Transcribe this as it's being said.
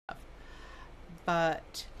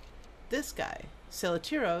But this guy,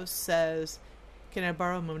 Selatiros, says, "Can I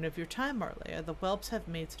borrow a moment of your time, Marleya? The whelps have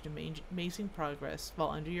made such amazing progress while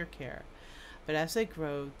under your care. But as they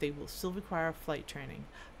grow, they will still require flight training.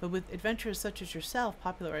 But with adventurers such as yourself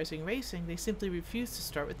popularizing racing, they simply refuse to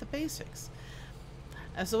start with the basics.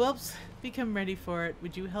 As the whelps become ready for it,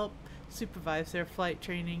 would you help supervise their flight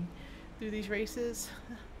training through these races?"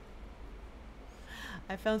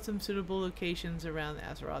 I found some suitable locations around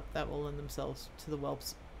Azeroth that will lend themselves to the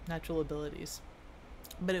whelps' natural abilities,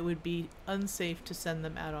 but it would be unsafe to send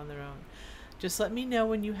them out on their own. Just let me know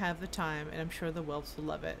when you have the time, and I'm sure the whelps will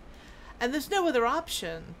love it. And there's no other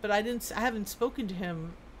option, but I haven't spoken to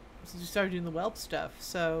him since we started doing the whelp stuff,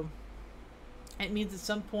 so it means at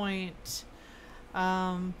some point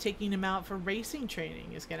taking him out for racing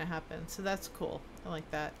training is going to happen, so that's cool. I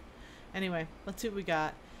like that. Anyway, let's see what we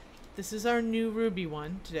got. This is our new Ruby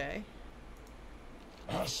one today.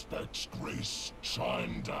 Aspect's grace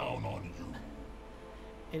shine down on you.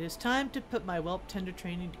 It is time to put my whelp tender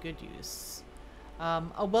training to good use.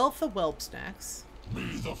 A wealth of whelp snacks.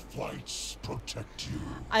 May the flights protect you.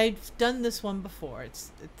 I've done this one before.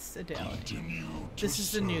 It's a daily. Continue to This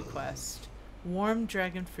is the new quest. Warm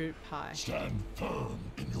dragon fruit pie. Stand firm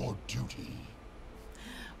in your duty.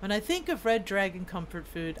 When I think of red dragon comfort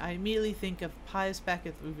food, I immediately think of pies back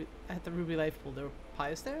at the Ruby Life Pool. There were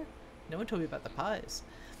pies there? No one told me about the pies.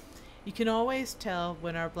 You can always tell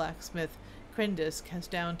when our blacksmith, Krendisk, has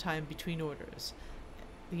downtime between orders.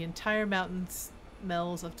 The entire mountain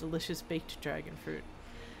smells of delicious baked dragon fruit.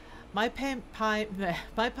 My pie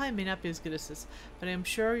may not be as good as this, but I am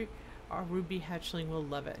sure our Ruby hatchling will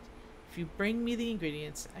love it. If you bring me the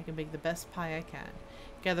ingredients, I can make the best pie I can.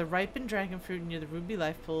 Gather ripened dragon fruit near the Ruby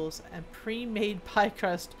Life Pools and pre-made pie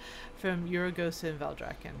crust from Uragosa and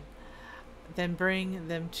Valdraken. Then bring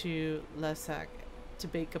them to Lesak to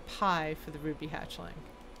bake a pie for the Ruby hatchling.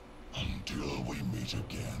 Until we meet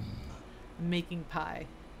again. I'm making pie.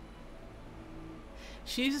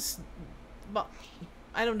 She's... well,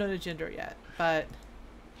 I don't know the gender yet, but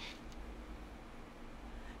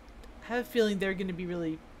I have a feeling they're going to be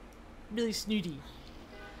really, really snooty.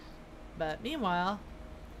 But meanwhile,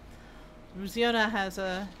 Ruziona has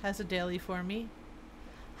a daily for me.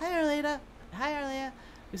 Hi, Arleta. Hi, Arlea.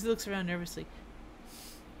 Lucy looks around nervously.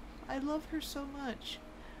 I love her so much.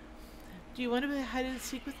 Do you want to hide and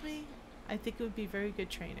seek with me? I think it would be very good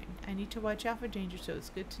training. I need to watch out for danger, so it's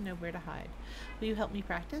good to know where to hide. Will you help me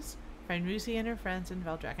practice? Find Ruzi and her friends in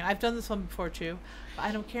Valdraken. I've done this one before too, but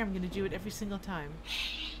I don't care. I'm going to do it every single time.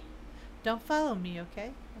 Don't follow me,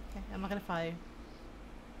 okay? Okay, I'm not going to follow you.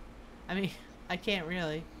 I mean, I can't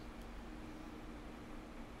really.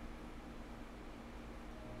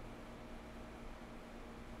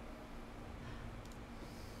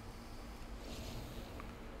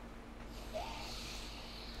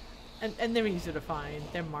 And they're easy to find.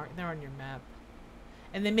 They're marked. They're on your map,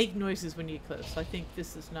 and they make noises when you get close. So I think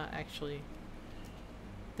this is not actually.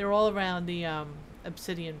 They're all around the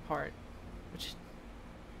obsidian part, which.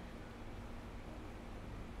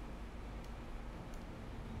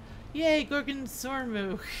 Yay, Gorgon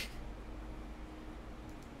Zormu!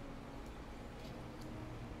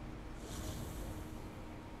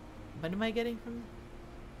 What am I getting from?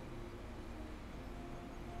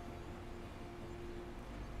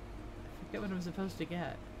 I forget what I'm supposed to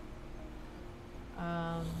get.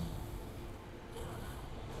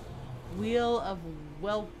 Wheel of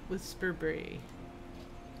Whisperberry.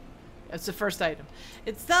 That's the first item.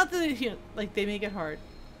 It's not that, you know, like they make it hard.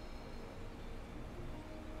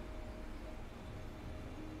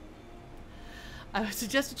 I would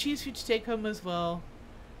suggest a cheese for you to take home as well.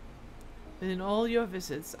 But in all your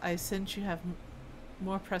visits, I sense you have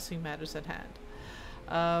more pressing matters at hand.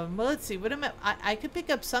 Well, let's see. What am I could pick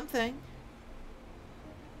up something.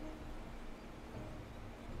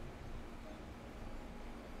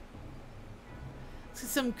 This is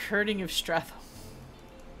some curding of Stratham.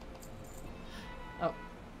 Oh,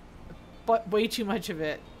 but way too much of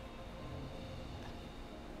it.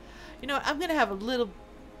 You know what? I'm gonna have a little.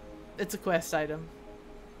 It's a quest item.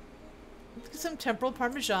 Some temporal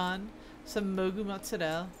parmesan, some mogu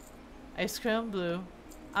mozzarella, ice cream blue.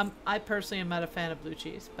 I personally am not a fan of blue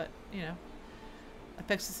cheese, but you know,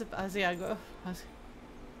 Apexis Asiago,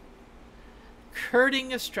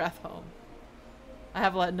 curding of Strathholm. I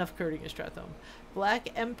have enough curding of Strathholm.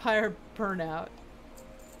 Black Empire Burnout.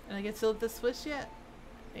 And I get still at the Swiss yet?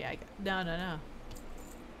 Yeah, I got no.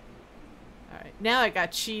 All right, now I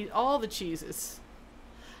got cheese. All the cheeses.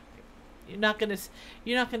 You're not gonna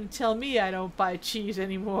tell me I don't buy cheese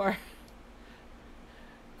anymore.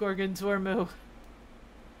 Gorgon's Wormu.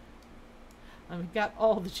 I got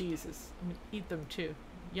all the cheeses. I'm gonna eat them too.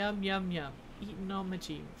 Yum, yum, yum. Eating all my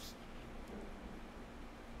cheese.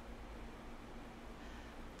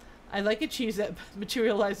 I like a cheese that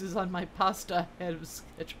materializes on my pasta ahead of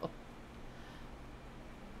schedule.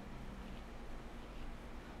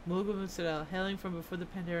 Mogul Citadel, hailing from before the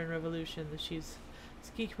Pandaren Revolution, the cheese is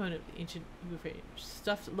a key component of the ancient buffet.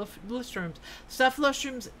 Stuffed mushrooms. Stuffed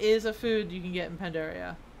mushrooms is a food you can get in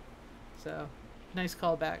Pandaria. So, nice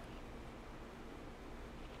callback.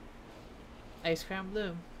 Ice Crown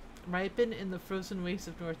Blue. Ripen in the frozen wastes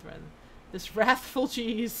of Northrend. This wrathful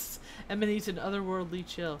cheese emanates an otherworldly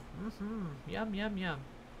chill. Yum, yum, yum.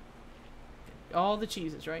 All the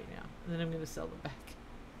cheeses right now. And then I'm going to sell them back.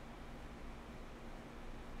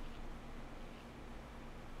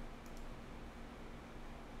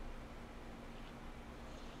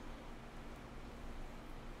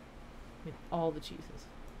 All the cheeses.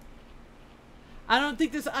 I don't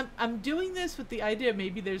think this. I'm doing this with the idea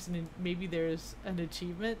maybe there's an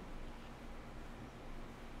achievement,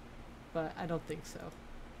 but I don't think so.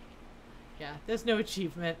 Yeah, there's no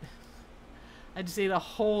achievement. I just ate a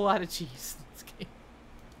whole lot of cheese in this game.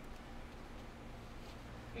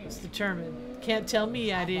 It's determined. Can't tell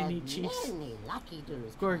me I didn't eat cheese.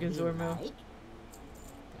 Gorgonzormo. I'm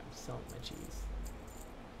selling my cheese.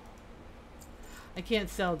 I can't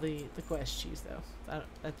sell the quest cheese though.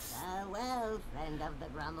 That's. Farewell, friend of the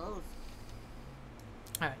Brummels.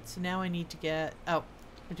 All right, so now I need to get. Oh,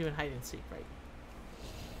 we're doing hide and seek, right?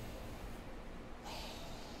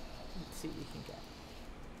 Let's see what we can get.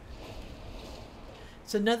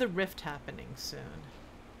 It's another rift happening soon.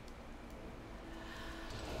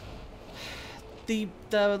 The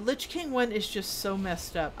Lich King one is just so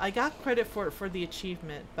messed up. I got credit for it for the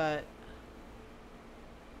achievement, but.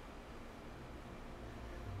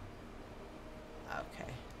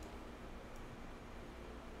 Okay.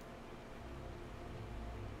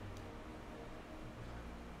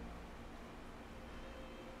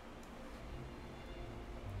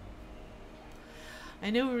 I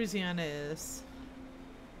know where Ruziana is.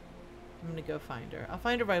 I'm gonna go find her. I'll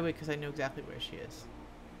find her right away because I know exactly where she is.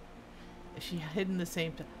 Is she hidden the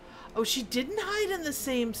same time? Oh, she didn't hide in the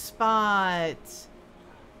same spot.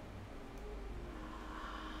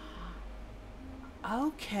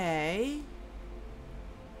 Okay.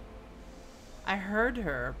 I heard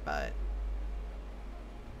her, but...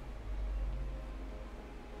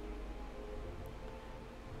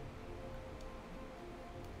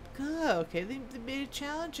 Good, okay, they made it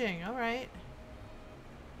challenging, alright.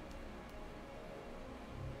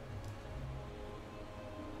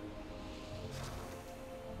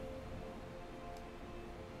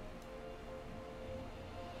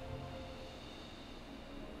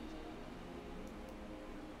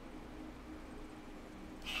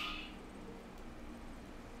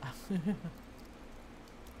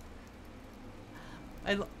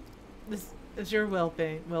 This your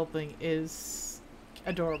Whelpling is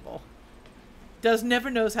adorable. Never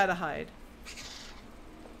knows how to hide.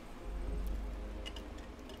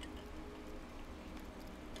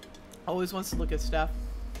 Always wants to look at stuff.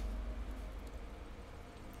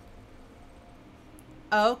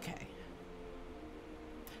 Okay.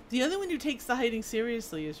 The other one who takes the hiding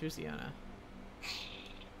seriously is Ruziana.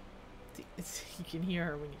 You can hear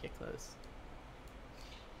her when you get close.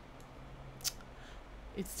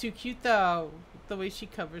 It's too cute though, the way she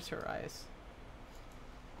covers her eyes.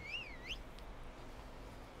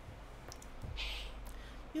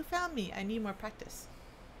 You found me. I need more practice.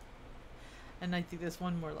 And I think there's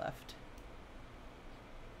one more left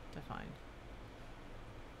to find.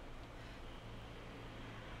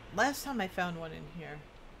 Last time I found one in here.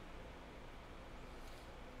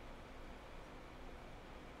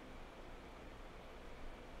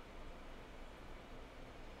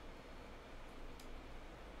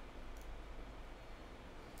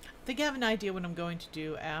 I think I have an idea what I'm going to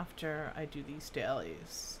do after I do these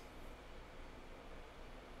dailies.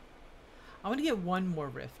 I want to get one more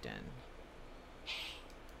rift in.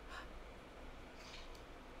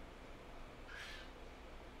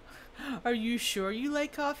 Are you sure you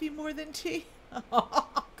like coffee more than tea?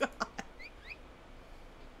 Oh, God.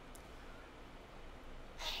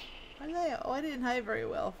 I didn't hide very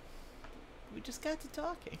well. We just got to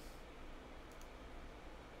talking.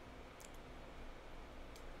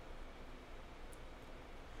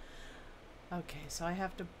 Okay, so I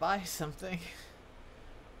have to buy something.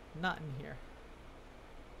 Not in here.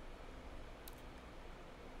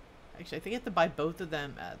 Actually, I think I have to buy both of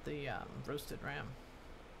them at the roasted ram.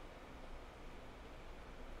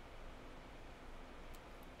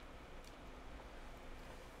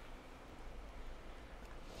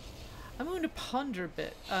 I'm going to ponder a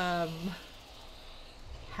bit.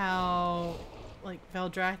 how like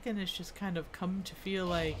Valdrakken has just kind of come to feel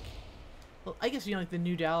like, well, I guess you know, like the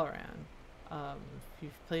new Dalaran. If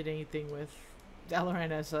you've played anything with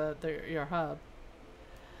Dalaran as your hub,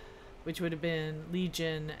 which would have been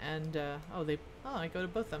Legion and I go to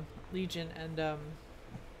both of them, Legion and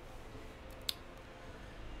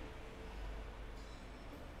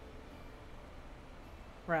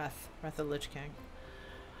Wrath of the Lich King.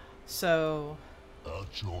 So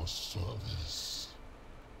At your service.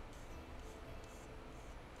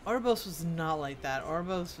 Oribos was not like that.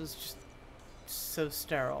 Oribos was just so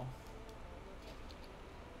sterile.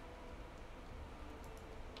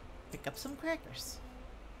 Pick up some crackers.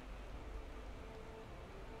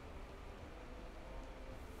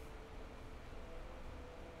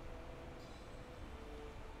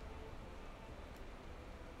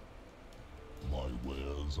 My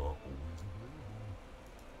wares are always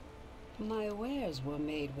available. My wares were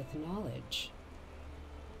made with knowledge.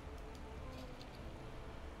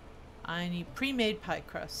 I need pre-made pie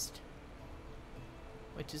crust,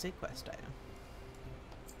 which is a quest item.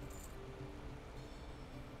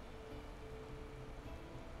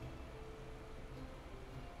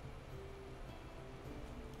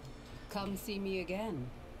 Come see me again.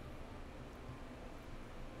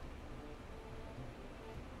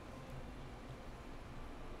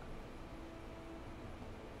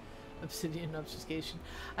 Obsidian obfuscation.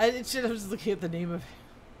 I was looking at the name of it.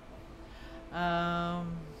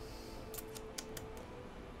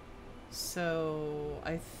 So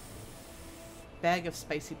bag of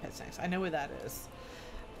spicy pet snacks. I know where that is.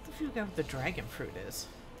 I don't figure out what the dragon fruit is.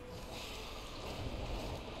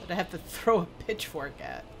 That I have to throw a pitchfork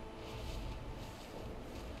at.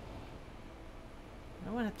 I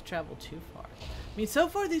don't want to have to travel too far. I mean, so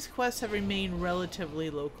far these quests have remained relatively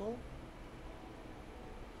local.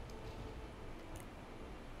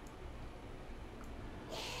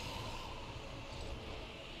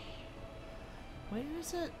 Where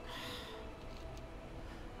is it?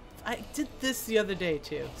 I did this the other day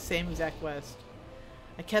too. Same exact quest.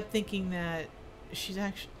 I kept thinking that she's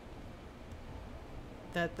actually...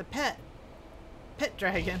 that the pet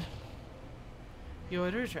dragon... The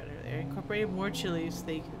order is right over there. Incorporated more chilies.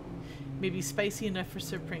 They may be spicy enough for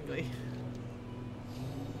Sir Pringley.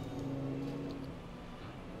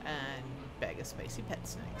 And bag of spicy pet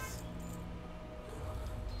snacks.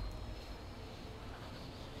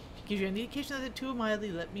 Gives you an indication that the too mild,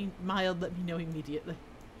 let me know immediately.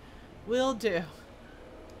 Will do.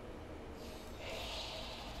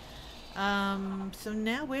 So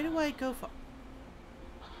now where do I go for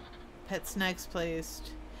pet snacks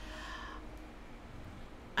placed?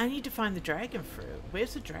 I need to find the dragon fruit.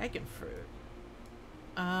 Where's the dragon fruit?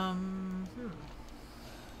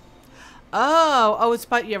 Oh, it's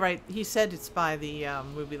by, yeah, right. He said it's by the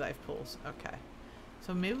Ruby Life pools. Okay.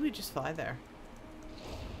 So maybe we just fly there.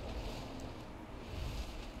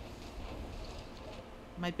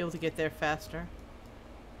 Might be able to get there faster.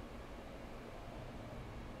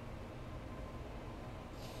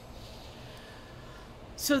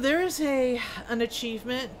 So there is an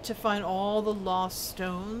achievement to find all the lost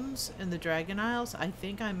stones in the Dragon Isles. I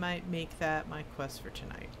think I might make that my quest for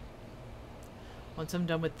tonight. Once I'm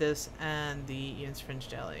done with this and the Ian's Fringe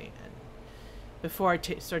Deli. And before I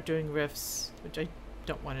start doing rifts, which I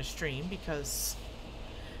don't want to stream because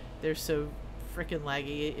they're so freaking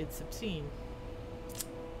laggy, it's obscene.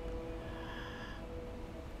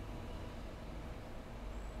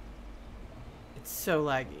 It's so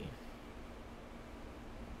laggy.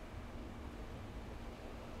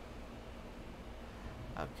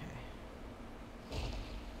 Okay.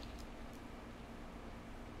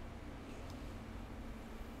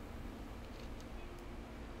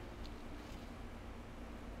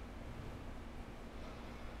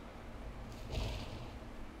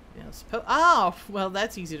 Yeah, oh, well,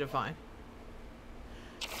 that's easy to find.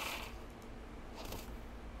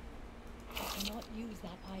 Do not use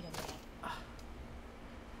that item yet.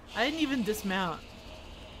 I didn't even dismount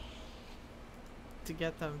to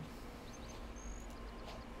get them.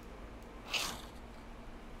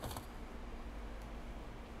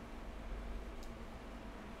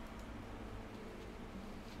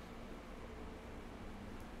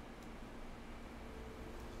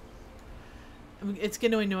 I mean, it's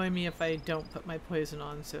going to annoy me if I don't put my poison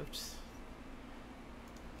on, so just...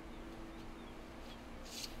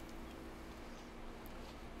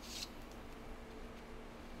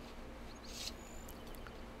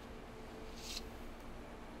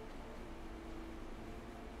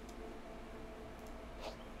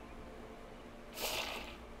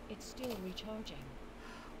 It's still recharging.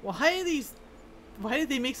 Why do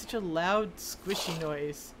they make such a loud, squishy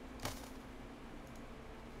noise?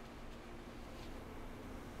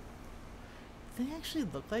 Do they actually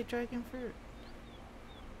look like dragon fruit?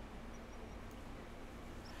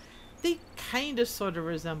 They kind of sort of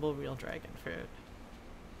resemble real dragon fruit.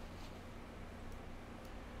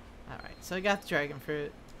 Alright, so I got the dragon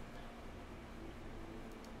fruit.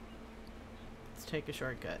 Let's take a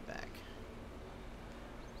shortcut back.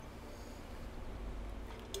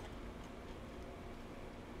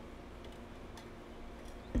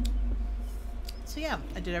 So yeah,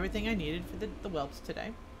 I did everything I needed for the whelps today.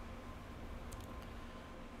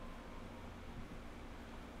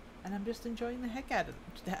 And I'm just enjoying the heck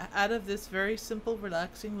out of this very simple,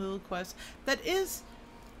 relaxing little quest that is,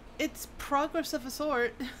 it's progress of a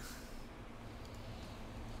sort.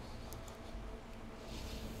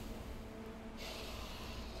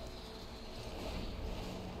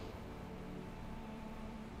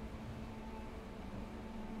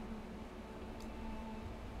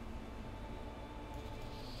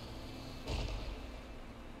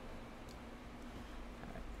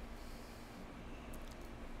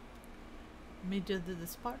 Let me do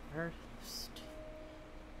this part first.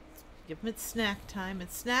 Give them its snack time.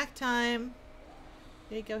 It's snack time.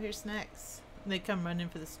 Here you go. Here's snacks. And they come running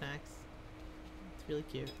for the snacks. It's really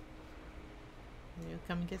cute. Here you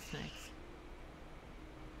come and get snacks.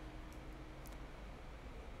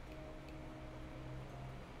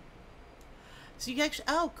 So you actually,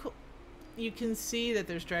 oh cool. You can see that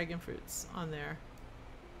there's dragon fruits on there.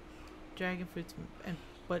 Dragon fruits, and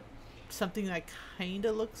but something that kind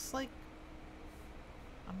of looks like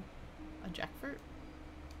a jackfruit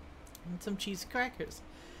and some cheese and crackers,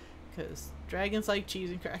 because dragons like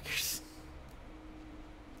cheese and crackers.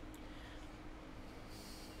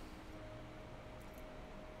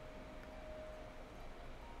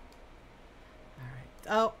 All right.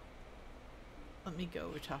 Oh, let me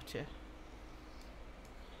go talk to you.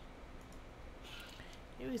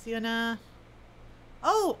 Hey, Luciana.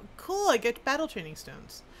 Oh, cool! I get battle training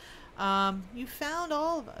stones. You found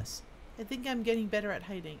all of us. I think I'm getting better at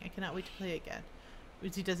hiding. I cannot wait to play again.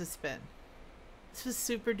 Uzi does a spin. This was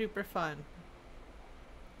super duper fun.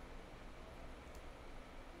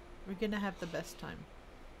 We're gonna have the best time.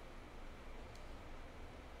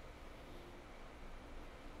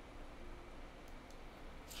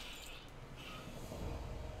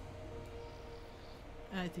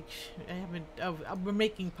 I think I haven't. Oh, we're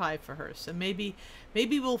making pie for her, so maybe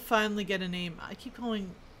we'll finally get a name. I keep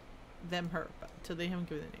calling them her, but until they haven't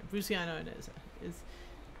given a name. Luciano is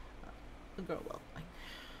a girl. Well,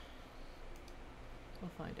 we'll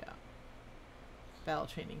find out. Battle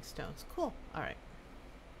training stones. Cool. All right.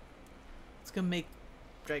 Let's go make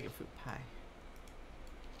dragon fruit pie.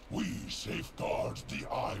 We safeguard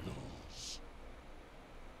the idols.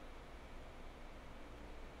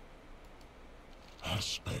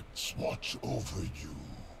 Aspects watch over you.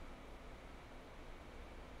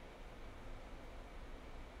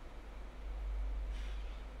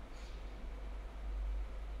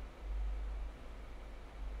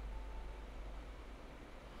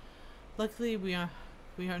 Luckily, we are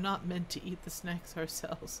not meant to eat the snacks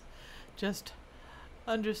ourselves. Just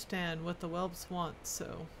understand what the whelps want,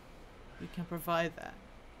 so we can provide that.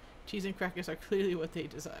 Cheese and crackers are clearly what they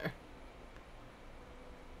desire.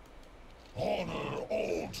 Honor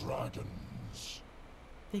all dragons.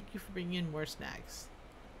 Thank you for bringing in more snacks.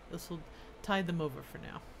 This will tide them over for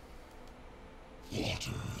now.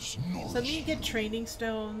 Waters nourish. So then you get training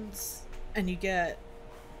stones, and you get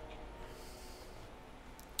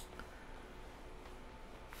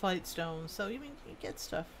fight stones. So you get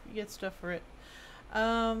stuff. You get stuff for it.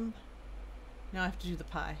 Now I have to do the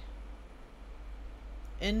pie.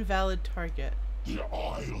 Invalid target. The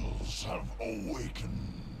Isles have awakened.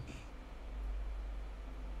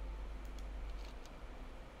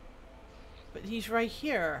 But he's right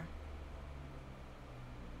here.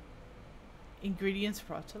 Ingredients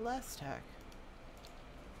brought to Lestak.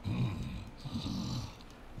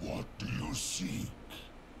 What do you seek?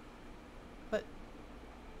 But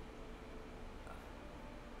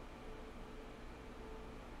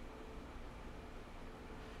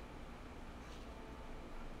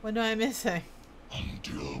what am I missing?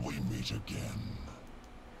 Until we meet again.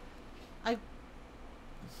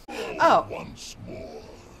 Oh. Once more.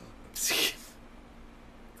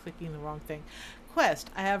 Clicking the wrong thing. Quest.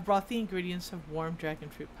 I have brought the ingredients of warm dragon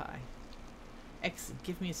fruit pie. Excellent.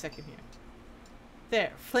 Give me a second here.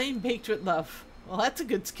 There. Flame baked with love. Well, that's a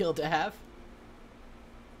good skill to have.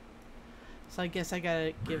 So I guess I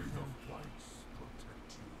gotta give them.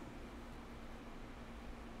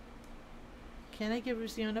 Can I give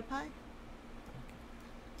Luciana pie?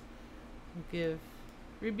 We'll give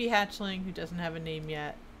Ruby Hatchling, who doesn't have a name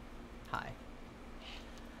yet, pie.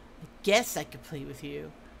 I guess I could play with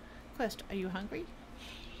you. quest. Are you hungry?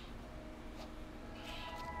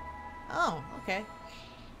 Oh, okay.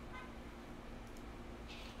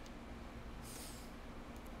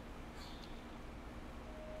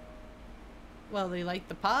 Well, they like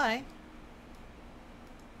the pie.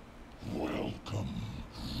 Welcome.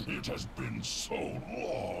 It has been so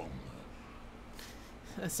long.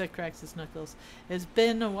 Set cracks his knuckles. It's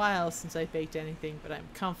been a while since I baked anything, but I'm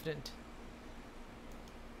confident.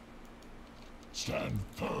 Stand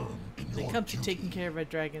firm in When your it comes to duty. taking care of red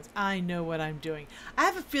dragons, I know what I'm doing. I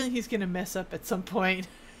have a feeling he's gonna mess up at some point.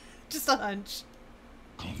 Just a hunch.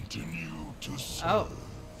 Continue to serve. Oh.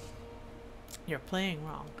 You're playing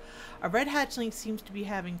wrong. A red hatchling seems to be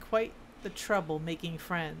having quite the trouble making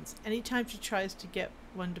friends. Anytime she tries to get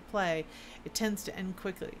one to play, it tends to end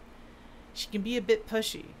quickly. She can be a bit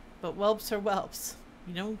pushy, but whelps are whelps.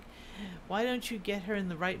 Why don't you get her in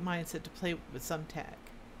the right mindset to play with some tag?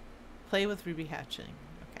 Play with Ruby Hatchling.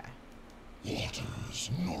 Okay. Waters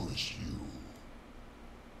nourish you.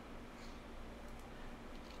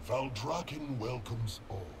 Valdraken welcomes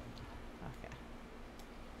all. Okay.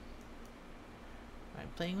 I'm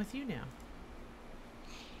playing with you now.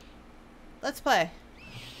 Let's play.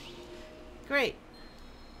 Great.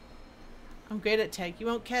 I'm great at tag. You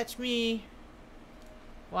won't catch me.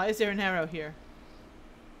 Why is there an arrow here?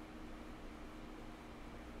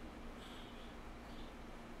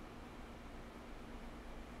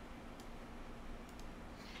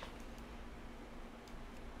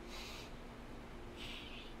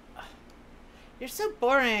 You're so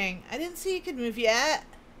boring. I didn't see you could move yet.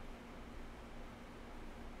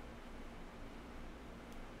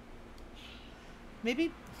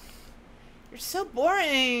 Maybe... You're so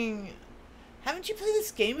boring. Haven't you played this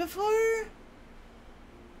game before?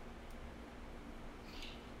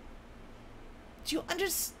 Do you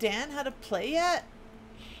understand how to play yet?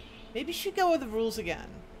 Maybe you should go over the rules again.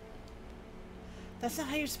 That's not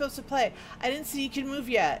how you're supposed to play. I didn't see you could move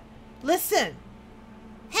yet. Listen!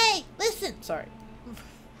 Hey, listen! Sorry.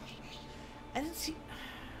 I didn't see...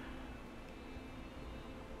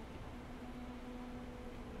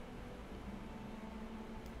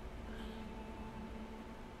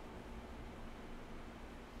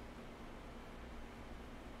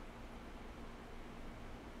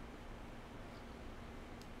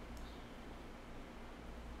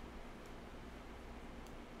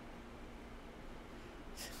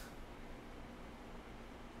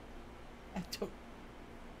 I don't...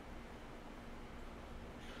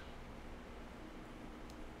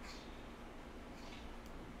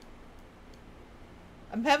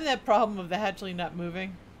 I'm having that problem of the hatchling not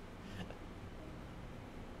moving.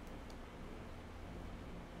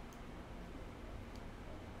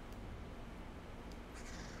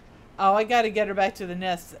 Oh, I gotta get her back to the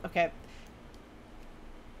nest. Okay.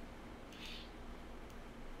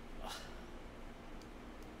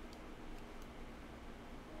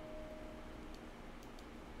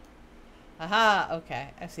 Aha, okay.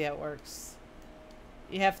 I see how it works.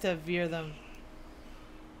 You have to veer them.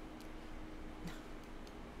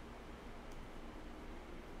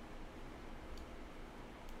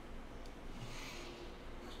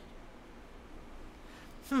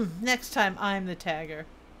 Next time I'm the tagger.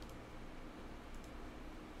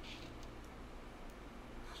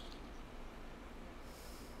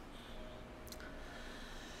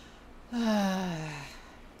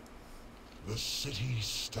 The city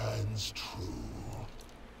stands true.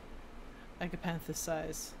 Like a panther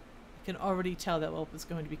size. I can already tell that Whelp is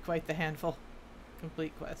going to be quite the handful.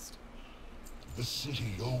 Complete quest. The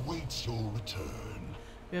city awaits your return.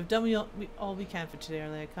 We have done all we can for today,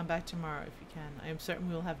 Arlea. Come back tomorrow if you can. I am certain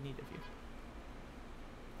we will have need of you.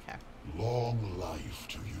 Okay. Long life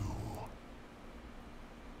to you.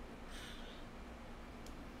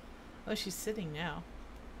 Oh, she's sitting now.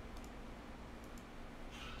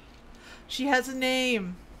 She has a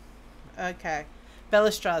name. Okay.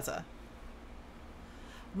 Bellastraza.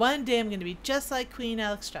 One day I'm going to be just like Queen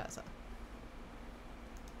Alexstrasza.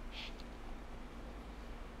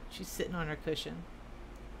 She's sitting on her cushion.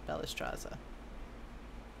 Bellastraza.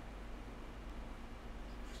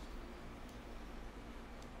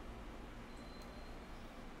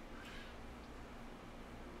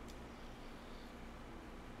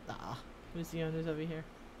 Ah, who's the owners over here?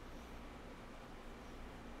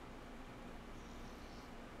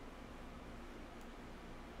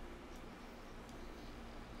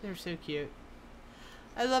 They're so cute.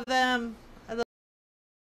 I love them.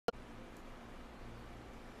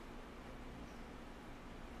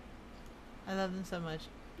 I love them so much.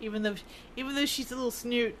 Even though she's a little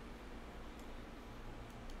snoot.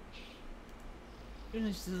 Even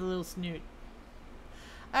though she's a little snoot.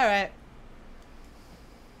 Alright.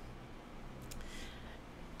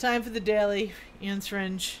 Time for the daily. Ian's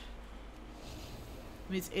Fringe.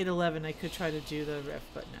 I mean, it's 8:11. I could try to do the riff,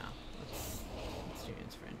 but no. Let's do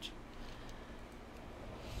Ian's Fringe.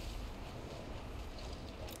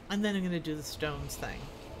 And then I'm going to do the stones thing.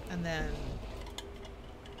 And then...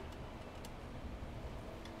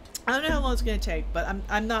 I don't know how long it's going to take, but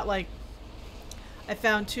I'm not like... I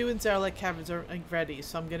found 2 in Zarlek Caverns are ready,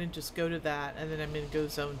 so I'm going to just go to that, and then I'm going to go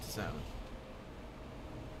zone to zone.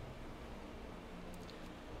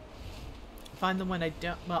 Find the one I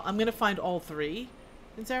don't... Well, I'm going to find all 3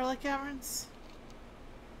 in Zarlek Caverns.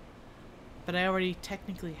 But I already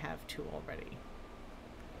technically have 2 already.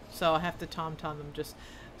 So I have to tom-tom them just...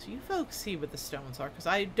 So you folks see what the stones are, because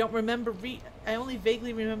I don't remember I only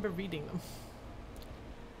vaguely remember reading them.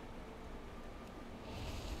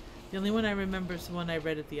 The only one I remember is the one I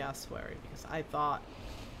read at the ossuary, because I thought...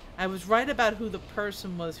 I was right about who the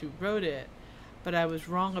person was who wrote it, but I was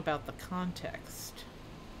wrong about the context.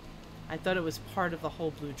 I thought it was part of the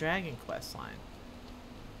whole Blue Dragon quest line.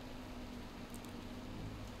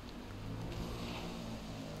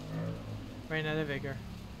 Ran out of vigor.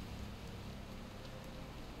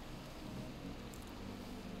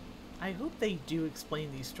 I hope they do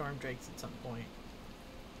explain these storm drakes at some point.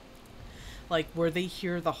 Like, were they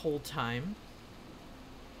here the whole time?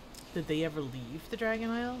 Did they ever leave the Dragon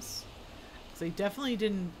Isles? Because they definitely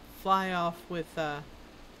didn't fly off with,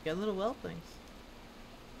 get little whelplings.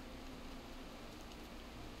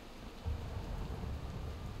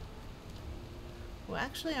 Who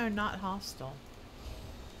actually are not hostile.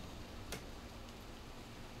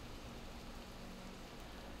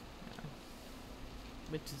 Yeah.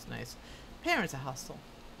 Which is nice. Parents are hostile.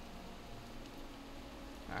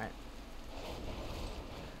 Alright.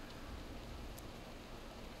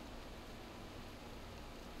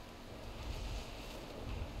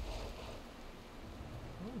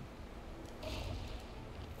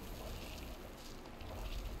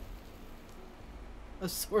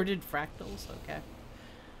 Assorted fractals, okay.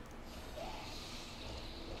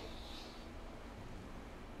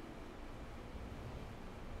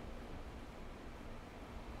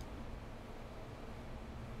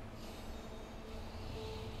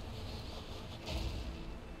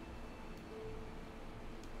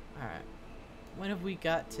 Alright. What have we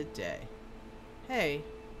got today? Hey.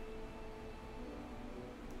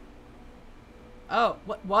 Oh,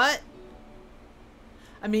 what?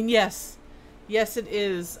 I mean, yes. Yes, it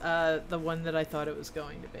is the one that I thought it was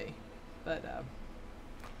going to be. But,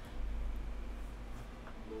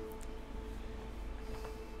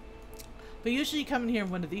 usually you come in here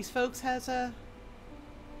and one of these folks has a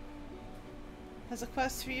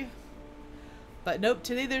quest for you. But nope,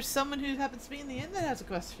 today there's someone who happens to be in the inn that has a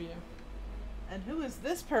quest for you. And who is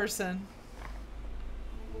this person?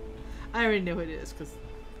 I already know who it is, because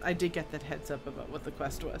I did get that heads up about what the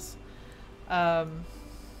quest was.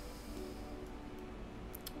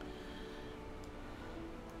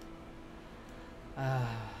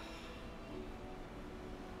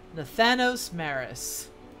 Nathanos Maris.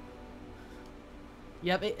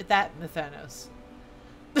 Yep, that Nathanos.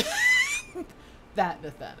 That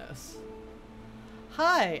Nathanos.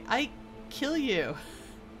 Hi, I kill you.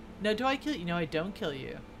 No, do I kill you? No, I don't kill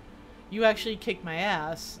you. You actually kicked my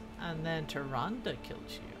ass, and then Tyrande killed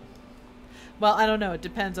you. Well, I don't know. It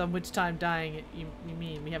depends on which time dying you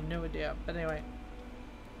mean. We have no idea. But anyway.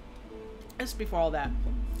 Just before all that.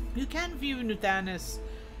 You can view Nathanos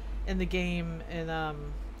in the game in,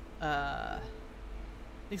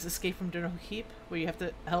 it's Escape from Durnow Keep, where you have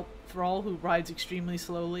to help Thrall, who rides extremely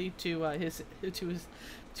slowly to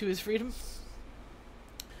his freedom.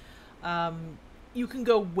 You can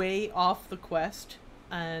go way off the quest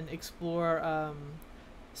and explore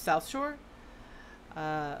South Shore,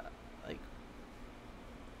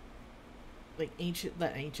 like ancient,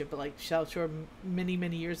 not ancient, but like South Shore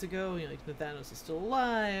many years ago. You know, like Nathanos is still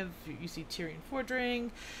alive. You see Tyrion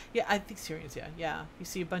Fordring. Yeah, I think Tyrion's, yeah. You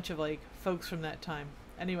see a bunch of like folks from that time.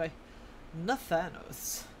 Anyway,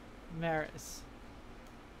 Nathanos Maris,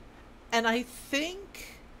 and I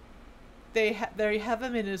think they have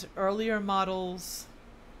him in his earlier models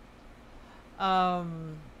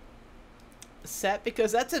set,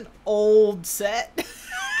 because that's an old set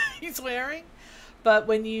he's wearing. But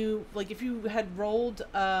when you, like, if you had rolled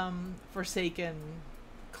Forsaken,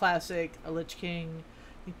 Classic, a Lich King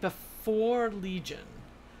before Legion,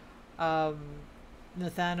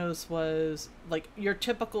 Nathanos was like your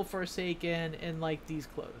typical Forsaken in like these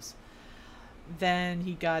clothes. Then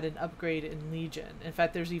he got an upgrade in Legion. In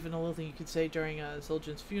fact, there's even a little thing you could say during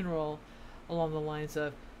Zul'jin's funeral along the lines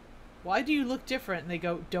of, "Why do you look different?" And they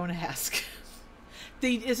go, "Don't ask."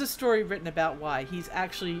 There is a story written about why. He's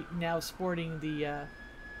actually now sporting the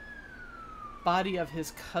body of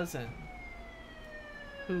his cousin,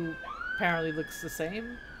 who apparently looks the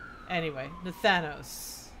same. Anyway,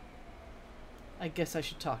 Nathanos. I guess I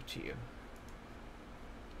should talk to you.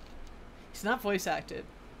 He's not voice acted.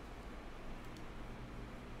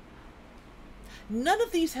 None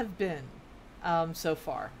of these have been so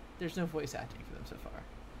far. There's no voice acting for them so far.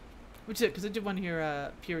 Which is it, because I did want to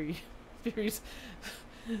hear Fury's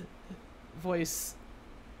voice.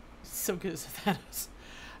 So good as Thanos.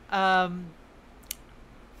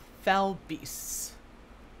 Foul beasts.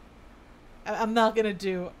 I'm not gonna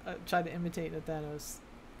try to imitate Thanos.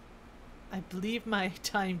 I believe my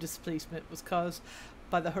time displacement was caused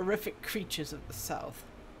by the horrific creatures of the south.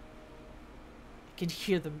 I can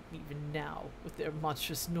hear them even now with their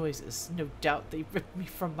monstrous noises. No doubt they ripped me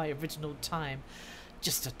from my original time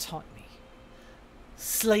just to taunt me.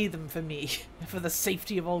 Slay them for me, and for the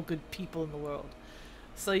safety of all good people in the world.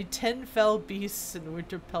 Slay 10 fell beasts in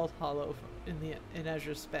Winterpelt Hollow in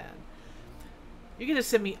Azure Span. You're gonna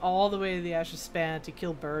send me all the way to the Azure Span to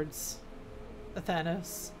kill birds,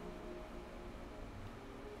 Nathanos?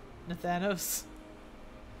 Nathanos?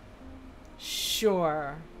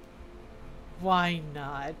 Sure. Why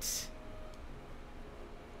not?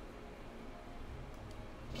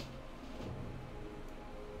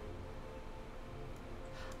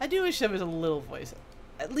 I do wish there was a little voice,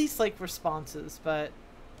 at least like responses, but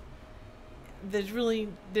there really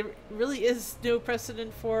is no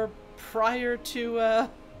precedent for prior to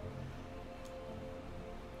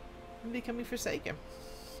becoming Forsaken.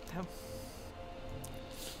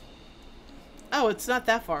 Oh, it's not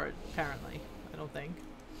that far apparently. I don't think.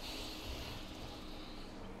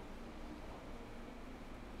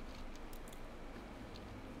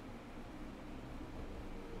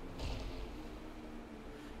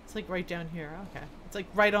 It's like right down here. Okay. It's like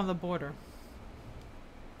right on the border.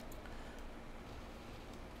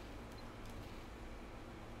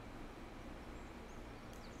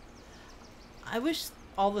 I wish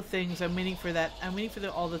all the things I'm waiting for that. I'm waiting for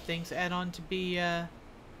all the things add-on to be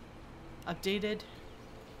updated.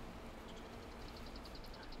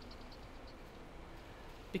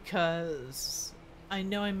 Because I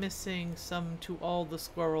know I'm missing some to all the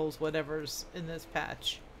squirrels, whatever's in this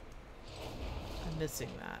patch. I'm missing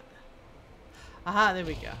that. Aha, there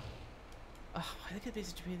we go. Oh, why did I be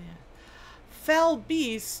such a pain in the ass? Fell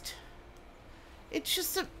beast. It's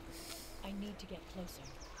just a. I need to get closer.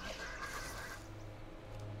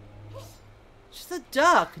 Just a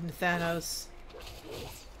duck, Nathanos.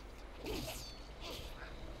 I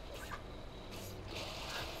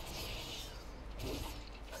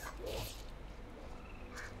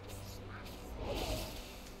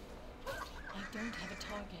don't have a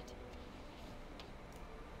target.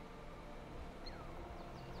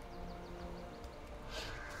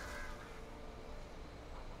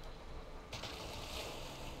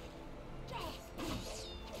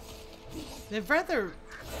 They're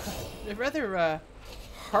rather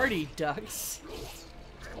hardy ducks.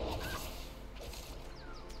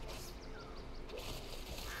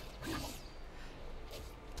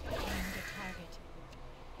 I need a target.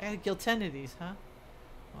 I gotta kill 10 of these, huh?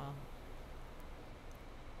 Well.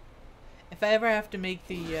 If I ever have to make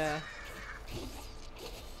the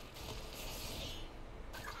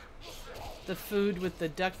food with the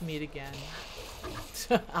duck meat again,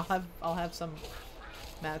 I'll have some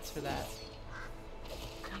mats for that.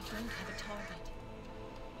 I don't have a target.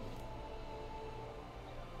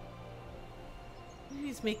 Maybe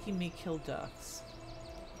he's making me kill ducks.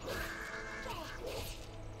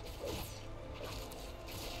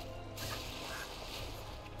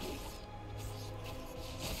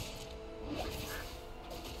 He's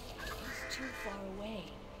too far away.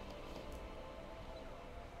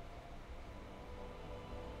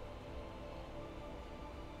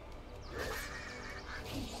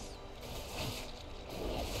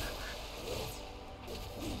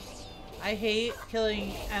 I hate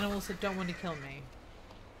killing animals that don't want to kill me.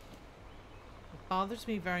 It bothers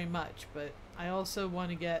me very much, but I also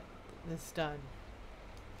want to get this done.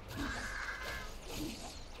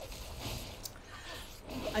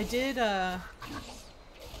 I did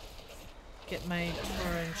get my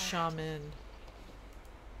Tauren Shaman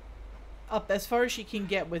up as far as she can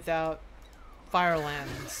get without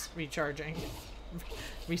Firelands recharging,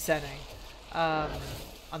 resetting on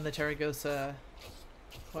the Terragosa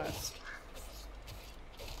quest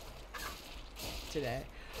today.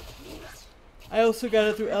 I also got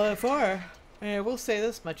it through LFR, and I will say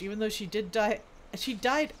this much: even though she did die, she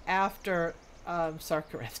died after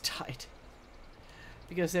Sarkareth died,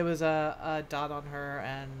 because there was a dot on her,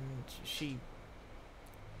 and she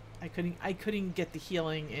I couldn't get the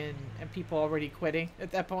healing in, and people already quitting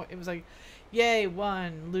at that point. It was like, yay,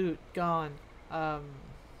 one loot gone.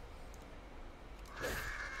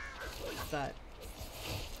 But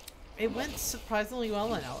it went surprisingly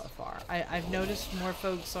well in LFR. I've noticed more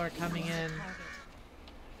folks are coming in Target.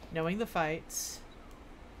 knowing the fights.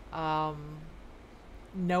 No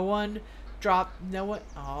one dropped. No one.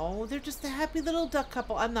 Oh, they're just a happy little duck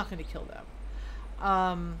couple. I'm not going to kill them.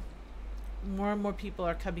 More and more people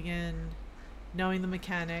are coming in knowing the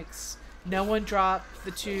mechanics. No one dropped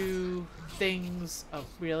the two things. Oh,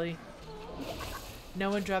 really? No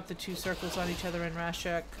one dropped the two circles on each other in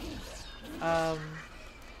Rashek.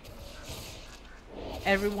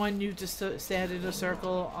 Everyone knew to stand in a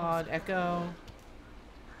circle on Echo.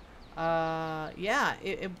 Yeah,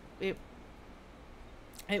 it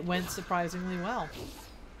went surprisingly well.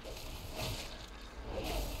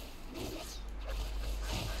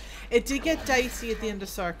 It did get dicey at the end of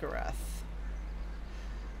Sarkareth.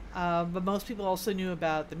 But most people also knew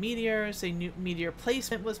about the meteors. They knew meteor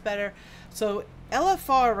placement was better. So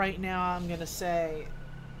LFR right now, I'm going to say,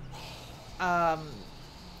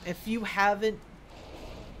 if you haven't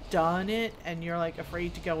done it and you're like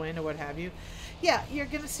afraid to go in or what have you, yeah, you're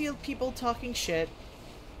going to see people talking shit.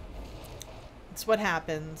 It's what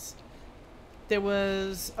happens. There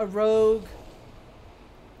was a rogue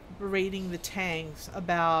berating the tanks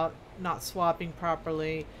about not swapping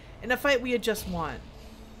properly in a fight we had just won.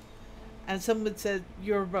 And someone said,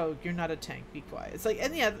 "You're a rogue, you're not a tank, be quiet." It's like,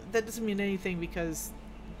 and yeah, that doesn't mean anything because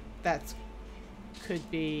that's could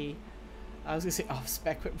be, I was gonna say off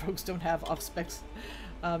spec, but rogues don't have off specs.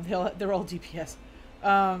 They're all DPS.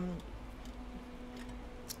 I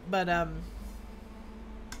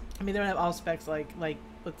mean, they don't have off specs like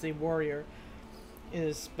let's say warrior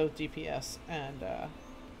is both DPS and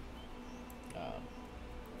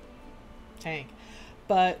tank,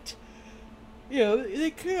 but you know, they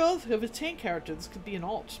could also have a tank character. This could be an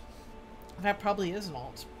alt. That probably is an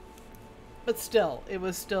alt. But still, it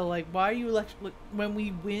was still like, why are you when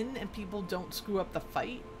we win and people don't screw up the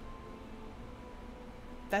fight?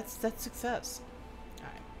 That's success.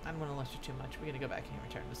 Alright, I don't want to lecture too much. We're gonna go back here and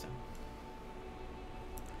return this in.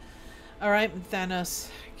 Alright, Thanos,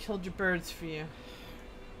 killed your birds for you.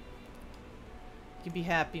 You can be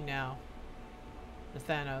happy now. The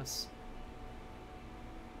Thanos.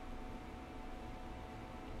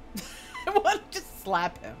 I want to just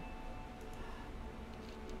slap him.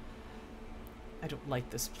 I don't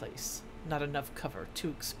like this place. Not enough cover, too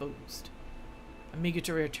exposed. I'm eager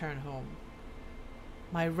to return home.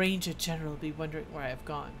 My ranger general will be wondering where I have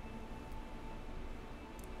gone.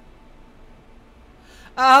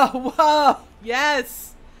 Oh, whoa!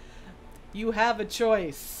 Yes! You have a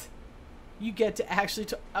choice. You get to actually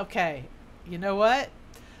okay. You know what?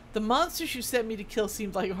 The monsters you sent me to kill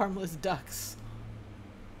seemed like harmless ducks.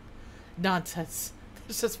 Nonsense.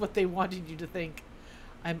 That's just what they wanted you to think.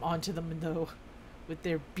 I'm onto them though. With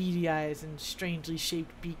their beady eyes and strangely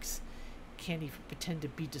shaped beaks. Can't even pretend to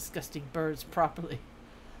be disgusting birds properly.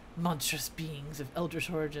 Monstrous beings of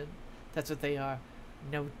eldritch origin. That's what they are.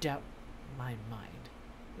 No doubt in my mind.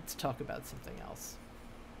 Let's talk about something else.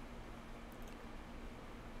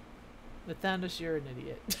 But Thanos, you're an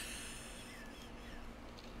idiot.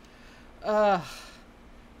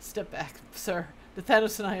 Step back, sir.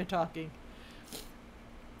 Nathanos and I are talking.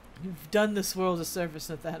 You've done this world a service,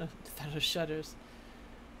 Nathanos. Nathanos shudders.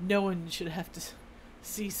 No one should have to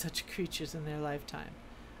see such creatures in their lifetime.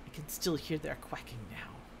 I can still hear their quacking now.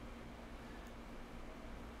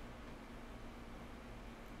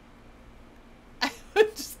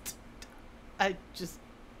 I just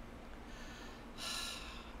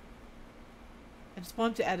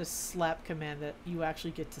want to add a slap command that you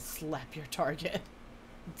actually get to slap your target.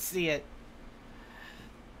 Let's see it.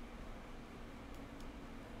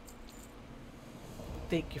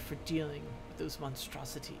 Thank you for dealing with those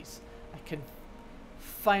monstrosities. I can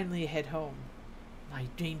finally head home. My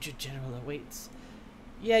danger general awaits.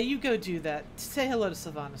 Yeah, you go do that. Say hello to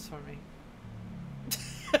Sylvanas for me.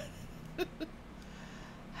 Alright.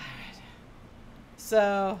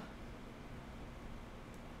 So...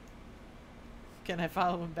 can I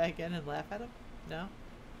follow him back in and laugh at him? No?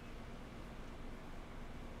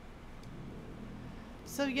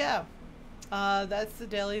 So yeah. That's the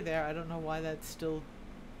deli there. I don't know why that's still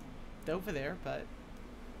over there, but...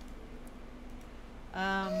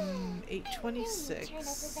 8:26. Turn up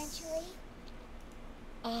eventually.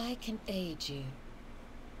 I can aid you.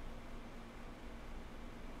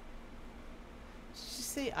 Did you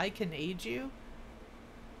say I can aid you?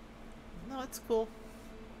 No, it's cool.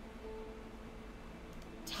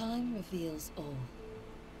 Time reveals all.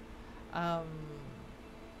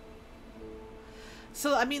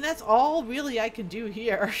 So, I mean, that's all really I can do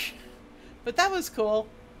here. But that was cool.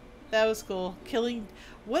 That was cool. Killing...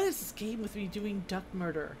 What is this game with me doing duck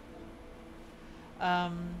murder?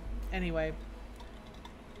 Anyway.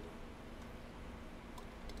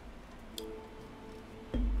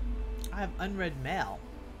 I have unread mail.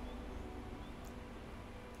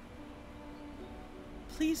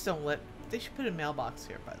 Please don't let... They should put a mailbox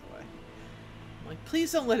here, by the way. I'm like,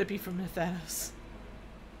 please don't let it be from Nathanos.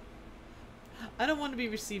 I don't want to be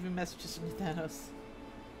receiving messages from Nathanos.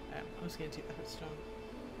 Alright, I'm just gonna take the headstone.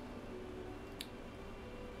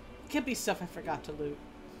 Could be stuff I forgot to loot.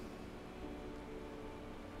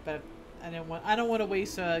 But I don't want to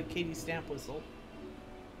waste Katie's stamp whistle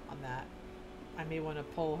on that. I may want to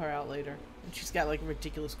pull her out later. And she's got like a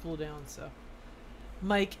ridiculous cooldown, so.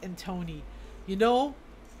 Mike and Tony. You know,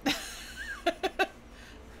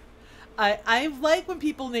 I like when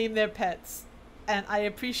people name their pets, and I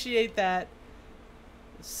appreciate that.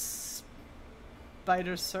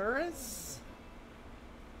 Spidersaurus,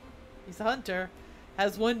 he's a hunter,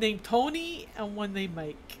 has one named Tony and one named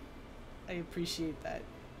Mike. I appreciate that.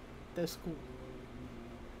 That's cool.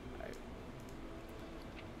 Alright.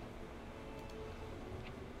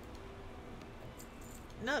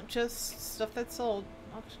 Nope, just stuff that's sold.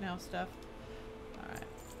 Auction house stuff. Alright.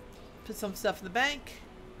 Put some stuff in the bank.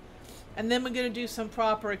 And then we're gonna do some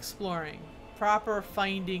proper exploring. Proper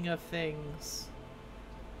finding of things.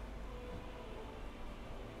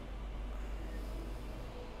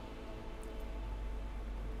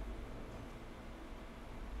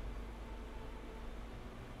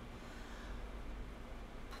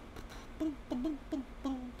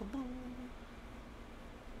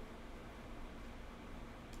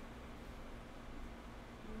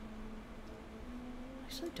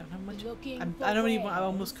 Actually, don't have much. I don't even. I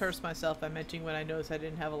almost cursed myself by mentioning what I noticed I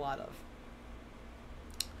didn't have a lot of.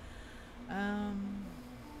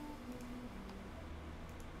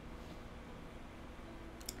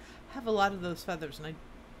 Have a lot of those feathers, and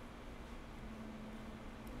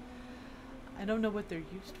I don't know what they're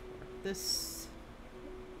used for. This.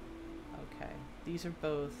 Okay, these are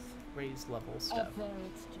both raised level stuff.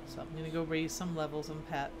 So I'm gonna go raise some levels on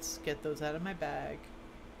pets, get those out of my bag.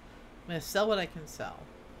 I'm gonna sell what I can sell.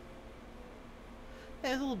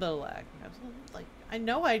 There's a little bit of lag. I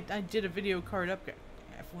know I did a video card upgrade.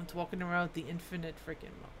 Everyone's walking around with the infinite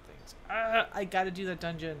freaking things. I gotta do that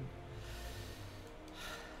dungeon.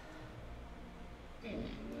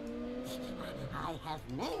 I have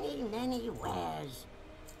many, many wares.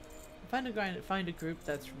 Find a group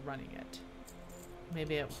that's running it.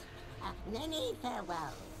 Maybe Many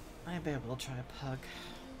farewells. I may be able to try a pug.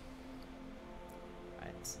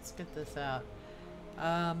 Alright, so let's get this out.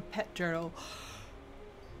 Pet journal.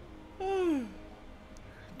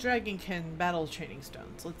 Dragonkin battle training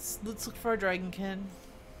stones. Let's look for a dragonkin.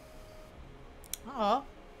 Aw.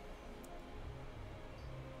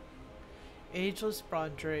 Ageless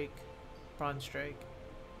bronze drake.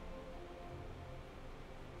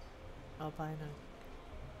 Albino.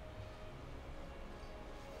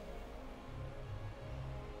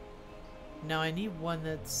 Now I need one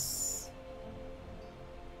that's...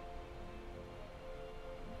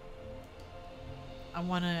 I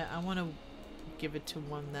wanna give it to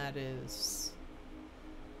one that is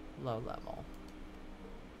low level.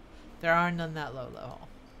 There are none that low level.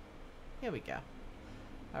 Here we go.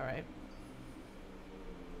 Alright.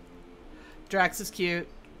 Drax is cute.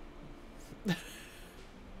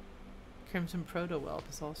 Crimson Proto Whelp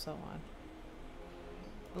is also on.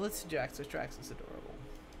 But let's see Drax. Drax is adorable.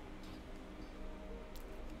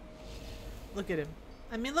 Look at him.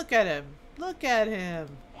 I mean, look at him. Look at him.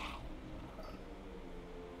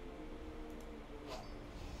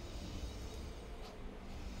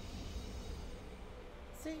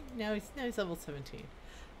 See? Now he's level 17.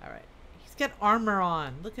 Alright. He's got armor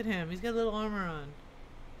on. Look at him. He's got a little armor on.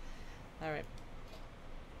 Alright.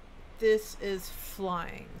 This is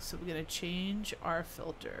flying. So we're going to change our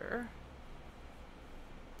filter.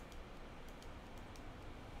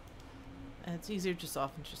 And it's easier just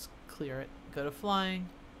often just clear it. Go to flying.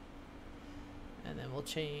 And then we'll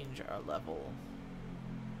change our level.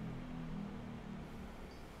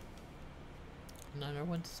 Number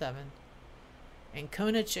 1 to 7. And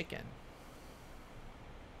Kona chicken.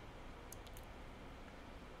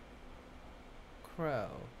 Crow.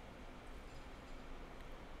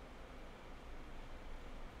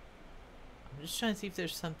 I'm just trying to see if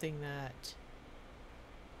there's something that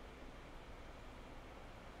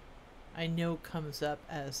I know comes up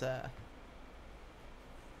as a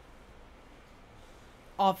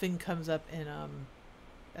often comes up in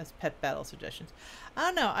as pet battle suggestions. I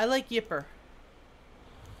don't know. I like Yipper.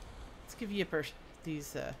 It's give you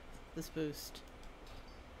these this boost.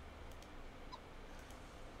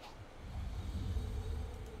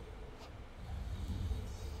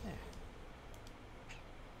 There.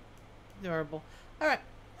 Adorable. All right.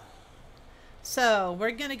 So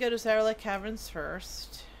we're gonna go to Zarla Caverns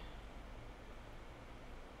first.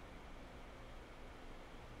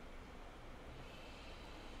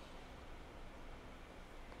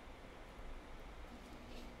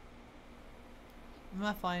 I'm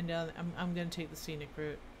not flying down. I'm gonna take the scenic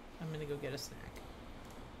route. I'm gonna go get a snack.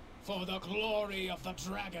 For the glory of the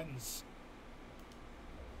dragons.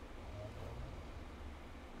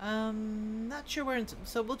 Not sure where.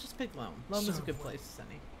 So we'll just pick Loam. Loam is a good place,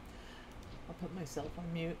 Sunny. I'll put myself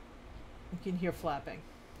on mute. You can hear flapping.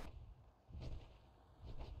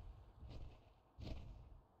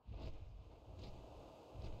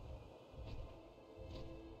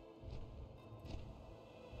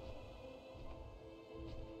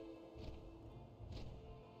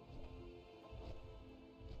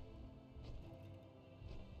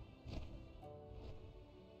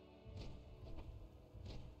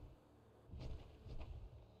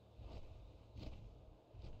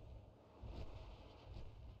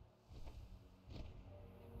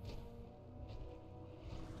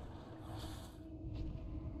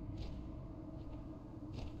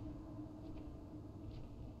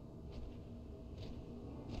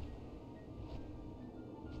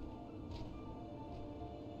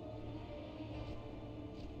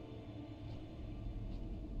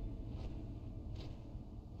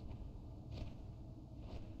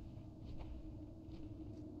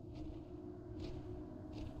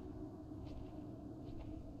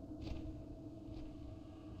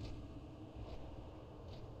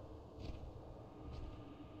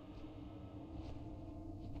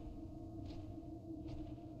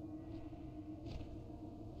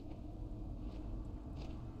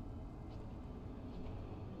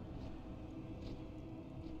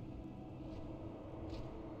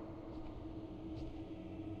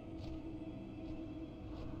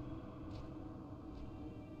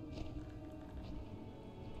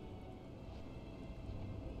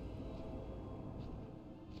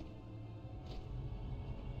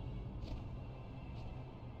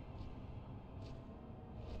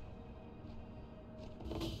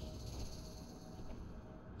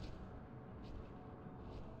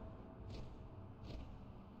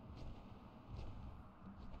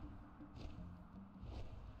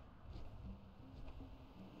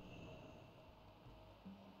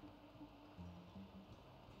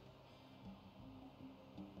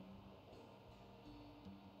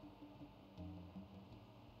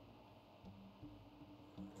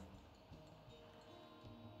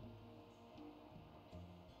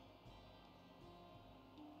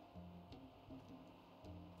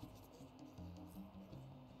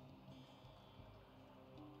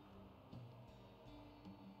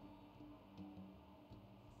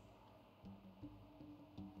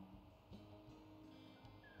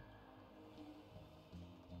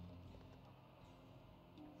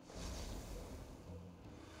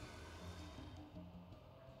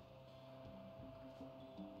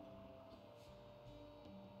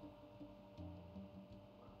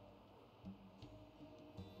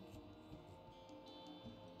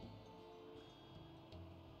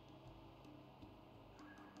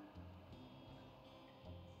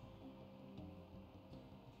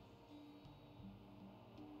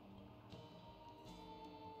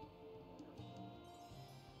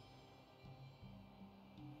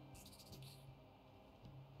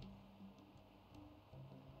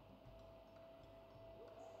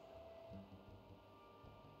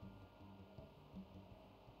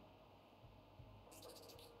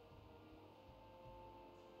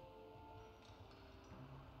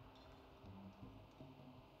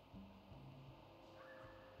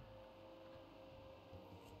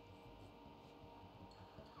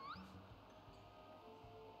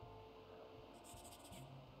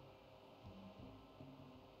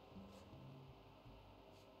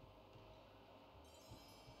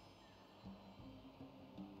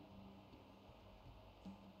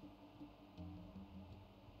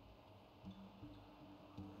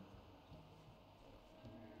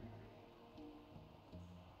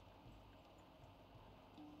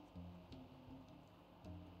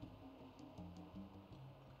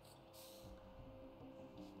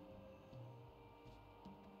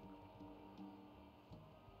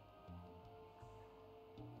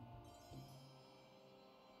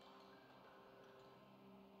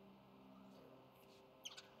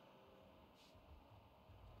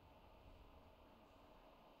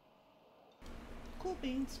 Cool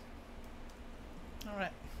beans. All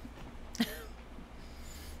right.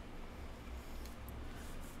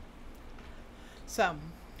 So,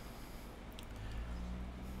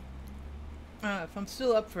 if I'm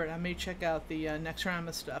still up for it, I may check out the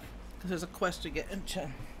Nexramas stuff. Because there's a quest to get into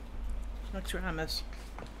Nexramas.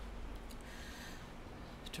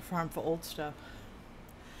 To farm for old stuff.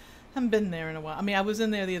 Haven't been there in a while. I mean, I was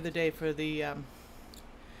in there the other day for the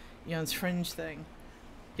Eon's Fringe thing.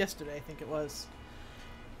 Yesterday, I think it was.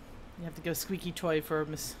 You have to go squeaky toy for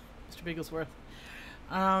Mr. Bigglesworth.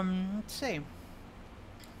 Let's see.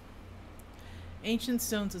 Ancient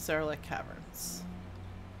Stones of Zarlek Caverns.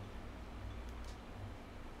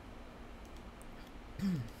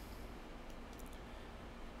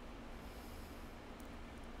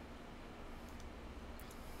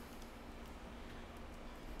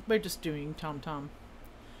 We're just doing Tom Tom.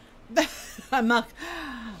 I'm not.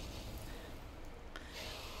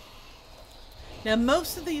 Now,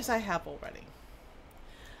 most of these I have already.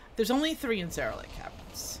 There's only 3 in Zarlek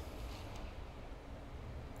Caverns.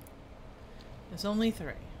 There's only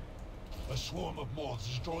 3. A swarm of moths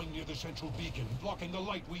is drawing near the central beacon, blocking the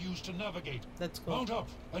light we use to navigate. That's cool. Mount up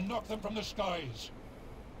and knock them from the skies.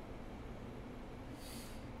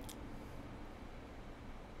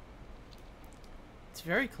 It's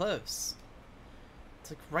very close.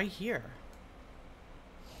 It's like right here.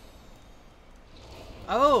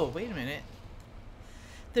 Oh, wait a minute.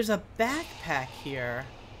 There's a backpack here.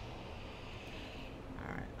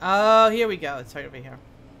 Alright. Oh, here we go. It's right over here.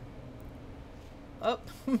 Oh,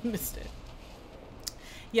 missed it.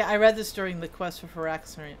 Yeah, I read this during the quest for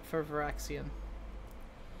Varaxian.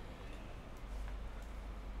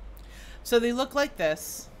 So they look like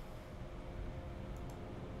this.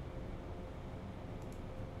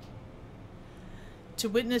 To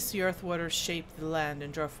witness the earth waters shape the land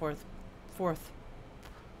and draw forth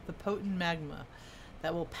the potent magma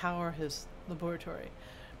that will power his laboratory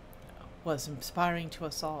was inspiring to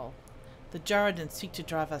us all. The Jaredans seek to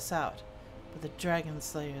drive us out, but the dragon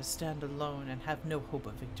slayers stand alone and have no hope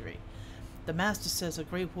of victory. The master says a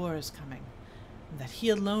great war is coming, and that he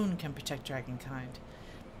alone can protect dragonkind.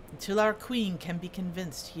 Until our queen can be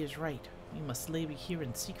convinced he is right, we must labor here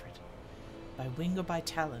in secret. By wing or by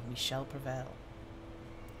talon, we shall prevail.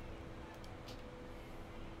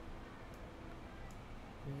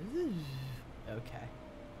 Ooh, okay.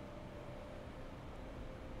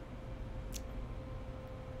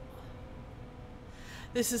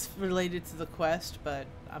 This is related to the quest, but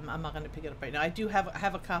I'm not going to pick it up right now. I do have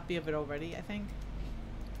a copy of it already, I think.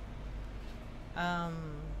 Why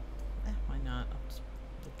not? I'll just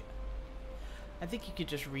look at it. I think you could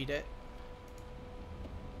just read it.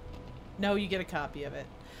 No, you get a copy of it.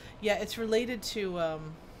 Yeah, it's related to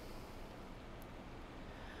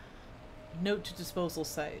note to disposal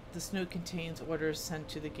site. This note contains orders sent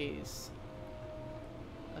to the gaze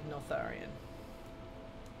of Neltharion.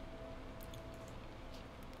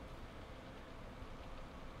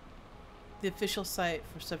 The official site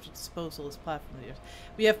for subject disposal is platform leaders.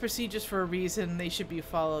 We have procedures for a reason. They should be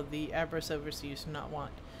followed. The Abras overseers do not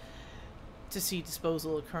want to see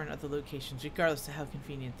disposal occur in other locations, regardless of how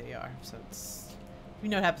convenient they are. So it's, you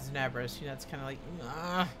know what happens in Abras. You know, it's kind of like,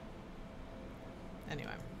 ugh.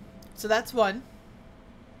 Anyway. So that's one.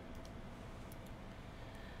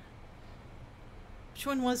 Which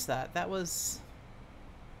one was that? That was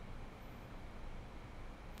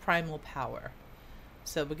Primal Power.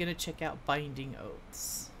 So we're going to check out Binding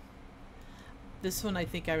Oaths. This one I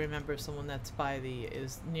think I remember someone that's by the,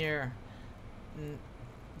 is near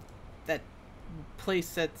that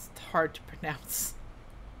place that's hard to pronounce.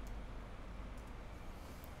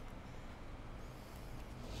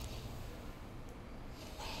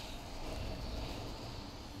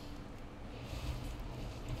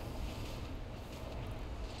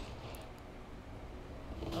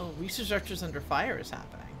 Oh, Research Archers Under Fire is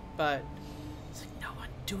happening, but it's like no one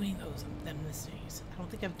doing them this week's. I don't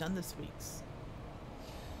think I've done this week's.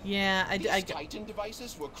 Yeah, These Titan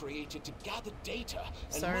devices were created to gather data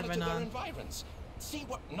and monitor their environs. See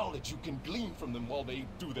what knowledge you can glean from them while they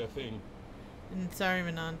do their thing. Sorry,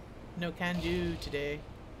 Manon. No can do today.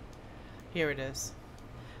 Here it is.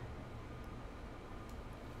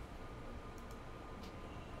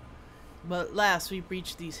 But at last we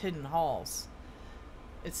breached these hidden halls.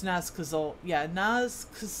 It's Nazca's yeah,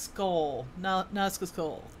 Nazca's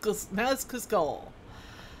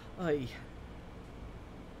Oy.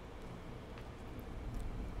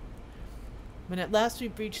 When at last we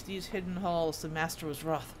breached these hidden halls, the master was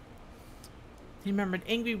wroth. He murmured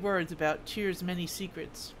angry words about Tyr's many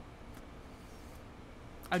secrets.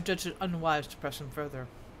 I judged it unwise to press him further.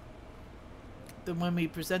 Then when we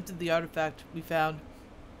presented the artifact, we found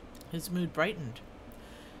his mood brightened.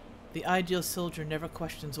 The ideal soldier never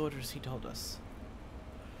questions orders, he told us.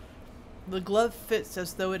 The glove fits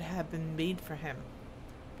as though it had been made for him.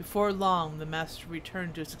 Before long, the master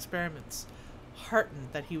returned to his experiments, heartened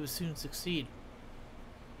that he would soon succeed.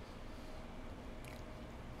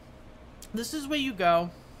 This is where you go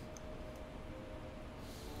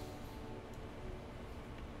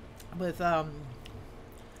with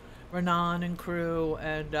Renan and crew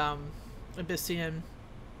and Abyssian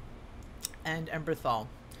and Emberthal.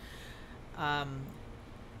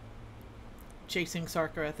 Chasing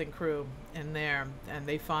Sarkareth and crew in there, and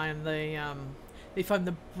they find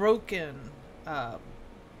the broken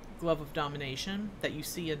glove of domination that you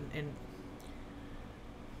see in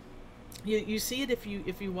you see it if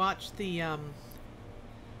you watch the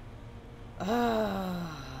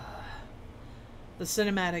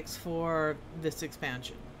cinematics for this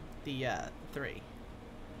expansion, the 3,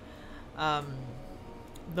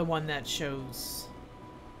 the one that shows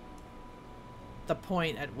the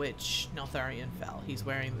point at which Neltharion fell. He's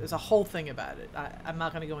wearing, there's a whole thing about it. I'm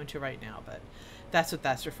not going to go into right now, but that's what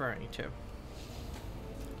that's referring to.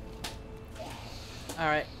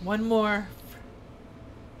 Alright, one more.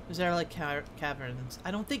 Is there like caverns?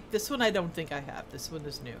 I don't think, this one I don't think I have. This one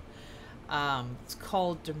is new. It's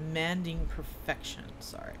called Demanding Perfection.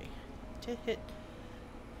 Sorry. To hit.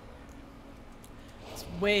 It's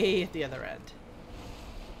way at the other end.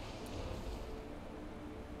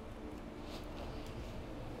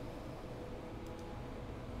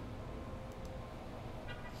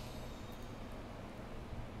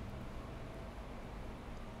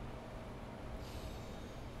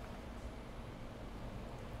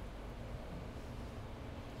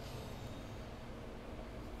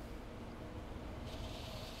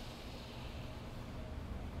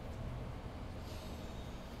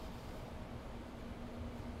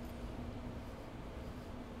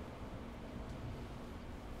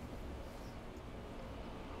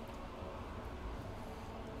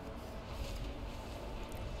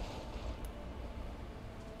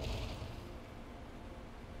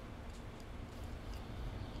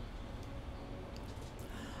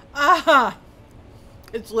 Aha!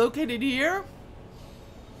 It's located here.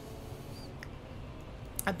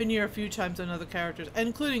 I've been here a few times on other characters,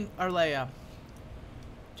 including Arleia,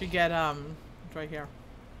 to get, it's right here,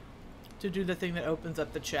 to do the thing that opens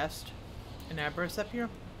up the chest in Aberrus up here.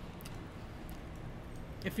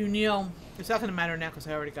 If you kneel, it's not going to matter now because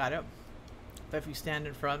I already got it, but if you stand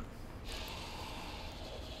in front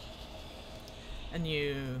and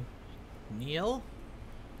you kneel,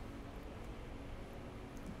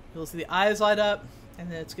 you'll see the eyes light up,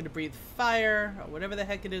 and then it's going to breathe fire, or whatever the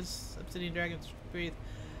heck it is Obsidian Dragons breathe.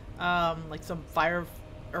 Like some fire,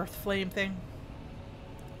 earth flame thing.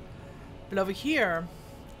 But over here,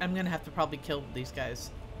 I'm going to have to probably kill these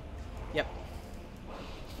guys. Yep.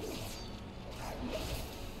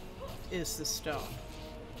 Is the stone.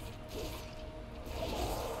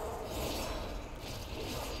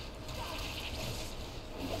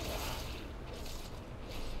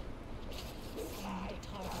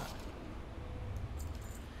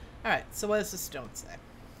 Alright, so what does the stone say?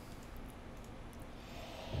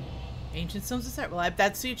 Ancient stones to start. Well,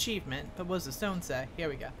 that's the achievement, but what does the stone say? Here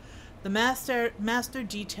we go. The master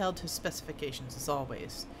detailed his specifications as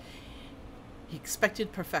always. He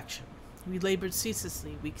expected perfection. We labored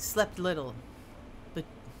ceaselessly. We slept little.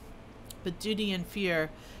 But duty and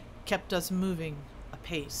fear kept us moving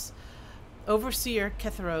apace. Overseer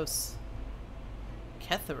Ketharos.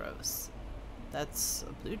 Ketharos? That's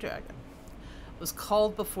a blue dragon. Was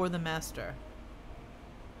called before the master.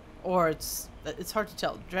 Or it's hard to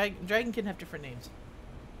tell. Dragon can have different names.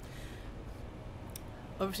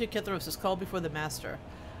 Overseer Ketharos was called before the master.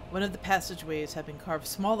 One of the passageways had been carved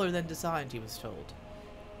smaller than designed, he was told.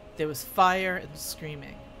 There was fire and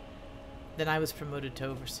screaming. Then I was promoted to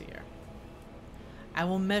overseer. I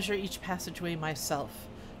will measure each passageway myself.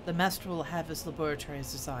 The master will have his laboratory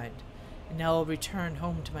as designed. And now I'll return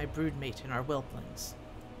home to my broodmate and our whelplings.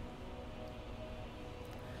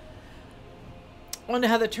 I wonder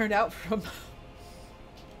how that turned out for him.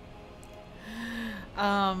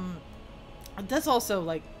 That's also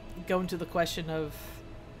like going to the question of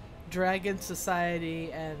dragon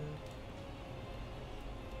society and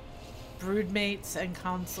broodmates and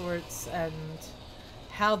consorts and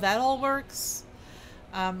how that all works.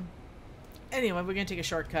 Anyway, we're gonna take a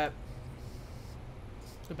shortcut.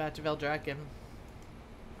 Go back to Veldraken.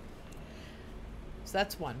 So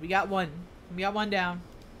that's one. We got one. We got one down.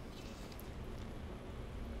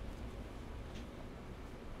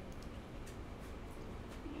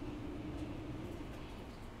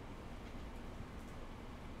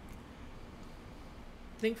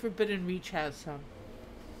 I think Forbidden Reach has some.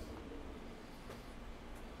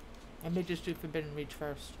 I may just do Forbidden Reach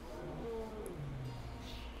first.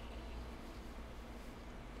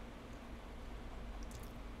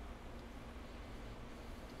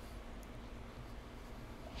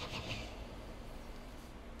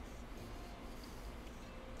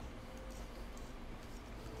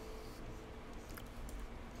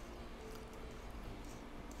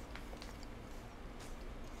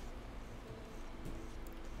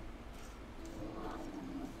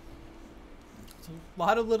 It's a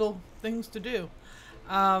lot of little things to do.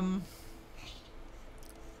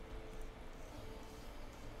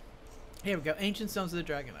 Here we go. Ancient Stones of the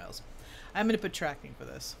Dragon Isles. I'm going to put tracking for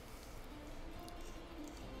this.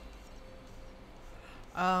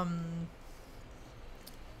 I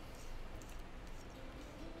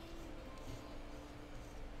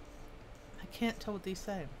can't tell what these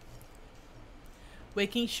say.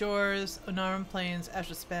 Waking Shores, Onaran Plains,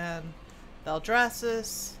 Ashaspan,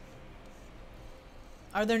 Valdrassus.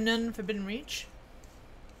 Are there none in Forbidden Reach?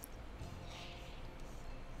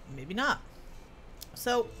 Maybe not.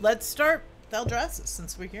 So let's start Valdrassus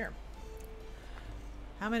since we're here.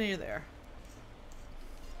 How many are there?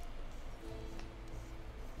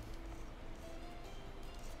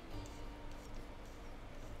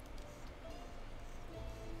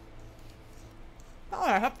 Oh,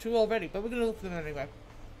 I have two already, but we're going to look at them anyway.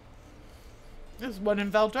 There's one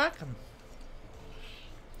in Valdrakken.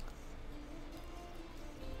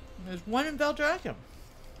 There's one in Valdrakken.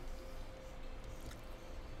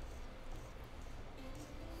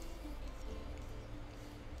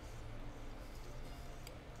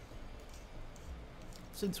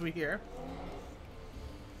 Since we're here,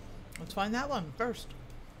 let's find that one first.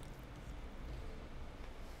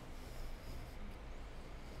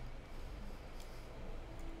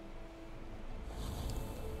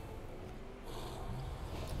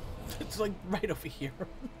 It's like right over here.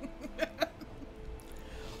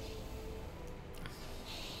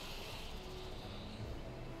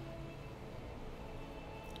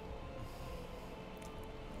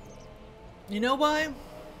 You know why?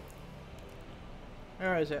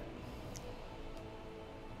 Where is it?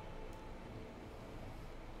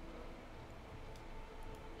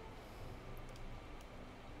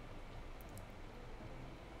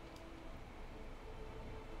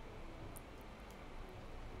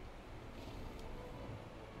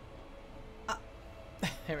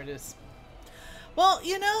 There it is. Well,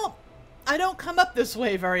 you know, I don't come up this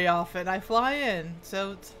way very often. I fly in,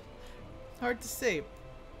 so it's hard to see.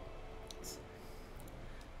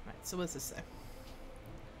 Right, so what's this say?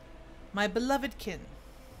 My beloved kin,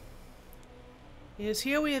 it is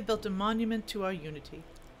here we have built a monument to our unity.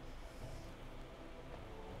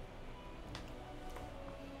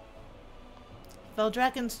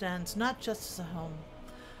 Valdrakken stands not just as a home,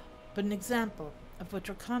 but an example of what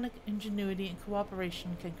draconic ingenuity and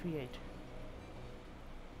cooperation can create.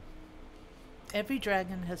 Every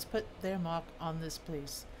dragon has put their mark on this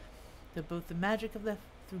place, through both the magic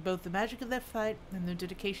of their fight and their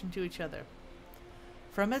dedication to each other.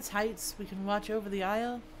 From its heights, we can watch over the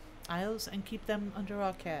isles and keep them under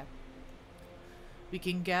our care. We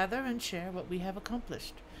can gather and share what we have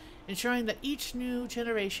accomplished, ensuring that each new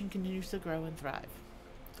generation continues to grow and thrive.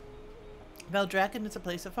 Valdrakken is a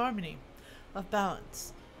place of harmony, of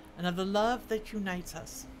balance, and of the love that unites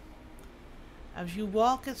us. As you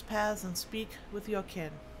walk its paths and speak with your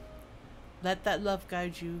kin, let that love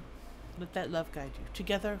guide you. Let that love guide you.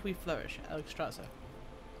 Together we flourish. Alex Strasser.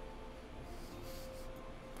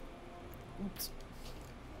 Oops.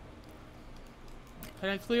 Can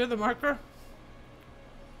I clear the marker?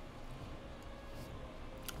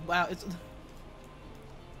 Wow, it's...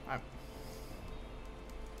 Alright.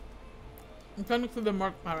 I'm trying to clear the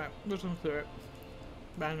mark. Alright, just gonna clear it.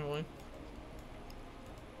 Manually.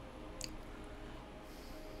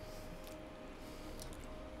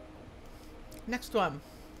 Next one.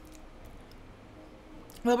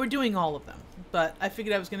 Well, we're doing all of them, but I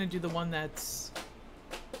figured I was gonna do the one that's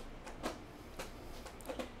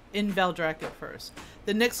in Valdrakken first.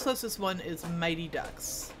 The next closest one is Mighty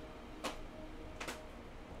Ducks. Now,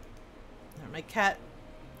 my cat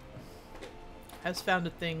has found a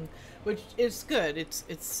thing, which is good. It's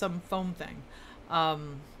some foam thing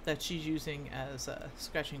that she's using as a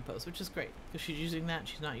scratching post, which is great because she's using that and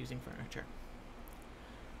she's not using furniture.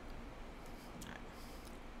 All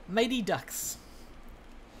right. Mighty Ducks.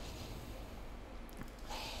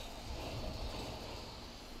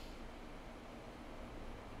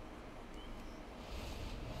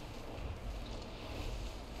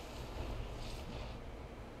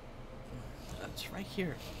 That's right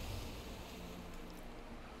here.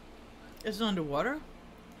 Is it underwater?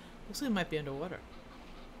 Looks like it might be underwater.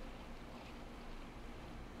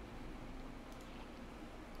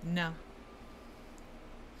 No.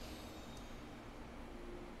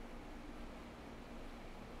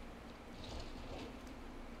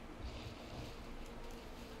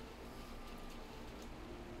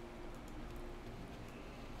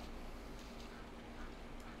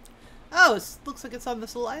 Oh, it looks like it's on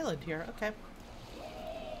this little island here. Okay.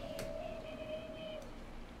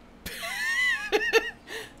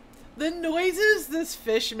 The noises this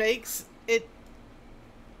fish makes,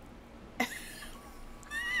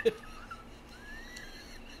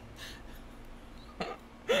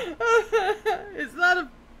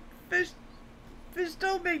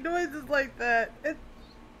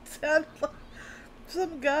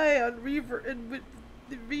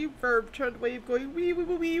 the reverb turned away of going wee wee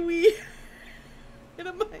wee wee wee. And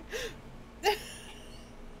I'm like,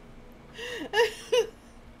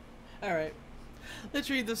 all right, let's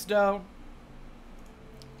read this down.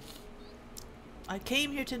 I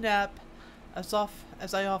came here to nap, as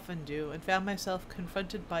I often do, and found myself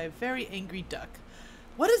confronted by a very angry duck.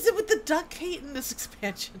 What is it with the duck hate in this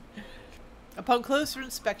expansion? Upon closer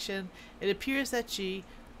inspection, it appears that she,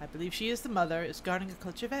 I believe she is the mother, is guarding a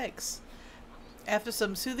clutch of eggs. After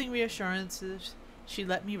some soothing reassurances, she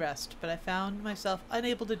let me rest, but I found myself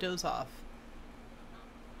unable to doze off.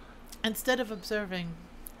 Instead of observing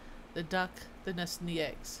the duck, the nest, and the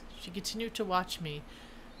eggs, she continued to watch me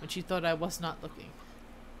when she thought I was not looking,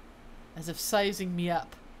 as if sizing me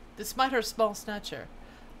up. Despite her small stature,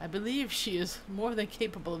 I believe she is more than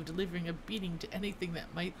capable of delivering a beating to anything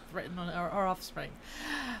that might threaten our offspring.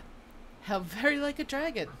 How very like a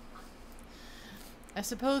dragon. I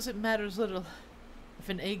suppose it matters little if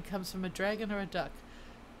an egg comes from a dragon or a duck.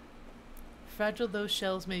 Fragile those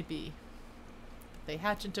shells may be, they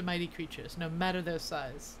hatch into mighty creatures, no matter their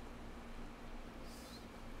size.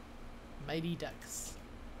 Mighty ducks.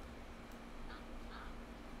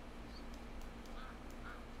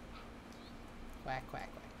 Quack, quack,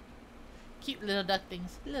 quack. Cute little duck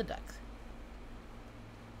things. Little ducks.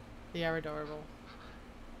 They are adorable.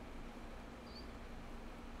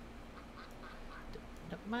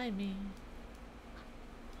 Don't mind me.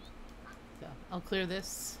 So, I'll clear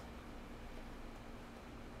this.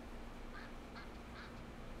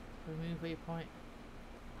 Remove waypoint.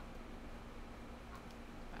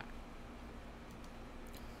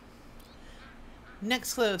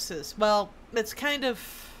 Next closest. Well, it's kind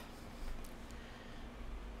of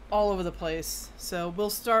all over the place. So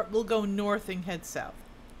we'll go north and head south.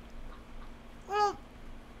 Well,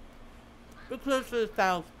 we're close to the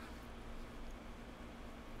south.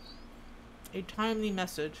 A timely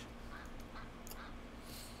message.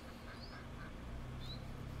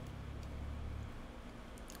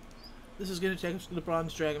 This is going to take us to the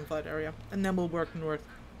Bronze Dragonflight area, and then we'll work north.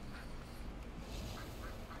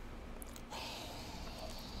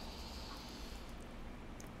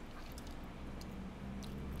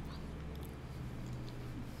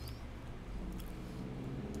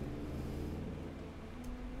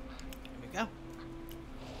 There we go.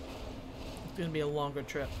 It's going to be a longer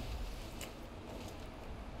trip.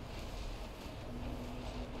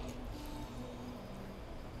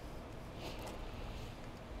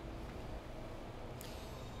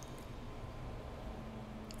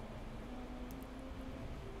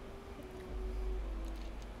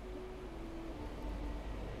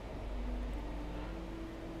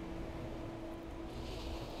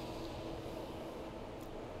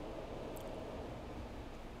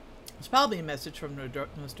 It's probably a message from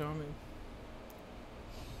Nostormu.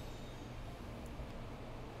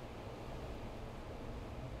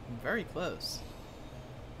 Very close.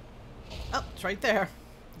 Oh, it's right there.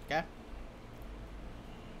 Okay.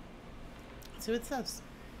 Let's see what it says.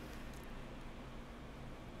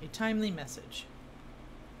 A timely message.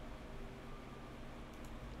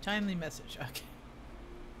 Timely message. Okay.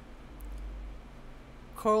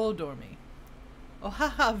 Coral Dormy. Oh,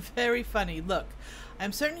 haha, very funny. Look,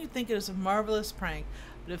 I'm certain you think it is a marvelous prank,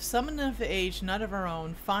 but if someone of age not of our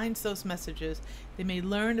own finds those messages, they may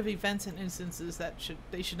learn of events and instances that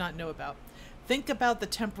they should not know about. Think about the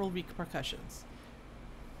temporal repercussions.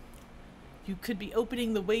 You could be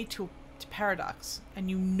opening the way to paradox, and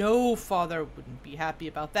you know Father wouldn't be happy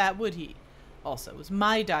about that, would he? Also, it was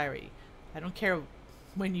my diary. I don't care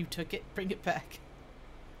when you took it. Bring it back.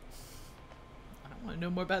 I want to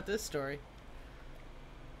know more about this story.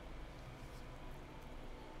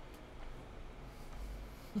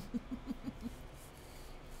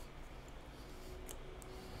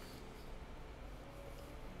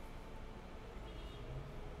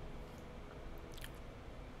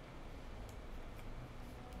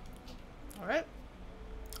 All right,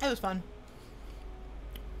 that was fun.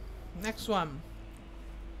 Next one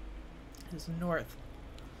is north.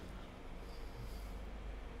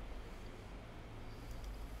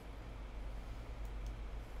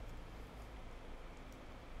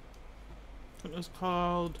 It was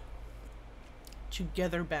called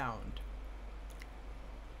Together Bound.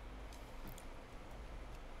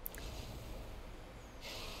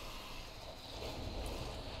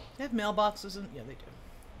 They have mailboxes in? Yeah, they do.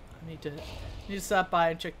 I need to stop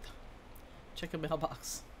by and check a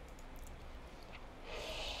mailbox.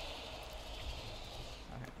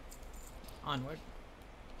 Alright. Onward.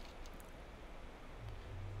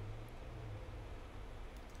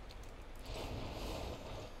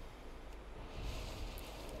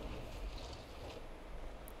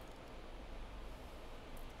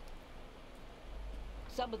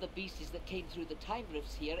 Some of the beasties that came through the time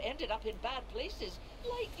rifts here ended up in bad places,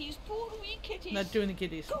 like these poor wee kitties. Not doing the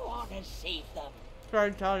kitties. Go on and save them.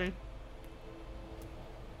 Sorry, Toddy.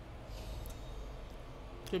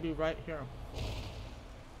 Should be right here.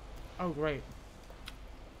 Oh, great.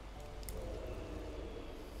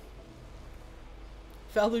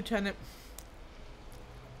 Fel Lieutenant.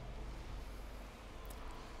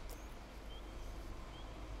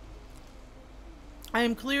 I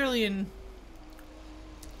am clearly in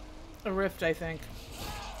a rift, I think.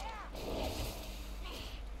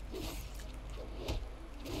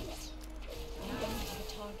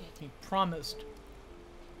 He promised.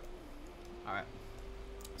 Alright.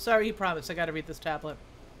 Sorry, he promised. I gotta read this tablet.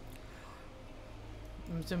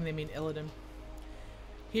 I'm assuming they mean Illidan.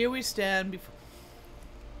 Here we stand before...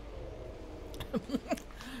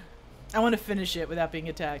 I want to finish it without being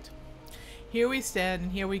attacked. Here we stand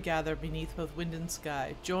and here we gather beneath both wind and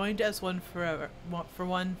sky, joined as one forever,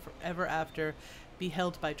 forever after,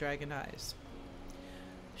 beheld by dragon eyes.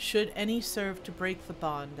 Should any serve to break the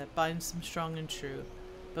bond that binds them strong and true,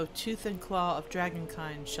 both tooth and claw of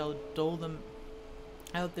dragonkind shall dole them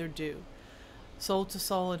out their due. Soul to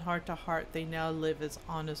soul and heart to heart they now live as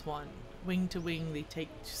on as one. Wing to wing they take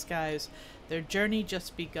to skies, their journey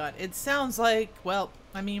just begun. It sounds like, well,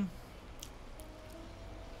 I mean,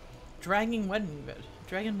 dragon wedding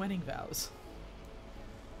vows.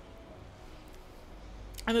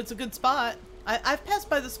 And it's a good spot. I've passed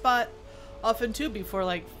by the spot often too before,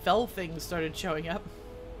 like, fell things started showing up.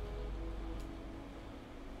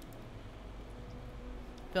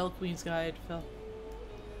 Fell Queen's Guide, fell.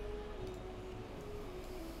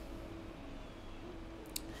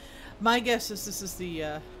 My guess is this is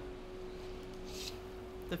the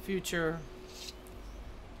future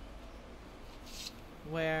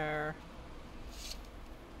where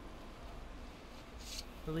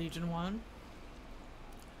the Legion won.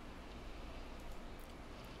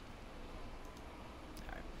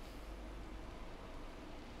 Alright.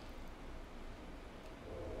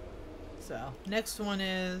 So, next one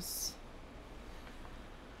is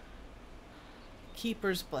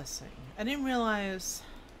Keeper's Blessing. I didn't realize...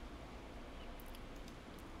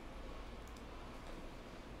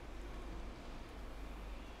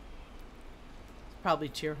 Probably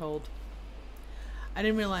Cheerhold. I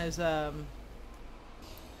didn't realize the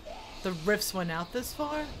rifts went out this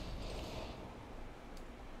far.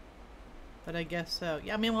 But I guess so.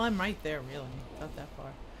 Yeah, I mean, well, I'm right there, really. Not that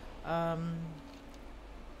far.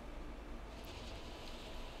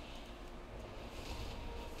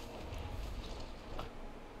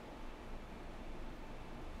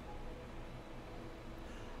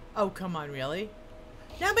 Oh, come on, really?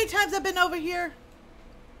 You know how many times I've been over here?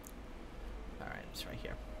 Alright, it's right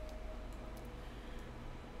here.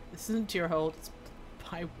 This isn't Tearhold. It's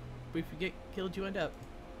by we forget killed you end up.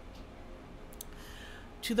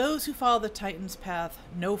 To those who follow the Titan's path,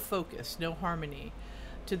 no focus, no harmony.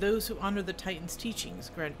 To those who honor the Titan's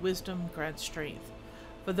teachings, grant wisdom, grant strength.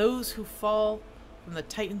 For those who fall from the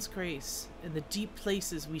Titan's grace, in the deep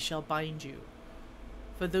places we shall bind you.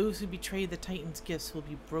 For those who betray the Titan's gifts will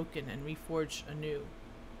be broken and reforged anew.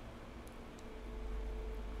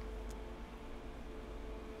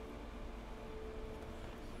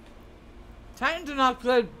 Titans are not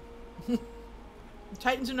good.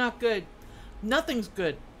 Titans are not good. Nothing's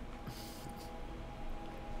good.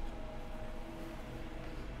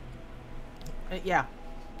 Yeah.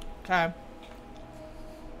 Okay.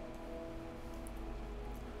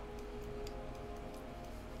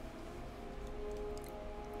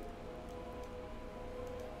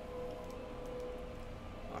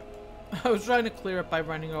 I was trying to clear it by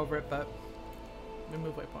running over it, but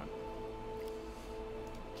remove waypoint.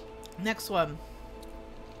 Next one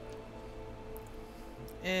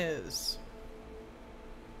is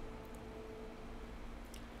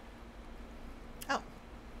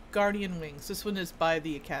Guardian Wings. This one is by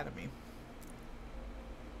the Academy.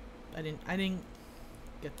 I didn't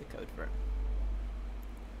get the code for it.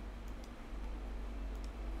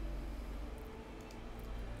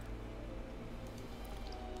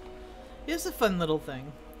 It's a fun little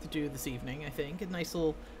thing to do this evening, I think. A nice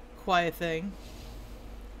little quiet thing.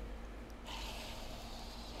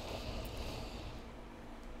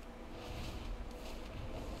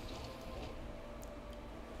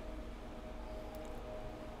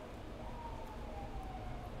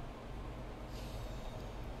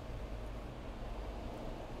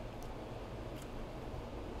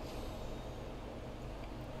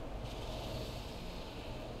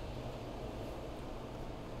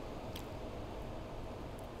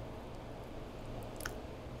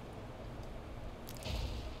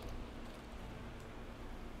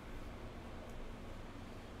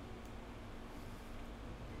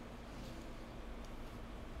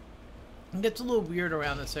 It gets a little weird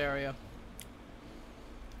around this area.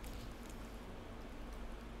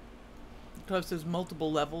 Because there's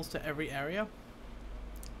multiple levels to every area.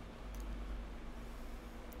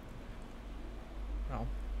 Well,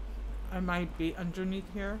 I might be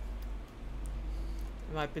underneath here.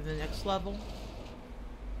 It might be the next level.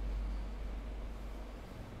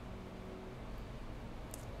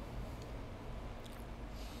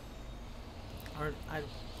 Or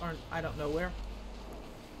I don't know where.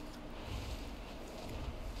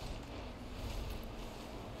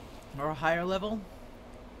 Or a higher level.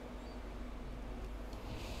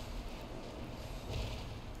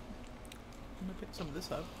 I'm gonna pick some of this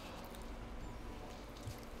up.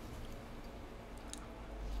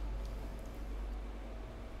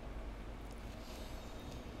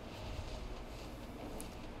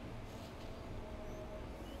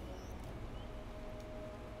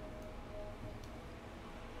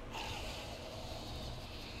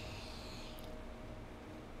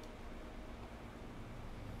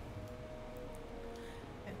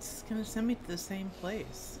 It's gonna send me to the same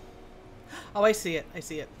place. Oh, I see it. I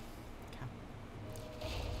see it. Okay.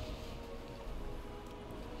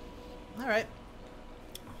 Alright.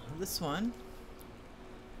 This one.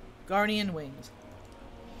 Guardian Wings.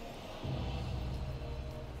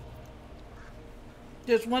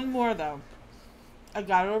 There's one more, though. I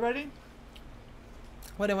got it already.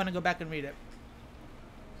 What, I want to go back and read it.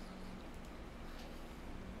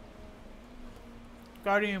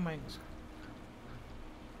 Guardian Wings.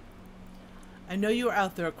 I know you are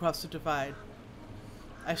out there across the divide.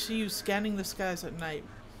 I see you scanning the skies at night.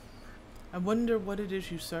 I wonder what it is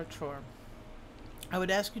you search for. I would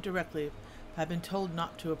ask you directly, but I've been told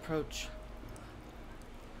not to approach.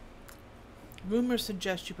 Rumors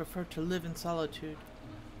suggest you prefer to live in solitude.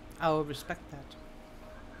 I will respect that.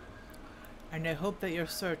 And I hope that your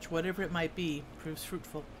search, whatever it might be, proves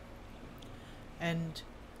fruitful. And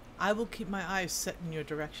I will keep my eyes set in your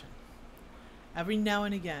direction. Every now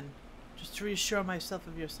and again, just to reassure myself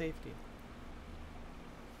of your safety.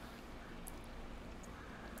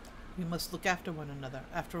 We must look after one another.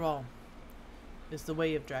 After all, is the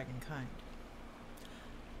way of dragonkind.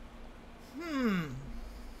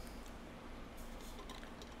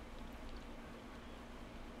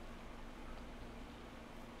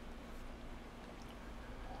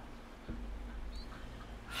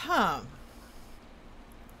 Huh.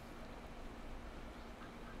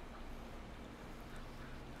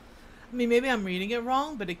 I mean, maybe I'm reading it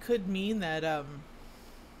wrong, but it could mean that,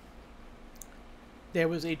 there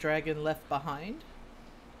was a dragon left behind.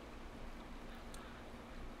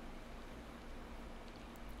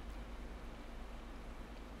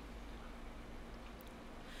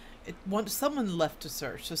 Someone left to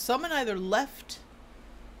search. So someone either left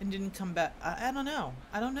and didn't come back. I don't know.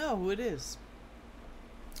 I don't know who it is.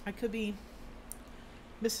 I could be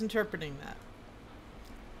misinterpreting that.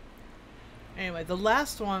 Anyway, the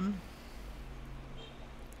last one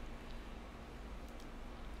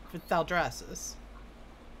for Thaldraszus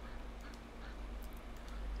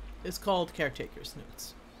is called Caretaker's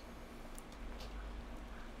Notes.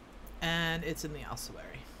 And it's in the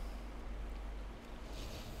ossuary.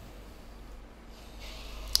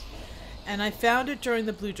 And I found it during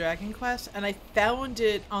the Blue Dragon quest, and I found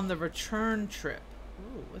it on the return trip.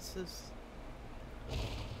 Ooh, what's this?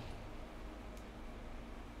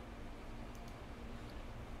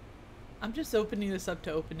 I'm just opening this up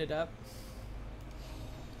to open it up.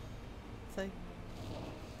 It's like...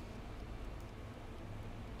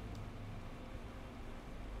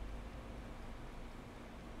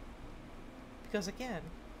 Because again,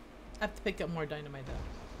 I have to pick up more dynamite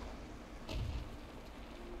though.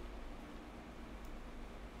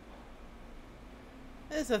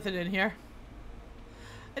 There's nothing in here.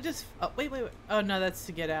 Oh, wait. Oh no, that's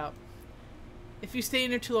to get out. If you stay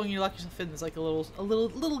in there too long, you lock yourself in. There's like a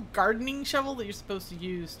little gardening shovel that you're supposed to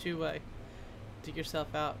use to dig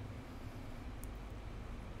yourself out.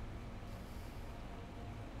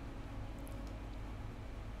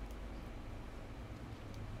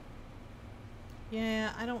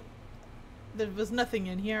 Yeah, there was nothing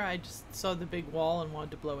in here. I just saw the big wall and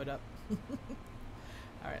wanted to blow it up.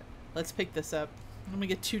 Alright, let's pick this up. I'm gonna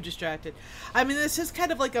get too distracted. I mean, this is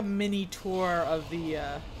kind of like a mini tour of the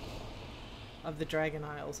Dragon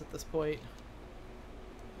Isles at this point.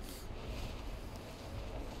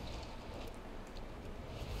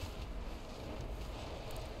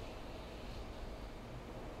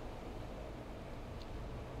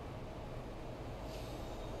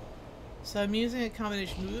 So I'm using a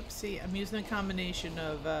combination. Oopsie! I'm using a combination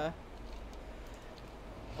of.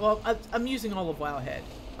 Well, I'm using all of Wowhead.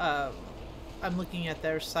 I'm looking at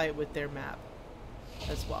their site with their map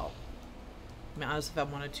as well. I mean, honestly, if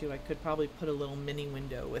I wanted to, I could probably put a little mini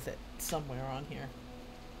window with it somewhere on here.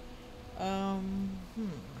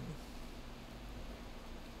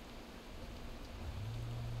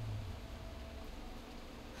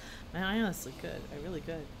 Man, I honestly could. I really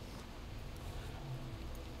could.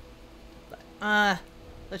 But,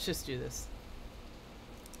 let's just do this.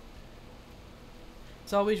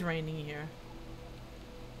 It's always raining here.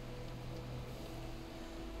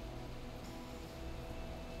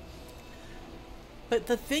 But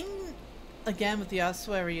the thing, again, with the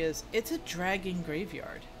ossuary is, it's a dragon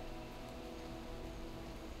graveyard.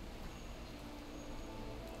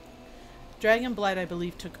 Dragon Blight, I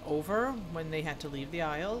believe, took over when they had to leave the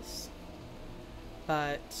Isles.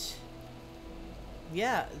 But,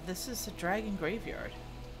 yeah, this is a dragon graveyard.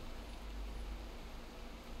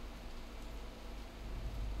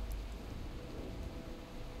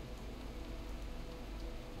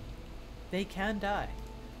 They can die.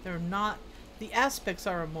 They're not... The aspects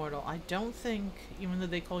are immortal. I don't think, even though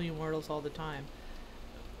they call you mortals all the time,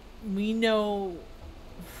 we know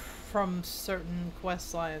from certain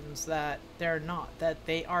quest lines that they're not. That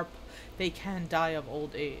they can die of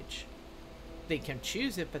old age. They can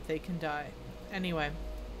choose it, but they can die. Anyway.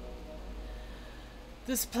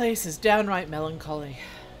 This place is downright melancholy.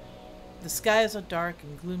 The skies are dark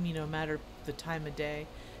and gloomy no matter the time of day.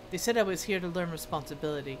 They said I was here to learn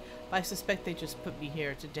responsibility, but I suspect they just put me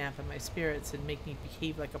here to dampen my spirits and make me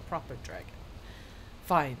behave like a proper dragon.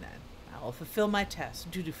 Fine then, I will fulfill my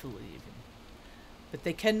task, dutifully even. But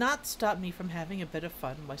they cannot stop me from having a bit of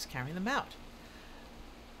fun whilst carrying them out.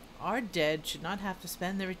 Our dead should not have to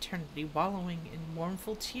spend their eternity wallowing in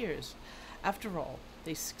mournful tears. After all,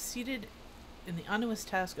 they succeeded in the onerous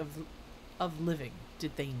task of living,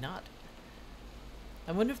 did they not?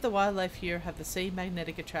 I wonder if the wildlife here have the same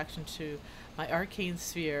magnetic attraction to my arcane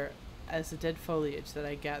sphere as the dead foliage that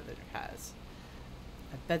I gathered has.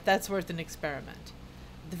 I bet that's worth an experiment.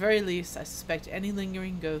 At the very least, I suspect any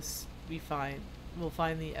lingering ghosts we find will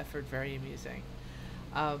find the effort very amusing.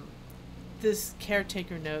 This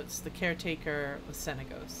caretaker notes the caretaker was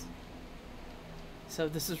Senegos. So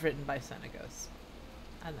this is written by Senegos.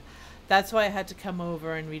 And that's why I had to come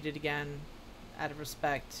over and read it again out of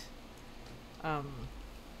respect. And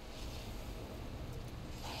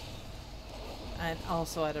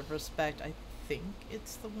also out of respect, I think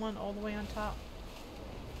it's the one all the way on top.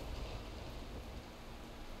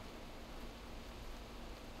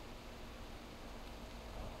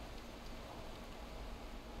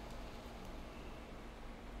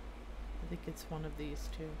 I think it's one of these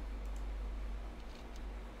two.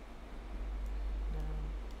 No.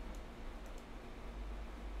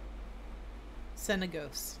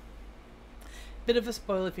 Senegos. Bit of a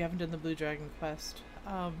spoil if you haven't done the Blue Dragon quest.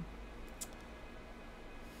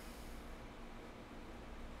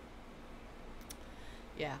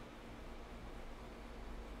 Yeah.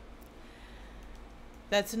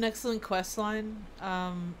 That's an excellent quest line.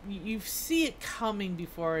 You see it coming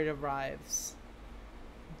before it arrives.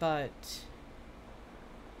 But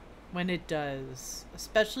when it does,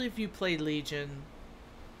 especially if you play Legion,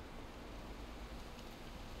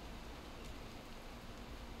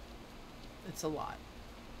 it's a lot.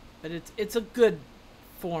 But it's a good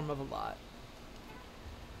form of a lot.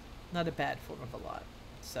 Not a bad form of a lot.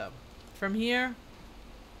 So, from here,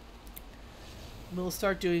 we'll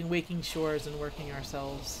start doing Waking Shores and working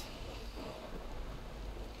ourselves.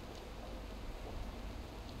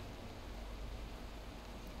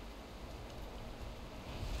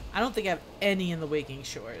 I don't think I have any in the Waking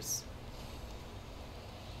Shores.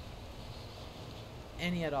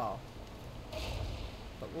 Any at all.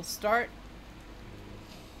 But we'll start.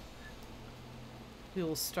 We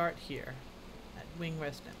will start here at Wing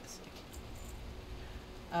Rest Embassy.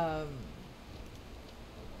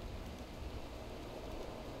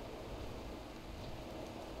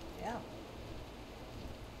 Yeah.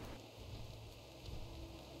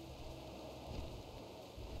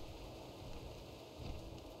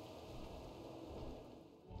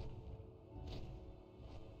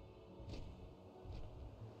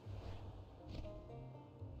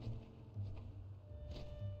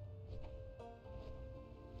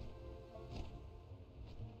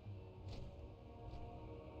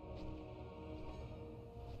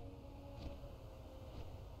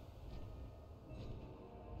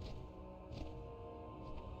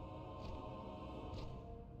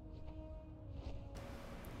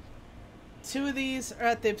 Two of these are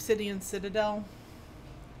at the Obsidian Citadel.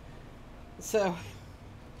 So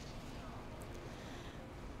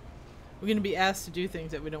we're going to be asked to do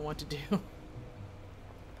things that we don't want to do.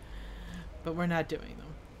 But we're not doing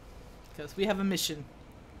them. Because we have a mission.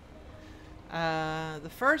 The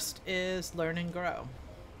first is learn and grow.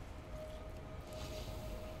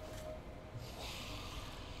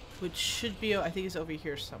 Which should be, I think it's over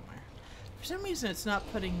here somewhere. For some reason it's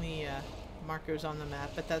not putting the markers on the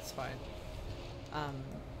map, but that's fine.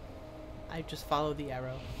 I just follow the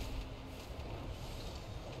arrow.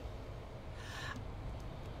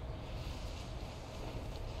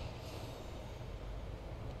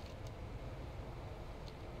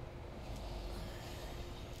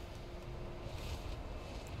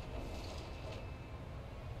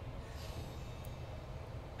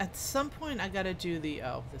 At some point I gotta do the,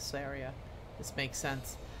 oh, this area. This makes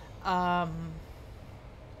sense. I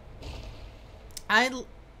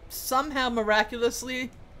somehow miraculously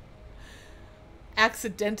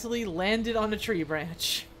accidentally landed on a tree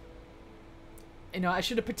branch. You know, I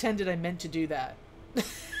should have pretended I meant to do that.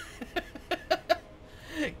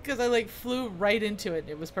 Because I like flew right into it and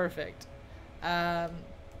it was perfect. Yeah,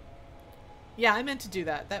 I meant to do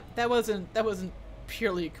that. That wasn't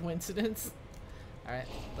purely a coincidence. Alright,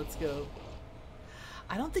 let's go.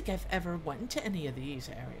 I don't think I've ever went to any of these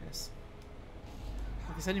areas.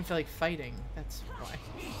 Because I didn't feel like fighting. That's why.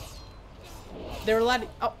 There are a lot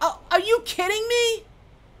of... Oh, are you kidding me?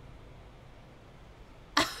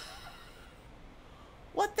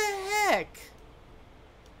 What the heck?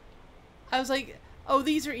 I was like, oh,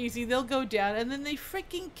 these are easy. They'll go down. And then they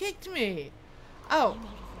freaking kicked me. Oh.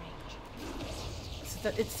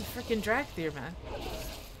 It's the freaking drag there, man.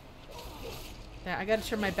 Yeah, I gotta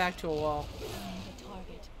turn my back to a wall.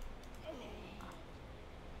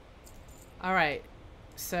 Alright.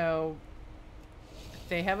 So,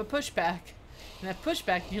 they have a pushback. And that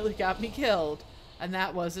pushback nearly got me killed. And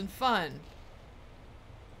that wasn't fun.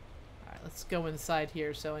 Alright, let's go inside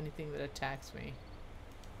here so anything that attacks me.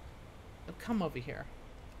 Oh, come over here.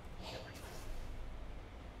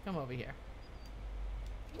 Come over here.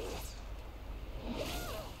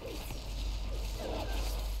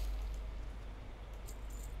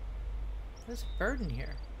 There's a bird in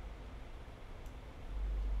here.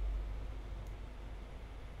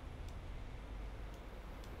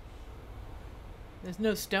 There's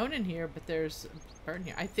no stone in here, but there's a bird in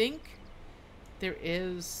here. I think there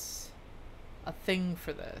is a thing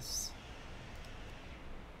for this.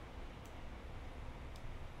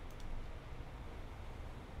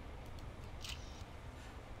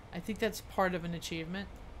 I think that's part of an achievement,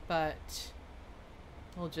 but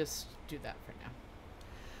we'll just do that for now.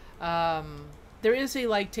 There is a,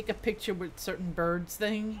 like, take a picture with certain birds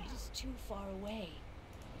thing. It is too far away.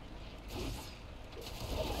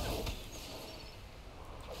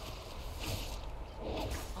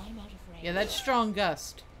 I'm out of range. Yeah, that's strong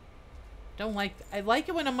gust. Don't like... I like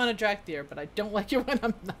it when I'm on a drag deer, but I don't like it when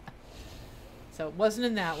I'm not. So it wasn't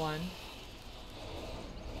in that one.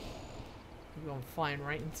 I'm going flying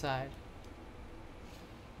right inside.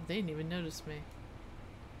 They didn't even notice me.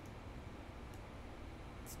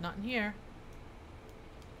 It's not in here.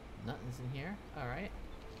 Nothing's in here. Alright.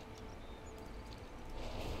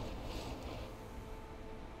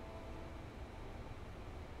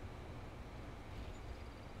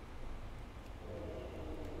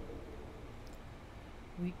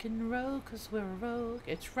 We can row 'cause we're a rogue.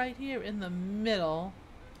 It's right here in the middle.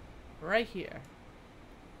 Right here.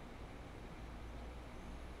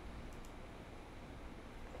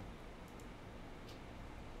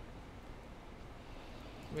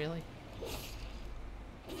 Really?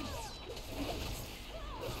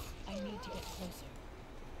 I need to get closer.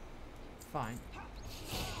 Fine.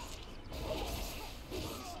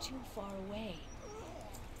 It's too far away.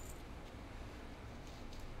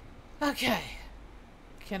 Okay.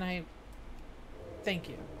 Can I... Thank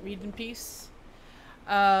you. Read in peace.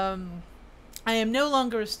 I am no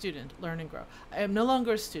longer a student. Learn and grow. I am no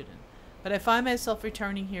longer a student, but I find myself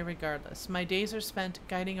returning here regardless. My days are spent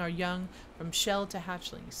guiding our young from shell to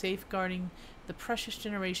hatchling, safeguarding the precious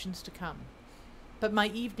generations to come. But my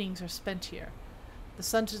evenings are spent here. The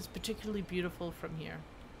sun is particularly beautiful from here.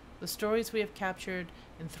 The stories we have captured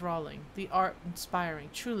enthralling, the art inspiring.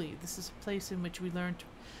 Truly, this is a place in which we learn to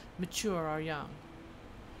mature our young.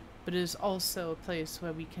 But it is also a place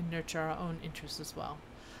where we can nurture our own interests as well.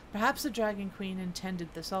 Perhaps the Dragon Queen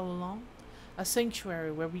intended this all along? A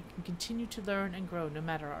sanctuary where we can continue to learn and grow no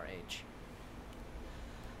matter our age.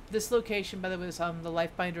 This location, by the way, is the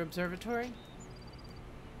Lifebinder Observatory.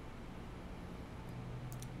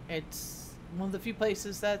 It's one of the few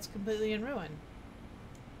places that's completely in ruin.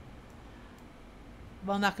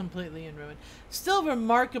 Well, not completely in ruin. Still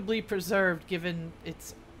remarkably preserved given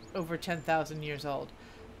it's over 10,000 years old.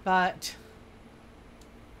 But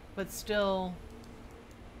still...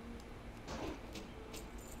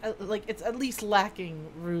 like it's at least lacking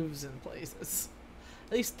roofs in places.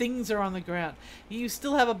 At least things are on the ground. You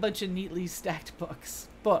still have a bunch of neatly stacked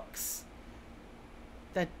books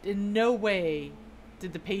that in no way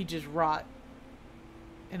did the pages rot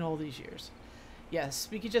in all these years. Yes,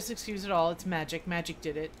 we could just excuse it all. It's magic. Magic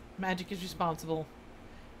did it. Magic is responsible.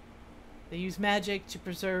 They use magic to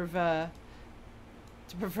preserve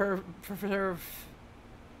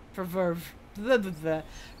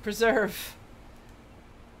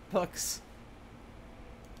books.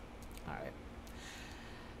 All right.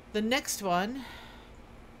 The next one,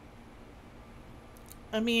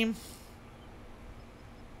 I mean,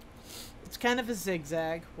 it's kind of a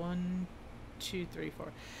zigzag. 1, 2, 3,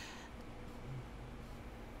 4.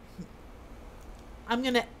 I'm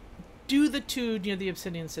gonna do the two near the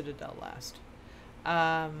Obsidian Citadel last.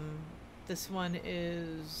 This one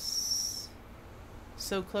is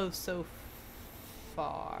so close, so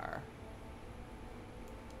far.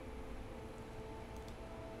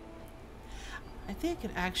 I think I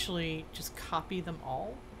can actually just copy them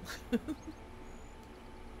all.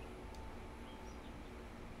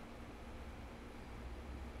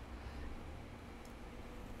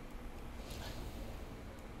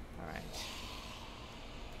 Alright.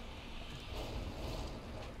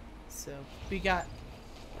 So, we got...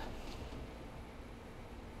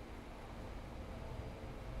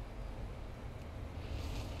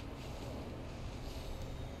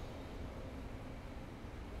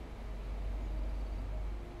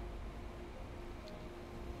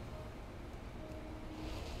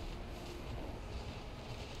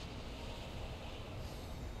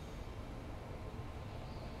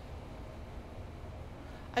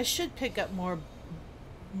 I should pick up more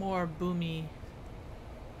boomy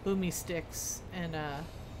sticks and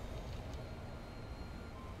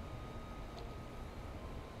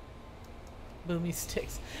boomy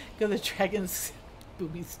sticks. Go the dragons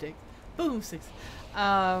boomy sticks. Boom sticks.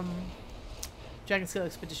 Dragon Scale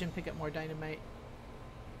Expedition, pick up more dynamite.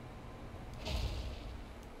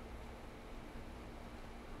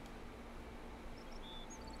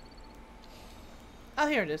 Oh,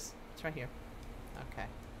 here it is. It's right here. Okay.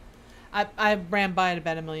 I ran by it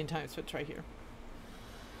about 1,000,000 times, but it's right here.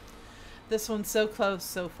 This one's so close,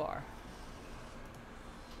 so far.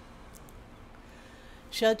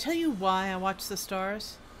 Shall I tell you why I watch the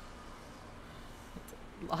stars?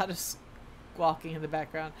 A lot of squawking in the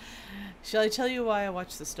background. Shall I tell you why I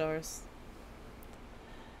watch the stars?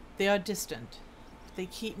 They are distant. They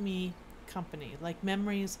keep me company, like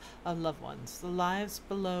memories of loved ones. The lives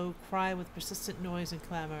below cry with persistent noise and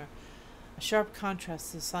clamor, a sharp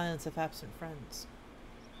contrast to the silence of absent friends.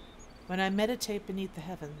 When I meditate beneath the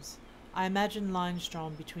heavens, I imagine lines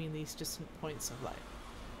drawn between these distant points of light.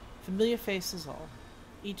 Familiar faces all.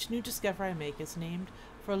 Each new discovery I make is named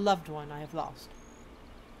for a loved one I have lost.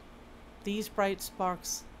 These bright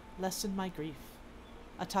sparks lessen my grief.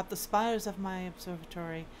 Atop the spires of my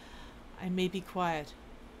observatory, I may be quiet,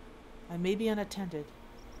 I may be unattended,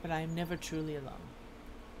 but I am never truly alone.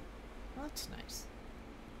 Well, that's nice.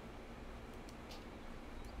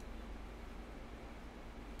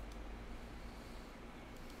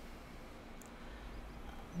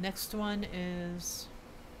 Next one is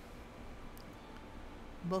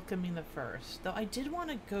Welcoming the First. Though I did want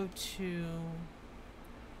to go to...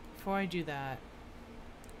 Before I do that...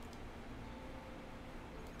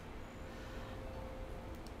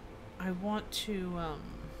 I want to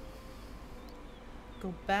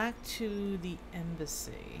go back to the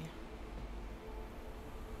embassy.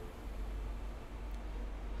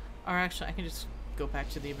 Or actually, I can just go back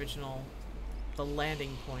to the original... the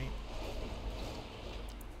landing point.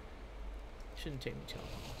 Shouldn't take me too long.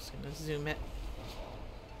 I'm just gonna zoom it.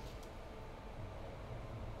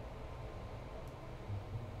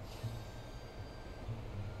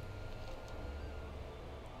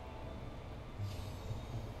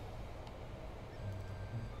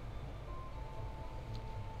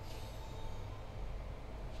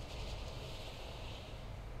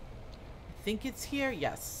 I think it's here.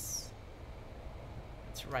 Yes.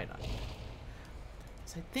 It's right on here.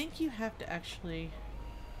 So I think you have to actually...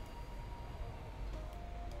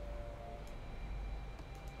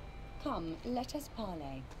 Come, let us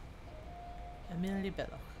parley. Amelia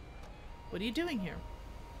Belloc. What are you doing here?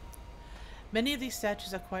 Many of these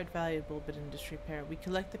statues are quite valuable, but in disrepair. We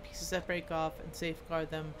collect the pieces that break off and safeguard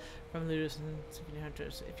them from looters and symphony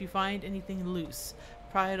hunters. If you find anything loose,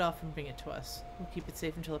 pry it off and bring it to us. We'll keep it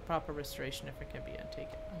safe until a proper restoration effort can be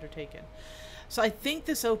undertaken. So I think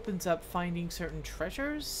this opens up finding certain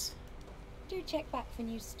treasures. Do check back for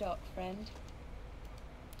new stock, friend.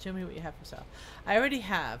 Show me what you have for sale. I already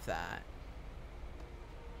have that.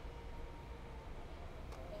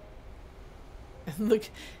 Look,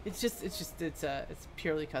 it's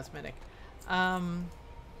purely cosmetic. Come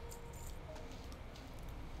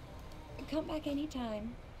back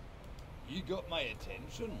anytime. You got my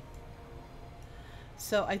attention.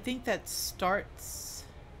 So I think that starts.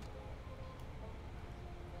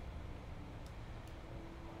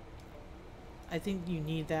 I think you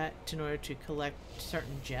need that in order to collect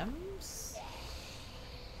certain gems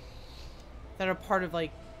that are part of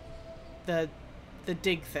like the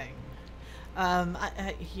dig thing.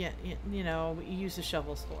 Yeah, you know, we use the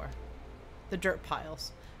shovels for the dirt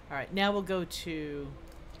piles. All right, now we'll go to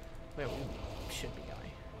where we should be going.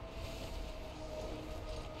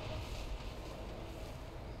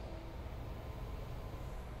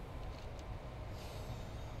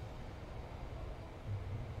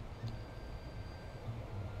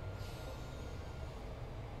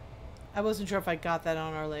 I wasn't sure if I got that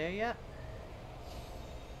on our layer yet.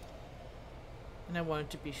 And I wanted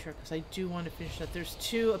to be sure because I do want to finish that. There's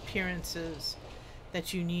 2 appearances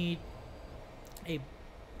that you need a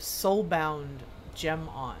soulbound gem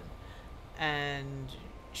on. And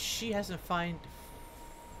she hasn't found...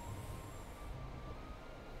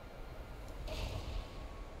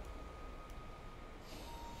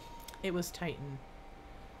 It was Titan.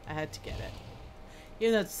 I had to get it.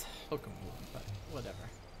 Yeah, that's hook 'em, but whatever.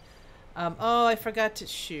 Oh, I forgot to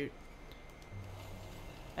shoot.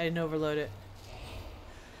 I didn't overload it.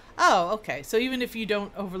 Oh, okay. So even if you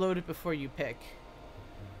don't overload it before you pick.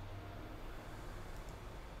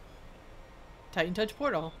 Titan Touch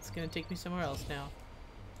Portal. It's going to take me somewhere else now.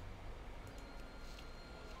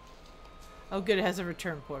 Oh, good. It has a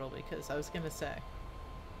return portal because I was going to say.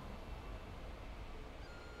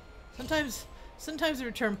 Sometimes the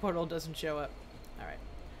return portal doesn't show up. Alright.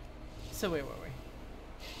 So where were we?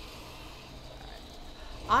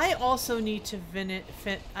 I also need to visit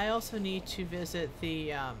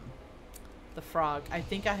the frog. I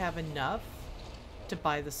think I have enough to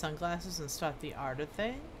buy the sunglasses and start the Arda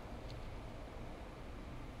thing.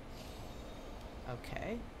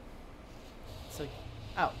 Okay. So,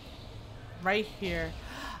 oh, right here.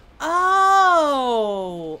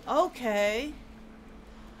 Oh, okay.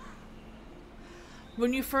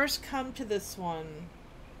 When you first come to this one,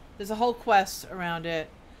 there's a whole quest around it.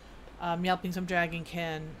 Yelping some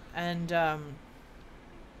dragonkin, and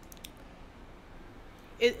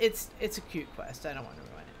it's a cute quest. I don't want to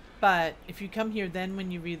ruin it. But if you come here, then when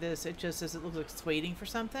you read this, it just says it looks like it's waiting for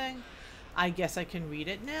something. I guess I can read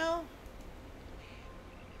it now.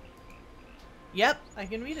 Yep, I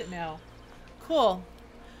can read it now. Cool.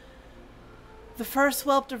 The first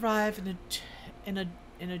whelp arrived in a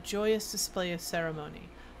joyous display of ceremony.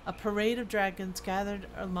 A parade of dragons gathered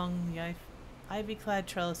along the ivy-clad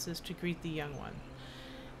trellises to greet the young one.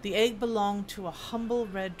 The egg belonged to a humble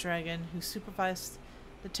red dragon who supervised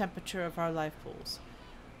the temperature of our life pools.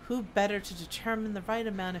 Who better to determine the right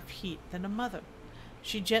amount of heat than a mother?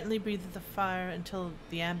 She gently breathed the fire until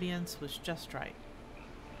the ambience was just right.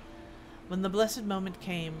 When the blessed moment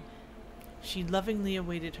came, she lovingly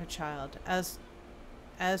awaited her child, as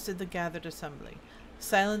did the gathered assembly.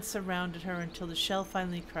 Silence surrounded her until the shell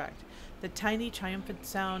finally cracked. The tiny, triumphant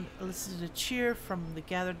sound elicited a cheer from the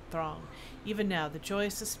gathered throng. Even now, the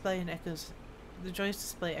joyous display echoes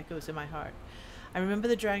in my heart. I remember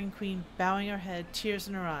the Dragon Queen bowing her head, tears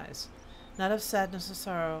in her eyes, not of sadness or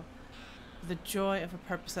sorrow, but the joy of a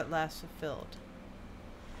purpose at last fulfilled.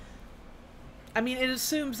 I mean, it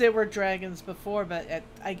assumes there were dragons before, but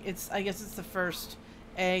I guess it's the first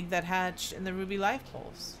egg that hatched in the ruby life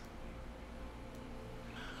pools.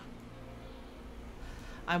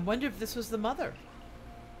 I wonder if this was the mother.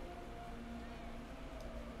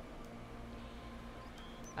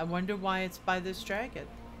 I wonder why it's by this dragon.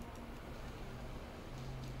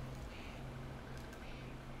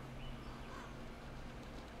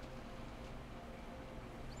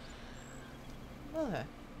 Okay.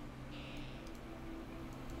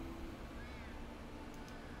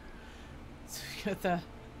 So we got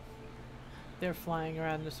they're flying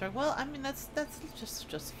around in a circle. Well, I mean that's just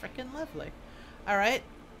freaking lovely. All right.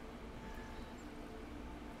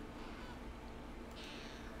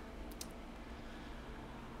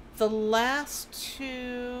 The last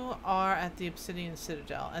 2 are at the Obsidian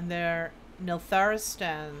Citadel, and they're Nilthara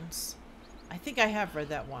stands. I think I have read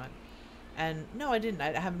that one. And no, I didn't.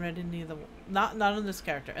 I haven't read any of the not on this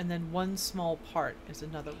character. And then One Small Part is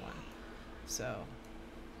another one. So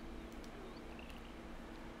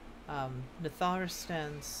Nilthara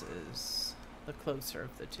stands is the closer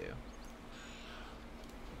of the 2.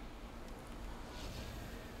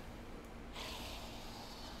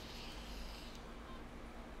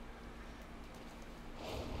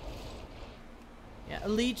 Yeah.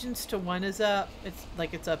 Allegiance to 1 is up. It's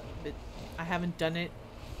like it's up. I haven't done it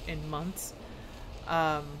in months.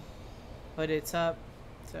 But it's up.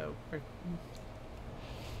 So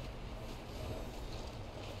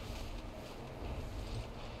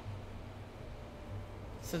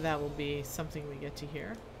so that will be something we get to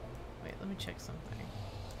hear. Wait, let me check something.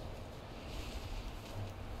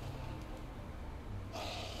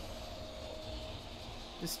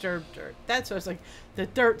 Disturbed dirt. That's what I was like. The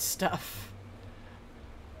dirt stuff.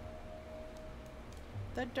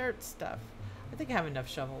 The dirt stuff. I think I have enough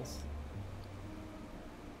shovels.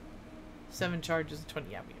 7 charges and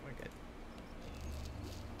 20. Yeah, we're good.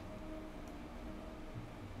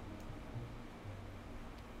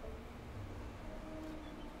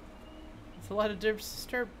 It's a lot of dirt.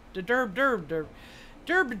 Dirt.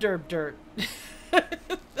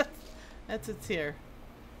 That's what's here.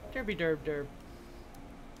 Derb.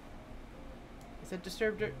 Is that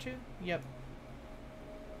disturbed dirt too? Yep.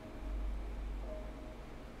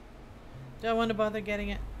 Don't want to bother getting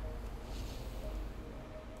it.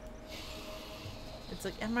 It's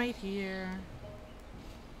like, I'm right here.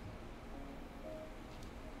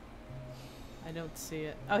 I don't see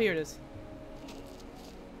it. Oh, here it is.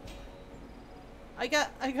 I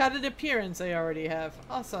got an appearance I already have.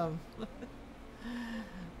 Awesome.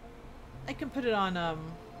 I can put it on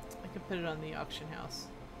the auction house.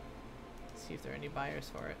 See if there are any buyers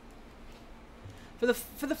for it.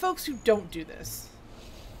 For the folks who don't do this.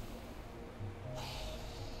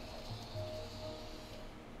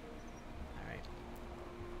 Alright.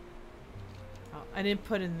 Oh, I didn't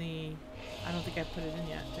put in the... I don't think I put it in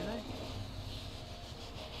yet, did I?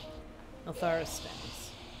 Nilthara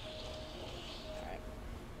stems. Alright.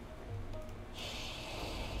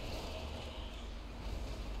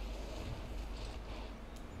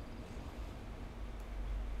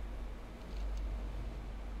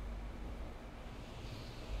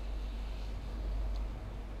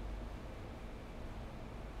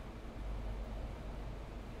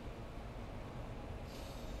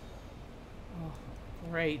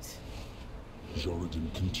 Great.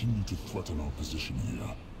 Joradin continue to threaten our position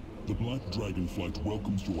here. The Black Dragonflight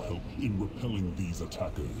welcomes your help in repelling these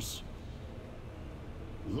attackers.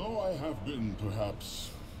 Though I have been,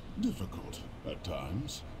 perhaps, difficult at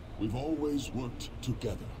times, we've always worked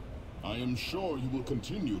together. I am sure you will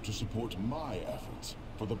continue to support my efforts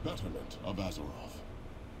for the betterment of Azeroth.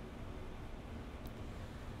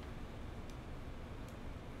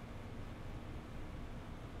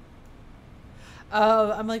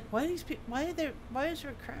 I'm like, why is there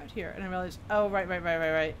a crowd here? And I realized, oh,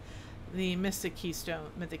 right. The mythic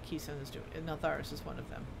keystone is doing it. Niltharis is one of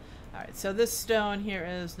them. Alright, so this stone here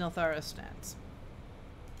is Nilthara stance.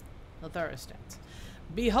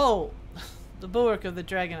 Behold, the bulwark of the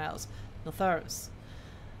Dragon Isles, Niltharis.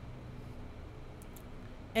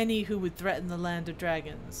 Any who would threaten the land of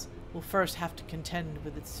dragons will first have to contend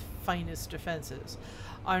with its finest defenses.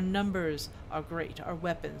 Our numbers are great, our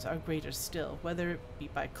weapons are greater still. Whether it be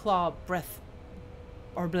by claw, breath,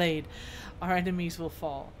 or blade, our enemies will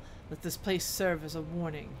fall. Let this place serve as a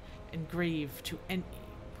warning and grave to any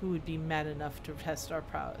who would be mad enough to test our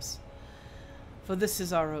prowess. For this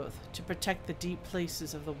is our oath, to protect the deep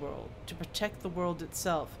places of the world, to protect the world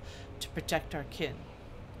itself, to protect our kin.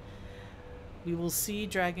 We will see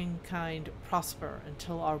dragonkind prosper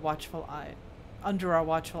until our watchful eye, under our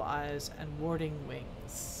watchful eyes and warding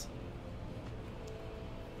wings.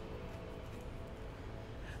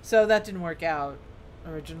 So that didn't work out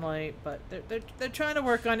originally, but they're trying to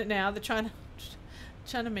work on it now. They're trying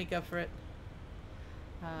to make up for it.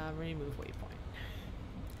 Remove waypoint.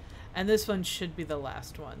 And this one should be the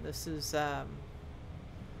last one. This is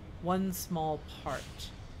one small part.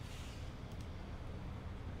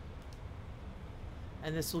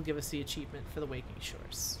 And this will give us the achievement for the Waking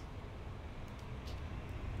Shores.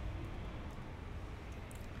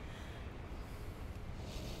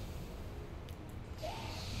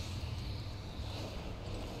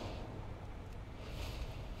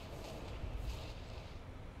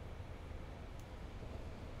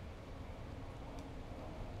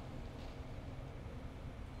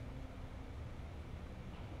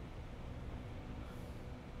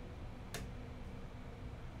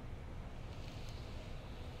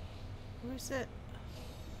 Where's it?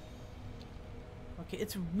 Okay,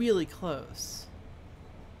 it's really close.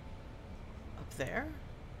 Up there?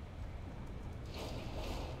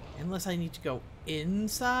 Unless I need to go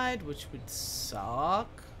inside, which would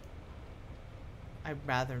suck. I'd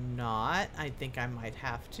rather not. I think I might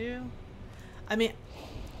have to. I mean,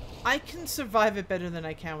 I can survive it better than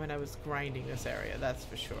I can when I was grinding this area, that's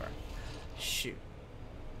for sure. Shoot.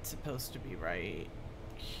 It's supposed to be right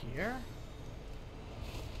here?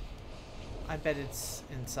 I bet it's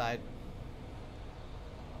inside.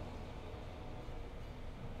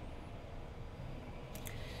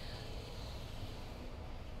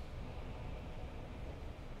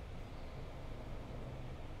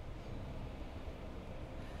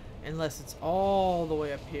 Unless it's all the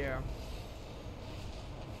way up here.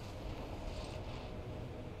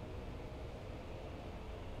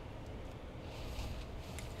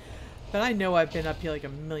 But I know I've been up here like a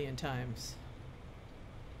million times.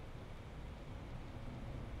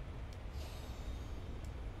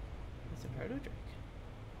 It's a proto drake.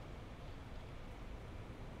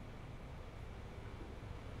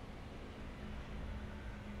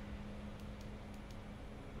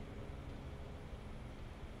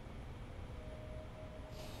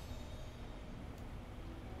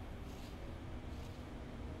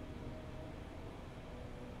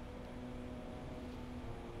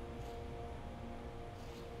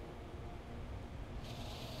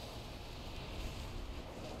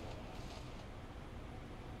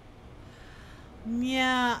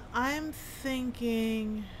 Yeah, I'm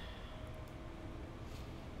thinking...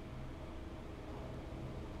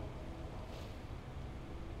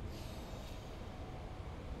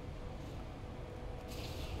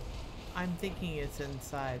 I'm thinking it's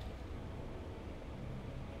inside.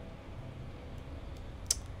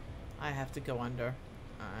 I have to go under.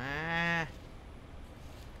 Ah.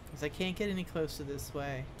 Because I can't get any closer this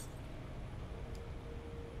way.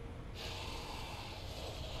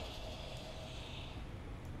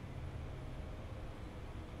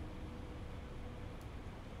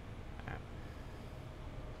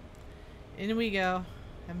 In we go.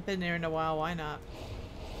 Haven't been there in a while, why not?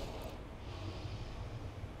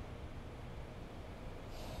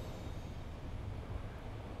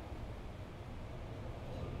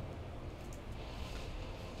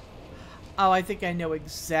 Oh, I think I know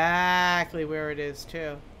exactly where it is,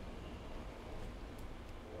 too.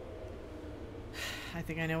 I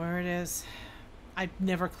think I know where it is. I've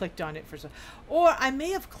never clicked on it for so... Or I may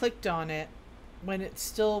have clicked on it when it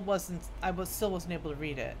still wasn't... still wasn't able to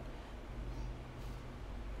read it.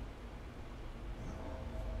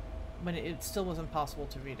 When it still wasn't possible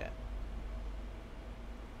to read it.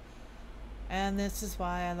 And this is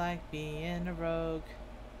why I like being a rogue.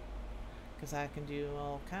 Because I can do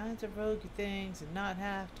all kinds of roguey things and not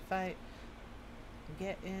have to fight and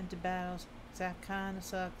get into battles. That kind of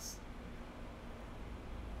sucks.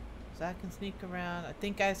 So I can sneak around. I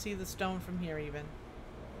think I see the stone from here even.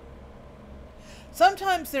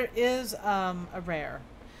 Sometimes there is a rare.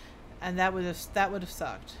 And that would have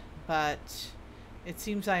sucked. But it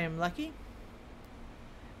seems I am lucky.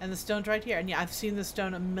 And the stone's right here. And yeah, I've seen the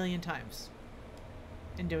stone a million times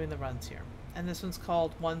in doing the runs here. And this one's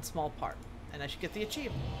called One Small Part. And I should get the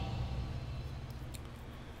achievement.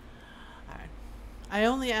 Alright. I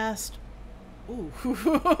only asked... Ooh.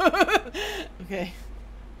 Okay.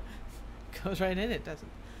 Goes right in it, doesn't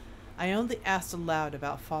it? I only asked aloud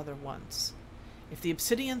about Father once. If the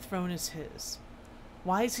obsidian throne is his,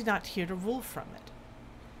 why is he not here to rule from it?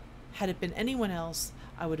 Had it been anyone else,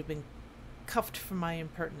 I would have been cuffed for my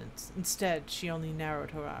impertinence. Instead, she only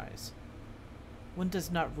narrowed her eyes. One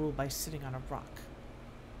does not rule by sitting on a rock.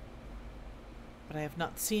 But I have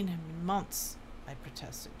not seen him in months, I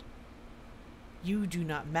protested. You do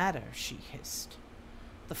not matter, she hissed.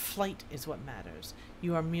 The flight is what matters.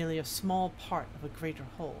 You are merely a small part of a greater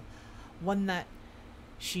whole. One that,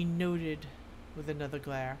 she noted with another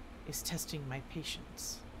glare, is testing my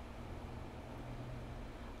patience.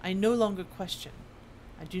 I no longer question.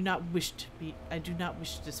 I do not wish to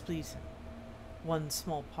displease him. One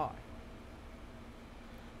small part.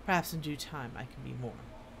 Perhaps in due time I can be more.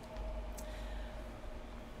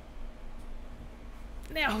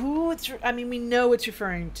 Now, who it's... I mean, we know it's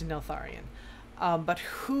referring to Neltharion. But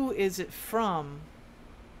who is it from?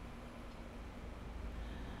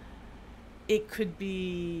 It could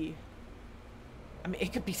be... I mean,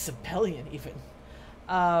 it could be Sibelian, even.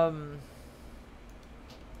 But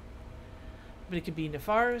it could be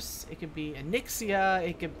Nefaris. It could be Onyxia.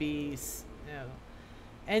 It could be... You know,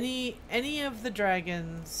 any of the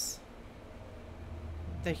dragons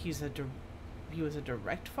that he was a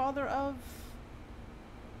direct father of.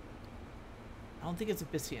 I don't think it's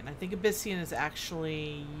Abyssian. I think Abyssian is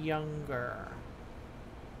actually younger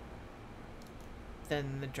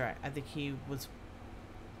than the dragon. I don't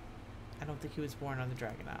think he was born on the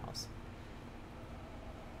Dragon Isles.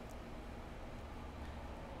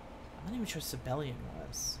 I'm not even sure Sibelian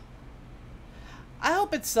was. I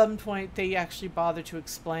hope at some point they actually bother to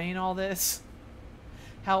explain all this.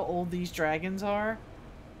 How old these dragons are.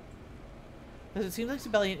 Because it seems like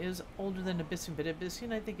Sibelian is older than Abyssian, but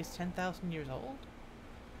Abyssian I think is 10,000 years old.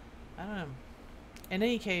 I don't know. In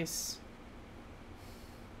any case,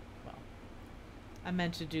 well, I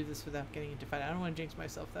meant to do this without getting into fight. I don't want to jinx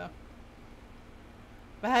myself though.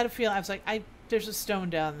 But I had a feeling. I was like, there's a stone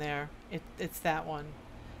down there. It's that one,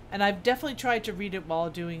 and I've definitely tried to read it while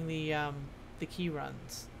doing the key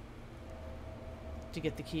runs to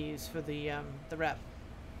get the keys for the rep.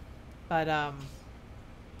 But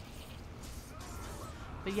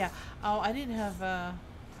yeah. Oh, I didn't have I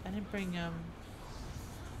didn't bring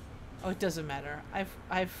oh, it doesn't matter. I've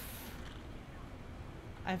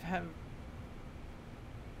had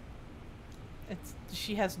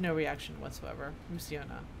she has no reaction whatsoever,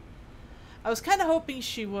 Luciana. I was kind of hoping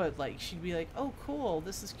she would, like, she'd be like, oh cool,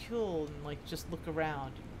 this is cool, and like just look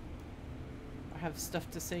around or have stuff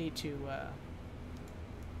to say to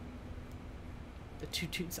the two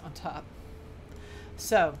dudes on top.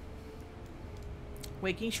 So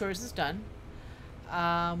Waking Shores is done.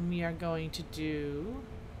 We are going to do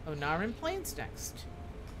Onaran Plains next.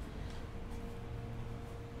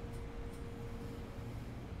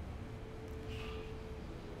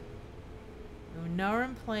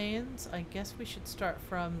 Onaran Plains, I guess we should start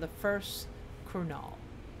from the first Chronal.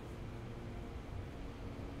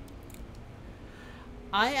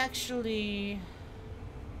 I actually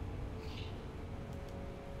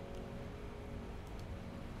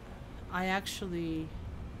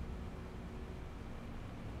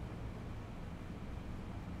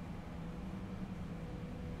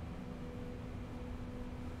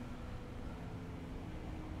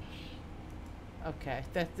okay,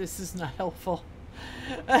 this is not helpful.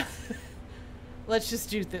 Let's just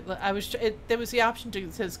do that. There was the option to,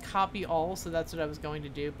 it says copy all, so that's what I was going to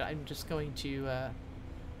do, but I'm just going to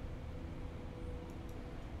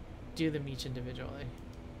do them each individually.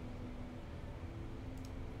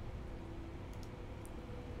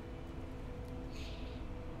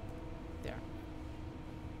 There.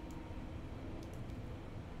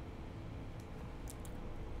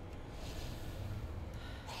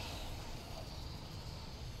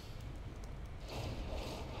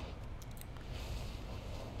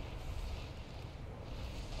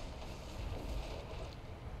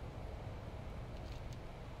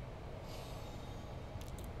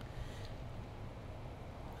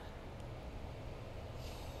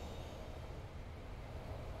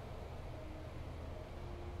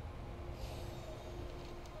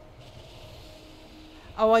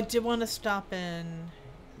 Oh, I did want to stop in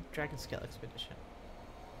Dragon Scale Expedition.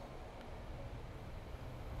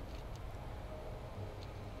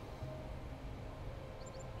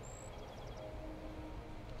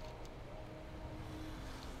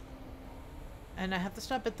 And I have to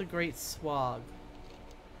stop at the Great Swag.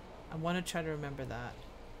 I want to try to remember that.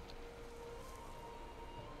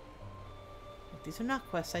 These are not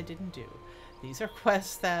quests I didn't do. These are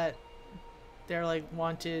quests that they're like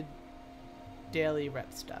wanted daily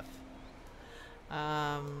rep stuff.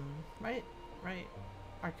 Right.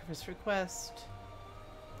 Archivist request.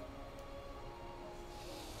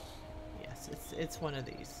 Yes, it's one of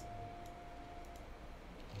these.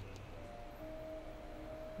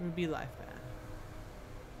 Ruby Life Band.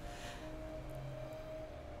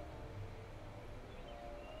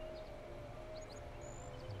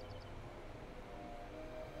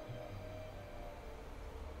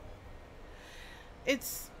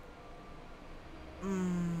 It's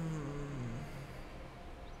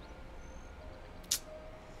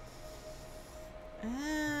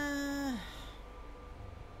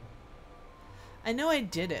I know I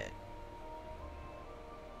did it.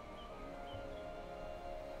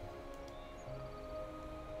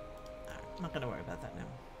 I'm not gonna worry about that now.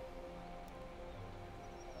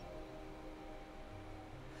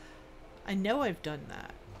 I know I've done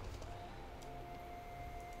that.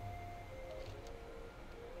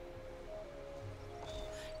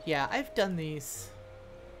 Yeah, I've done these.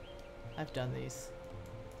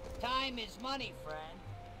 Time is money, friend.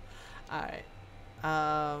 Alright.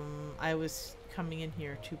 I was coming in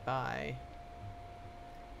here to buy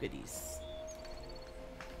goodies.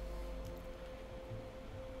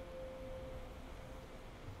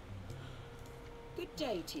 Good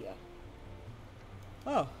day to you.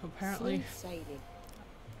 Oh, apparently. Smooth sailing.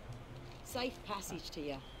 Safe passage to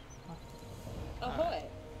you. Ahoy!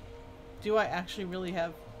 Do I actually really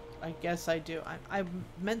have... I guess I do. I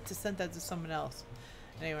meant to send that to someone else.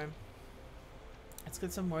 Anyway. Let's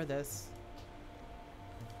get some more of this.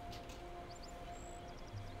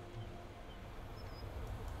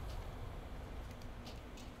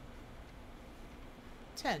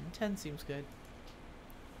 10 seems good.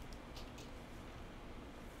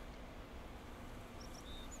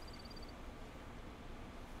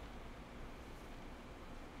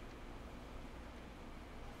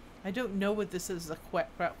 I don't know what this is, a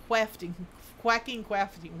quacking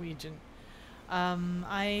region.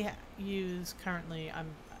 I use currently,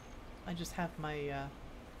 I just have my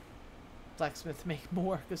blacksmith make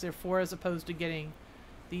more because they're 4 as opposed to getting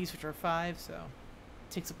these, which are 5, so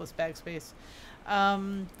it takes up less bag space.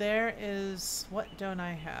 There is, what don't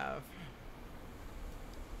I have?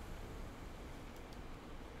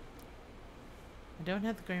 I don't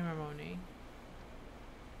have the Grey Marmoni.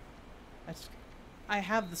 I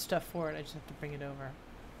have the stuff for it, I just have to bring it over.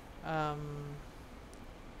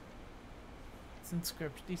 It's in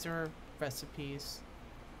script. These are recipes.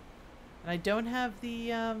 And I don't have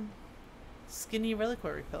the skinny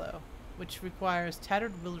reliquary pillow, which requires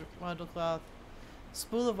tattered waddle cloth,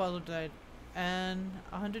 spool of waddle dyed, and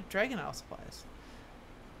 100 dragon oil supplies.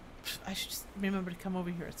 I should just remember to come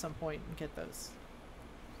over here at some point and get those.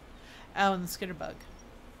 Oh, and the skitter bug.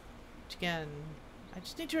 Which again, I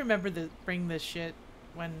just need to remember to bring this shit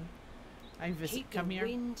when I come here.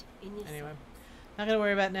 Anyway, not gonna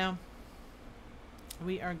worry about it now.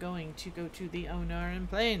 We are going to go to the Onaran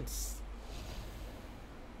Plains.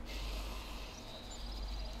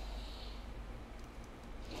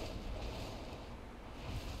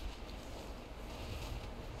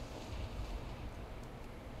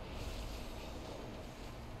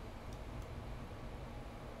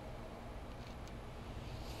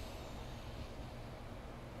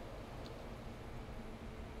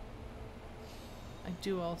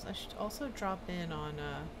 I should also drop in on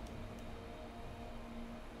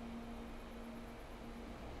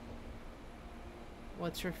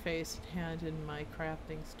what's her face hand in my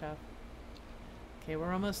crafting stuff. Okay,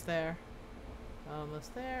 we're almost there.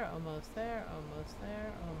 Almost there, almost there, almost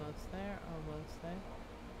there, almost there, almost there.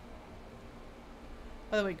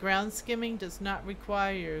 By the way, ground skimming does not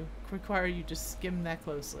require you to skim that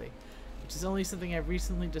closely, which is only something I've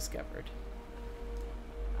recently discovered.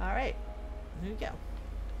 Alright, here we go.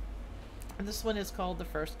 And this one is called the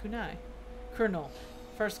First Kernel.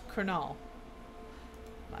 First Kernel.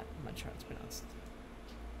 I'm not sure how it's pronounced.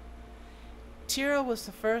 Tira was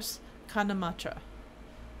the first Kanamatra.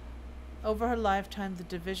 Over her lifetime, the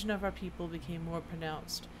division of our people became more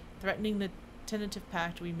pronounced, threatening the tentative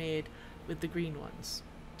pact we made with the Green Ones.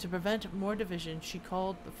 To prevent more division, she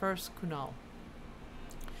called the First Kunal.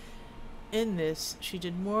 In this, she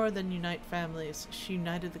did more than unite families, she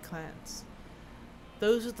united the clans.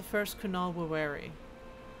 Those of the First Kunal were wary.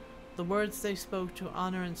 The words they spoke to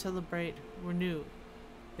honor and celebrate were new.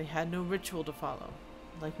 They had no ritual to follow.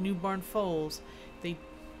 Like newborn foals, they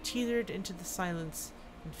teetered into the silence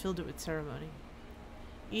and filled it with ceremony.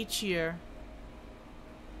 Each year,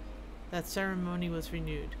 that ceremony was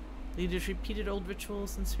renewed. Leaders repeated old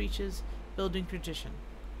rituals and speeches, building tradition.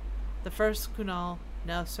 The First Kunal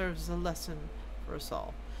now serves as a lesson for us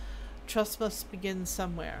all. Trust must begin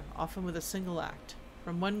somewhere, often with a single act.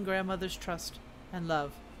 From one grandmother's trust and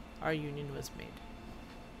love, our union was made.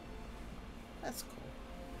 That's cool.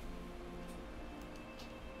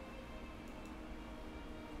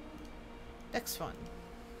 Next one.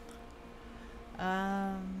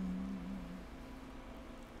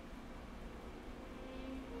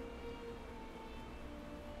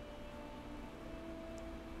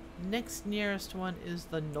 Next nearest one is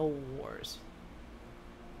the Knoll Wars.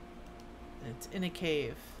 It's in a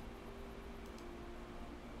cave.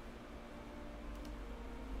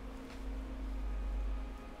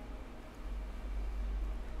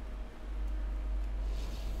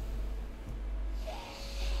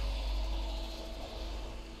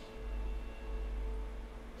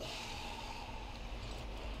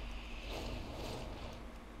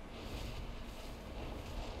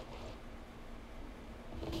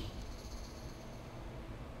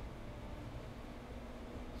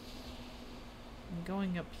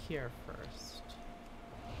 Going up here first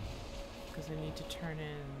because I need to turn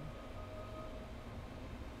in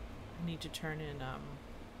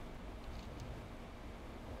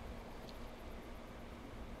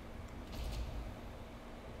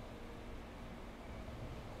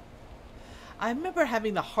I remember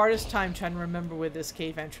having the hardest time trying to remember where this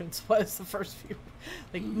cave entrance was the first few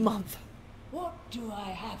month. What do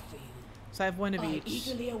I have for you? So I have one of each. I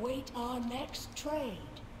eagerly await our next trade.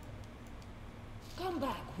 Come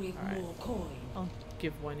back with more coin. I'll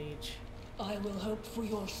give one each. I will hope for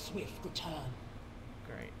your swift return.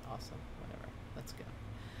 Great, awesome, whatever. Let's go.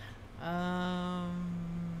 Now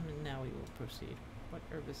we will proceed. What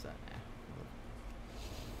herb is that?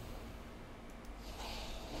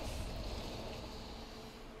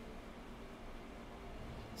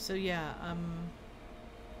 So yeah,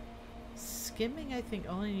 skimming I think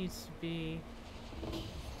only needs to be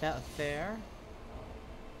about there.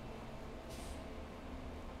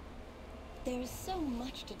 There's so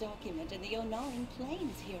much to document in the Onaran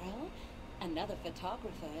Plains, hero. Another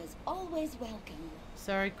photographer is always welcome.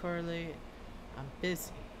 Sorry, Corley. I'm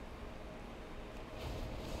busy.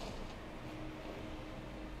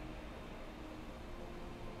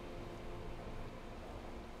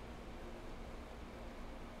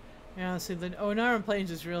 Yeah, see, the Onaran Plains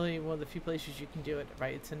is really one of the few places you can do it,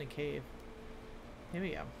 right? It's in a cave. Here we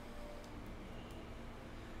go.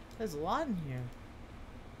 There's a lot in here.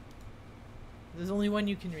 There's only one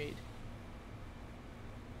you can read.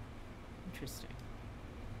 Interesting.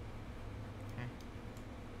 Okay.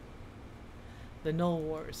 The Knoll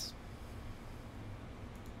Wars.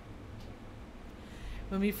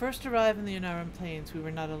 When we first arrived in the Onaran Plains, we were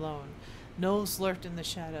not alone. Gnolls lurked in the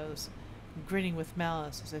shadows, grinning with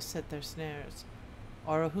malice as they set their snares.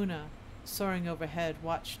 Orahuna, soaring overhead,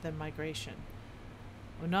 watched their migration.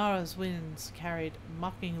 Onara's winds carried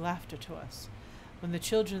mocking laughter to us. When the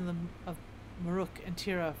children of Maruk and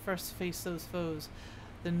Tira first faced those foes,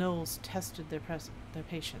 the Gnolls tested their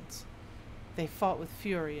patience. They fought with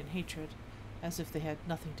fury and hatred, as if they had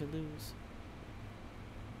nothing to lose.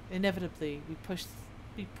 Inevitably, we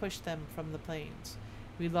pushed them from the plains.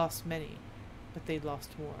 We lost many, but they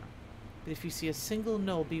lost more. But if you see a single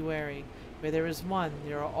Gnoll, be wary. Where there is one,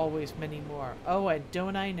 there are always many more. Oh, and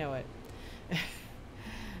don't I know it.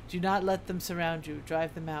 Do not let them surround you.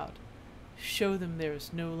 Drive them out. Show them there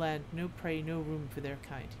is no land, no prey, no room for their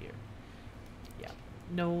kind here. Yeah.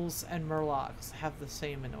 Gnolls and Murlocs have the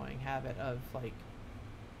same annoying habit of, like,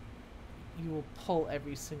 you will pull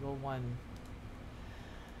every single one.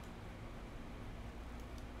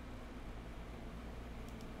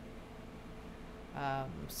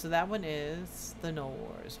 So that one is the Knoll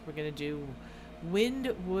Wars. We're going to do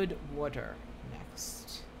Wind, Wood, Water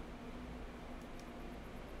next.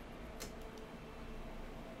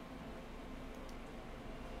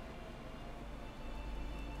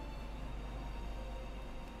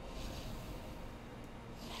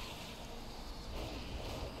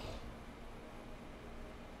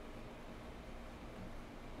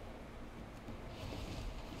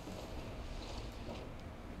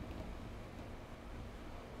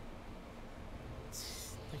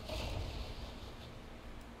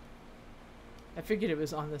 I figured it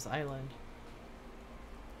was on this island.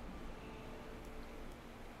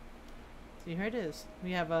 See, here it is.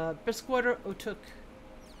 We have a Briskwater Otuk.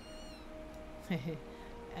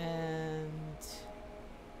 And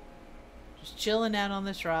just chilling out on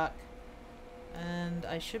this rock. And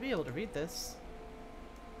I should be able to read this.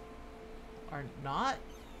 Or not?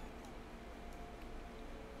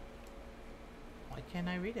 Why can't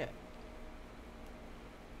I read it?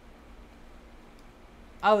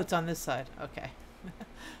 Oh, it's on this side. Okay.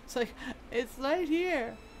 It's like, it's right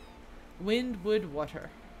here. Wind, wood,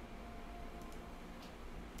 water.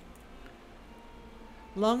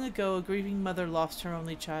 Long ago, a grieving mother lost her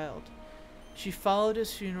only child. She followed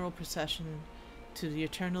his funeral procession to the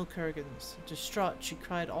eternal Kurgans. Distraught, she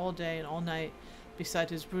cried all day and all night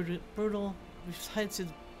beside his besides his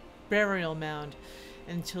burial mound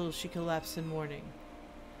until she collapsed in mourning.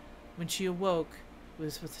 When she awoke, it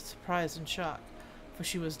was with surprise and shock, for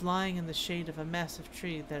she was lying in the shade of a massive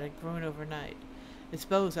tree that had grown overnight, its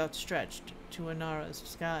boughs outstretched to Onara's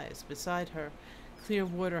skies. Beside her, clear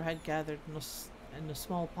water had gathered in a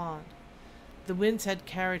small pond. The winds had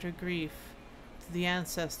carried her grief to the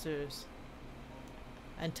ancestors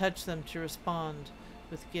and touched them to respond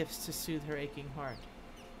with gifts to soothe her aching heart.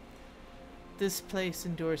 This place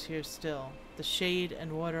endures here still. The shade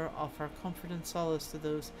and water offer comfort and solace to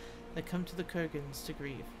those that come to the Kurgans to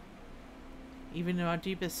grieve. Even in our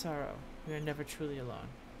deepest sorrow, we are never truly alone.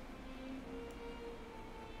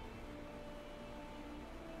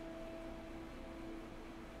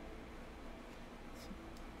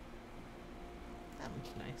 That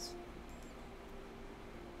one's nice.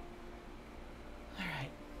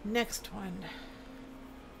 Alright, next one.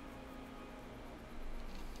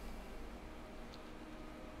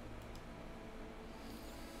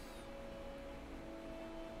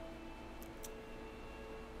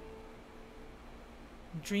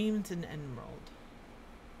 Dreams in Emerald.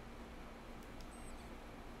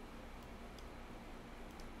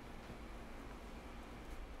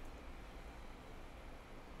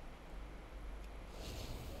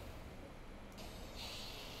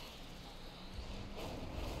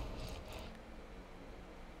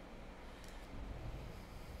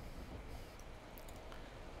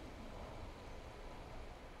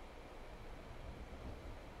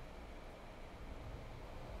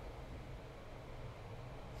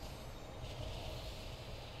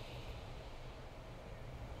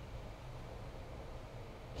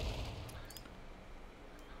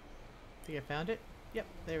 Think I found it? Yep,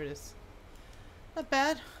 there it is. Not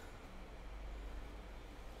bad.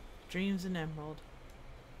 Dreams and Emerald.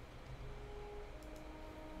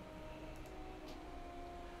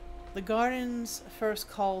 The gardens first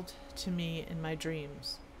called to me in my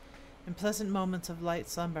dreams. In pleasant moments of light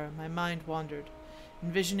slumber, my mind wandered,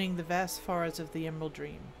 envisioning the vast forests of the Emerald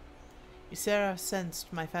Dream. Ysera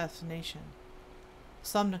sensed my fascination.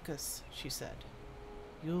 Somnicus, she said,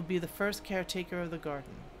 you will be the first caretaker of the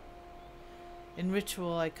garden. In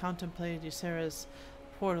ritual, I contemplated Ysera's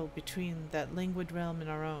portal between that languid realm and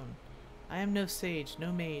our own. I am no sage,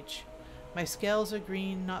 no mage. My scales are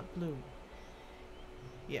green, not blue.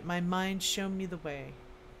 Yet my mind showed me the way,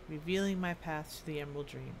 revealing my path to the Emerald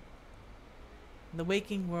Dream. In the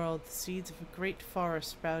waking world, the seeds of a great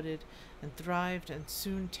forest sprouted and thrived and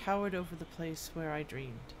soon towered over the place where I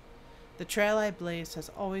dreamed. The trail I blazed has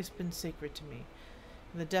always been sacred to me.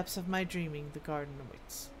 In the depths of my dreaming, the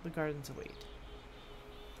gardens await.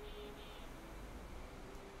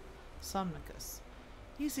 Somnicus.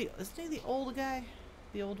 Isn't he the old guy?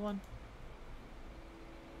 The old one?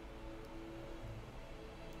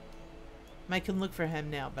 I can look for him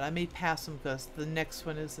now, but I may pass him because the next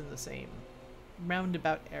one is in the same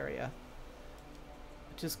roundabout area,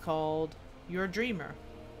 which is called Your Dreamer.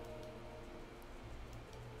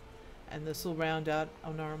 And this will round out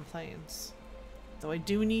Onaran Plains. Though I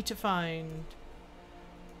do need to find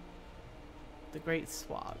the Great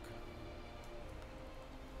Swag.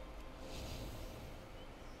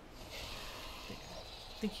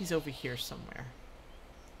 I think he's over here somewhere.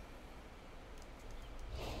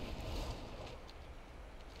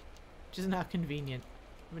 Which is not convenient.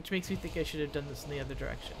 Which makes me think I should have done this in the other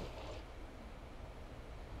direction.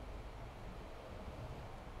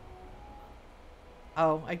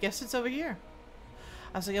 Oh, I guess it's over here.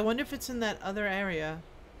 I was like, I wonder if it's in that other area.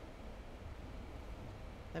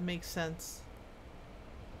 That makes sense.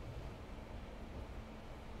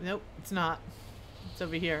 Nope, it's not. It's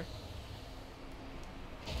over here.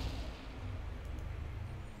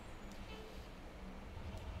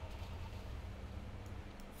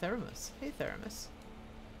 Theramus. Hey, Theramus.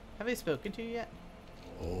 Have I spoken to you yet?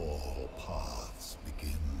 All paths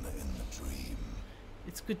begin in the dream.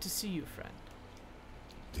 It's good to see you, friend.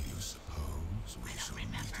 Do you suppose we shall meet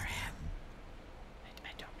again?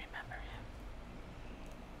 I don't remember him.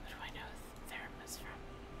 Where do I know Theramus from?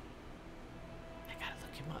 I gotta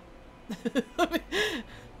look him up.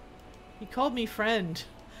 He called me friend.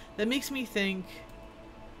 That makes me think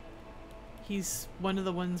he's one of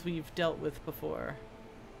the ones we've dealt with before.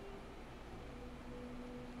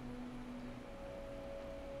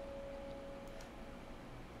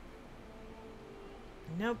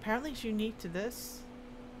 No, apparently it's unique to this.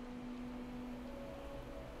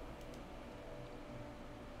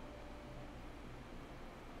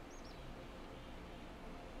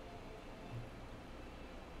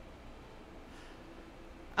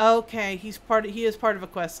 Okay, he is part of a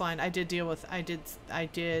quest line. I did.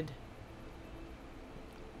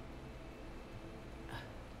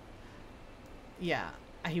 Yeah,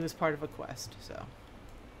 he was part of a quest, so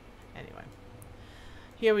anyway.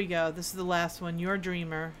 Here we go. This is the last one. Your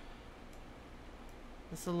Dreamer.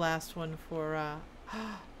 This is the last one for,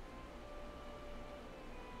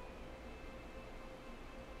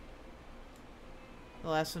 the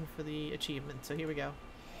last one for the achievement. So here we go.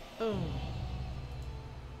 Boom.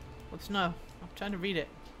 Whoops, no. I'm trying to read it.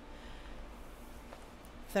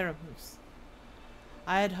 Theramus.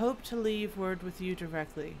 I had hoped to leave word with you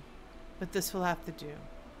directly, but this will have to do.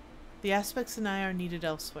 The aspects and I are needed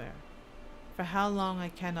elsewhere. For how long I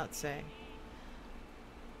cannot say.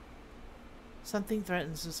 Something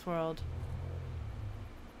threatens this world.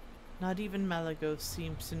 Not even Malagos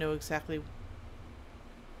seems to know exactly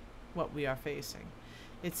what we are facing.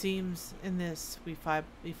 It seems in this we fly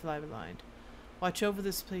blind. Watch over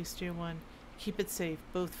this place, dear one. Keep it safe,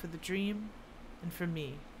 both for the dream and for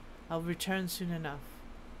me. I'll return soon enough.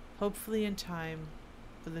 Hopefully in time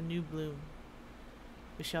for the new bloom.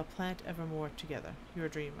 We shall plant evermore together. Your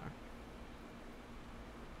Dreamer.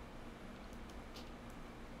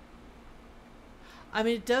 I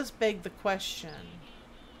mean, it does beg the question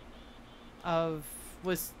of,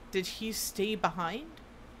 did he stay behind?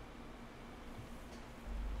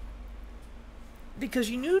 Because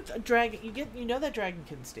you knew a dragon, you know that dragon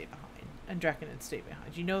can stay behind, and dragon can stay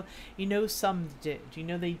behind. You know some did. You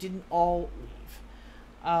know they didn't all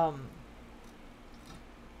leave.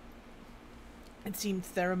 It seemed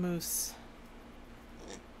Theramus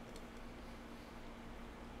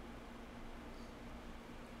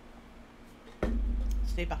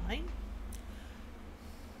stay behind.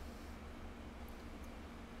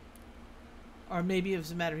 Or maybe it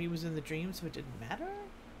was a matter he was in the dream, so it didn't matter?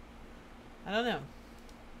 I don't know.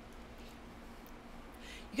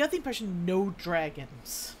 You got the impression no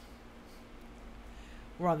dragons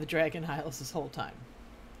were on the Dragon Isles this whole time.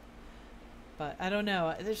 But I don't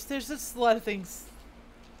know. There's just a lot of things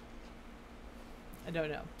I don't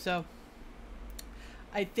know. So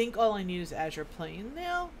I think all I need is Azure Plain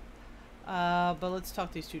now. But let's talk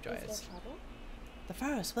to these two dryads. The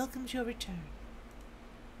forest welcomes your return.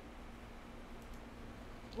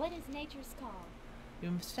 What is nature's call? You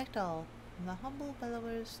must protect all, from the humble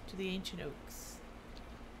bellowers to the ancient oaks.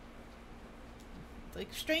 It's like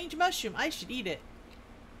a strange mushroom. I should eat it.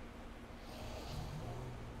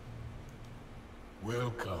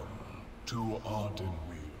 Welcome to Ardenweald.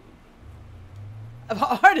 Of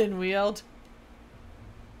Ardenweald?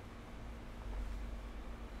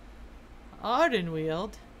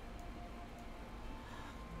 Ardenweald?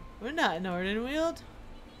 We're not in Ardenweald.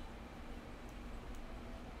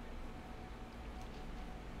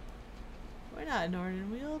 We're not in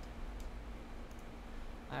Ardenweald.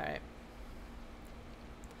 Alright.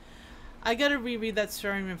 I gotta reread that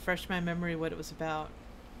story and refresh my memory what it was about.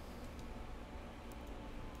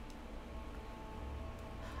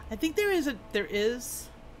 I think there is an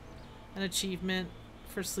achievement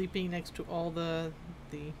for sleeping next to all the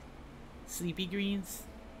sleepy greens.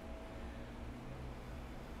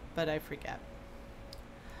 But I forget.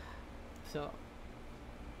 So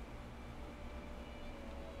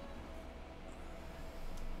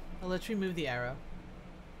well, let's remove the arrow.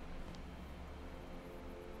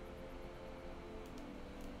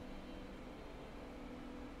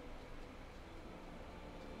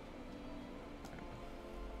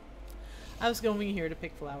 I was going here to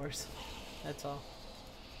pick flowers. That's all.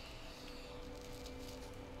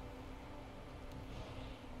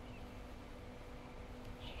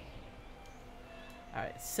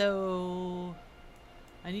 Alright, so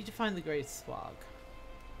I need to find the Great Swag.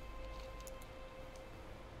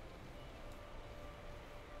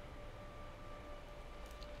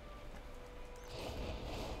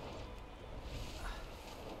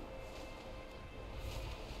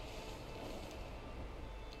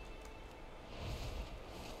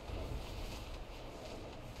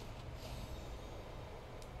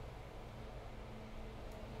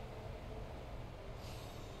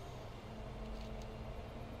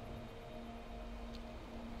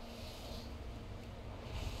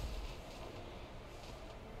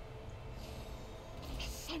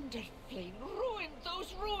 Thunderflame, ruin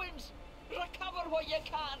those ruins! Recover what you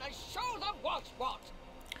can and show them what's what!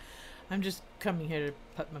 I'm just coming here to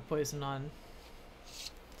put my poison on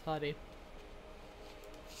Toddy.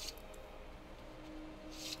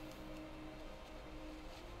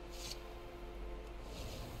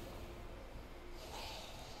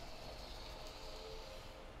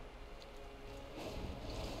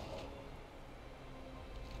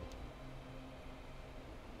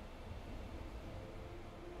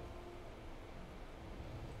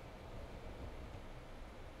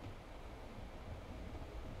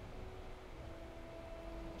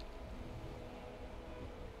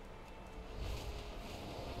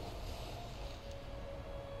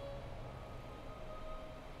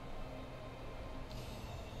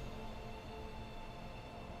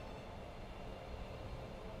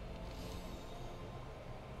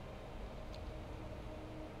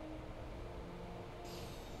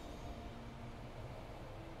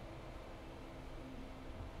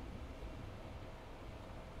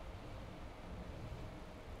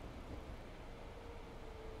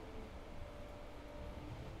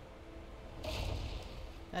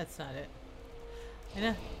 That's not it. I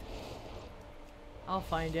know. I'll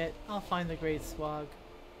find it. I'll find the Great Swag.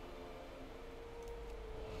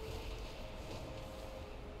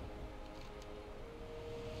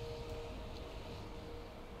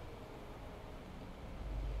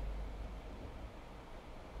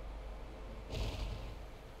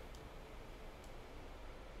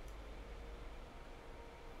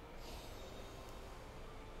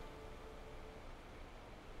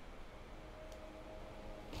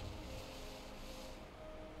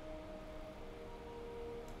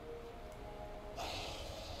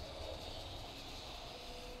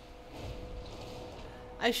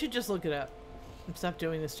 I should just look it up and stop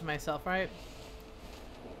doing this to myself, right?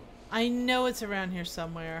 I know it's around here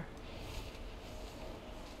somewhere.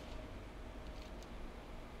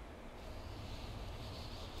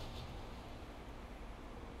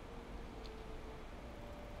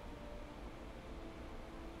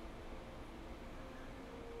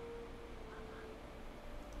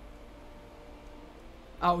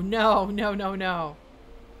 Oh no, no, no, no.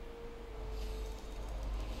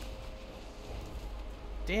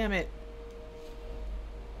 Damn it.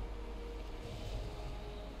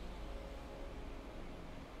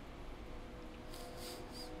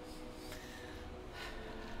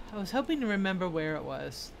 I was hoping to remember where it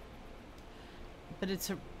was. But it's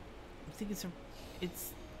a... I think it's a...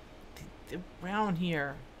 It's around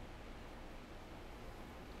here.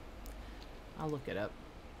 I'll look it up.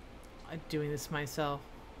 I'm doing this myself.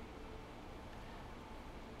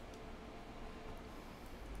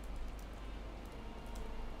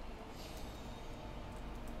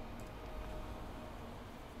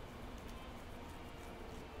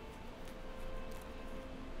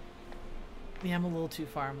 Yeah, I'm a little too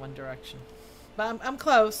far in one direction. But I'm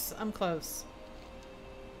close. I'm close.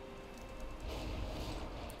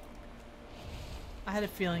 I had a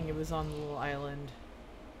feeling it was on the little island.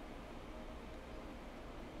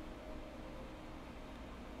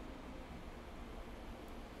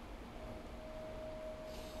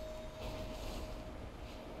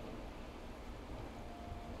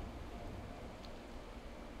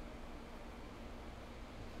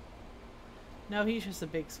 No, he's just a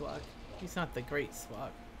big slug. He's not the great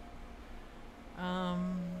slug.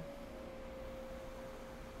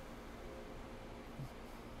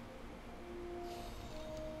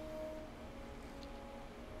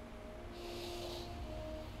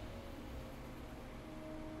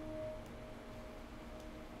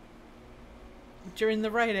 You're in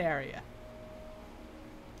the right area.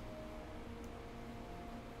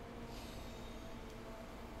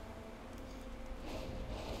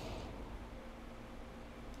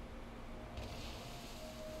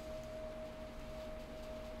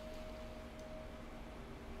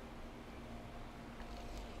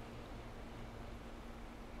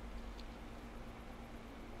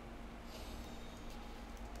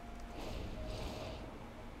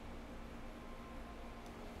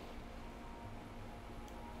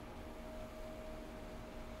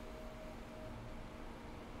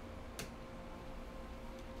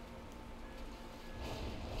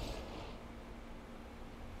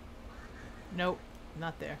 Nope,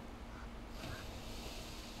 not there.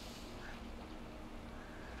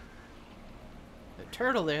 The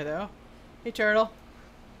turtle there, though. Hey, turtle.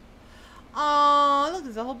 Oh, look,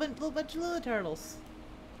 there's a whole little bunch of little turtles.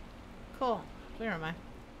 Cool. Where am I?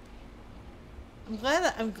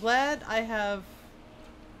 I'm glad I have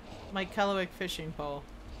my Kellogg fishing pole.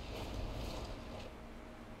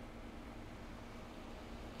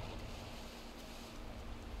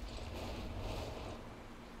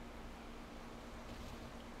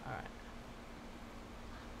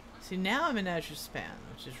 See, now I'm in Azure Span,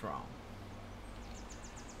 which is wrong.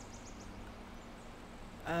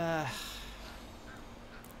 I'm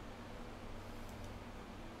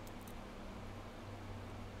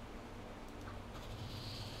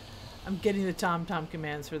getting the TomTom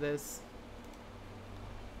commands for this.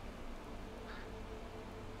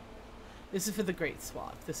 This is for the Great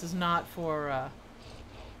Swap. This is not for,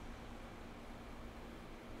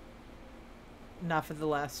 not for the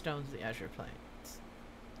last stones of the Azure Plains.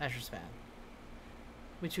 Azure Span,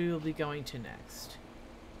 which we will be going to next.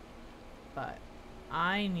 But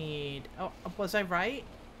I need... Oh, was I right?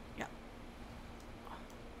 Yeah.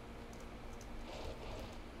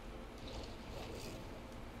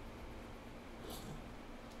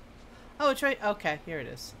 Oh, it's right. Okay, here it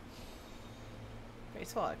is. Great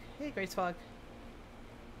Swag. Hey, Great Swag.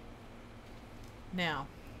 Now,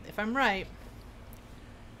 if I'm right...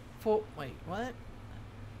 Wait, what?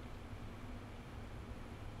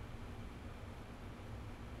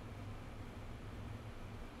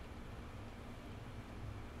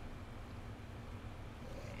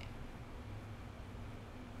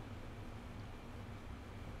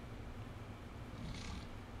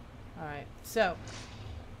 Alright, so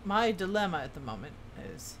my dilemma at the moment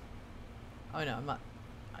is... Oh no, I'm not...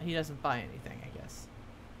 He doesn't buy anything, I guess.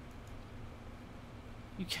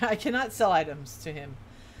 I cannot sell items to him.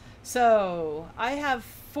 So, I have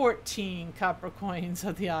 14 copper coins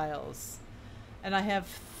of the Isles. And I have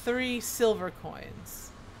 3 silver coins.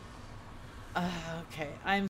 Okay, I'm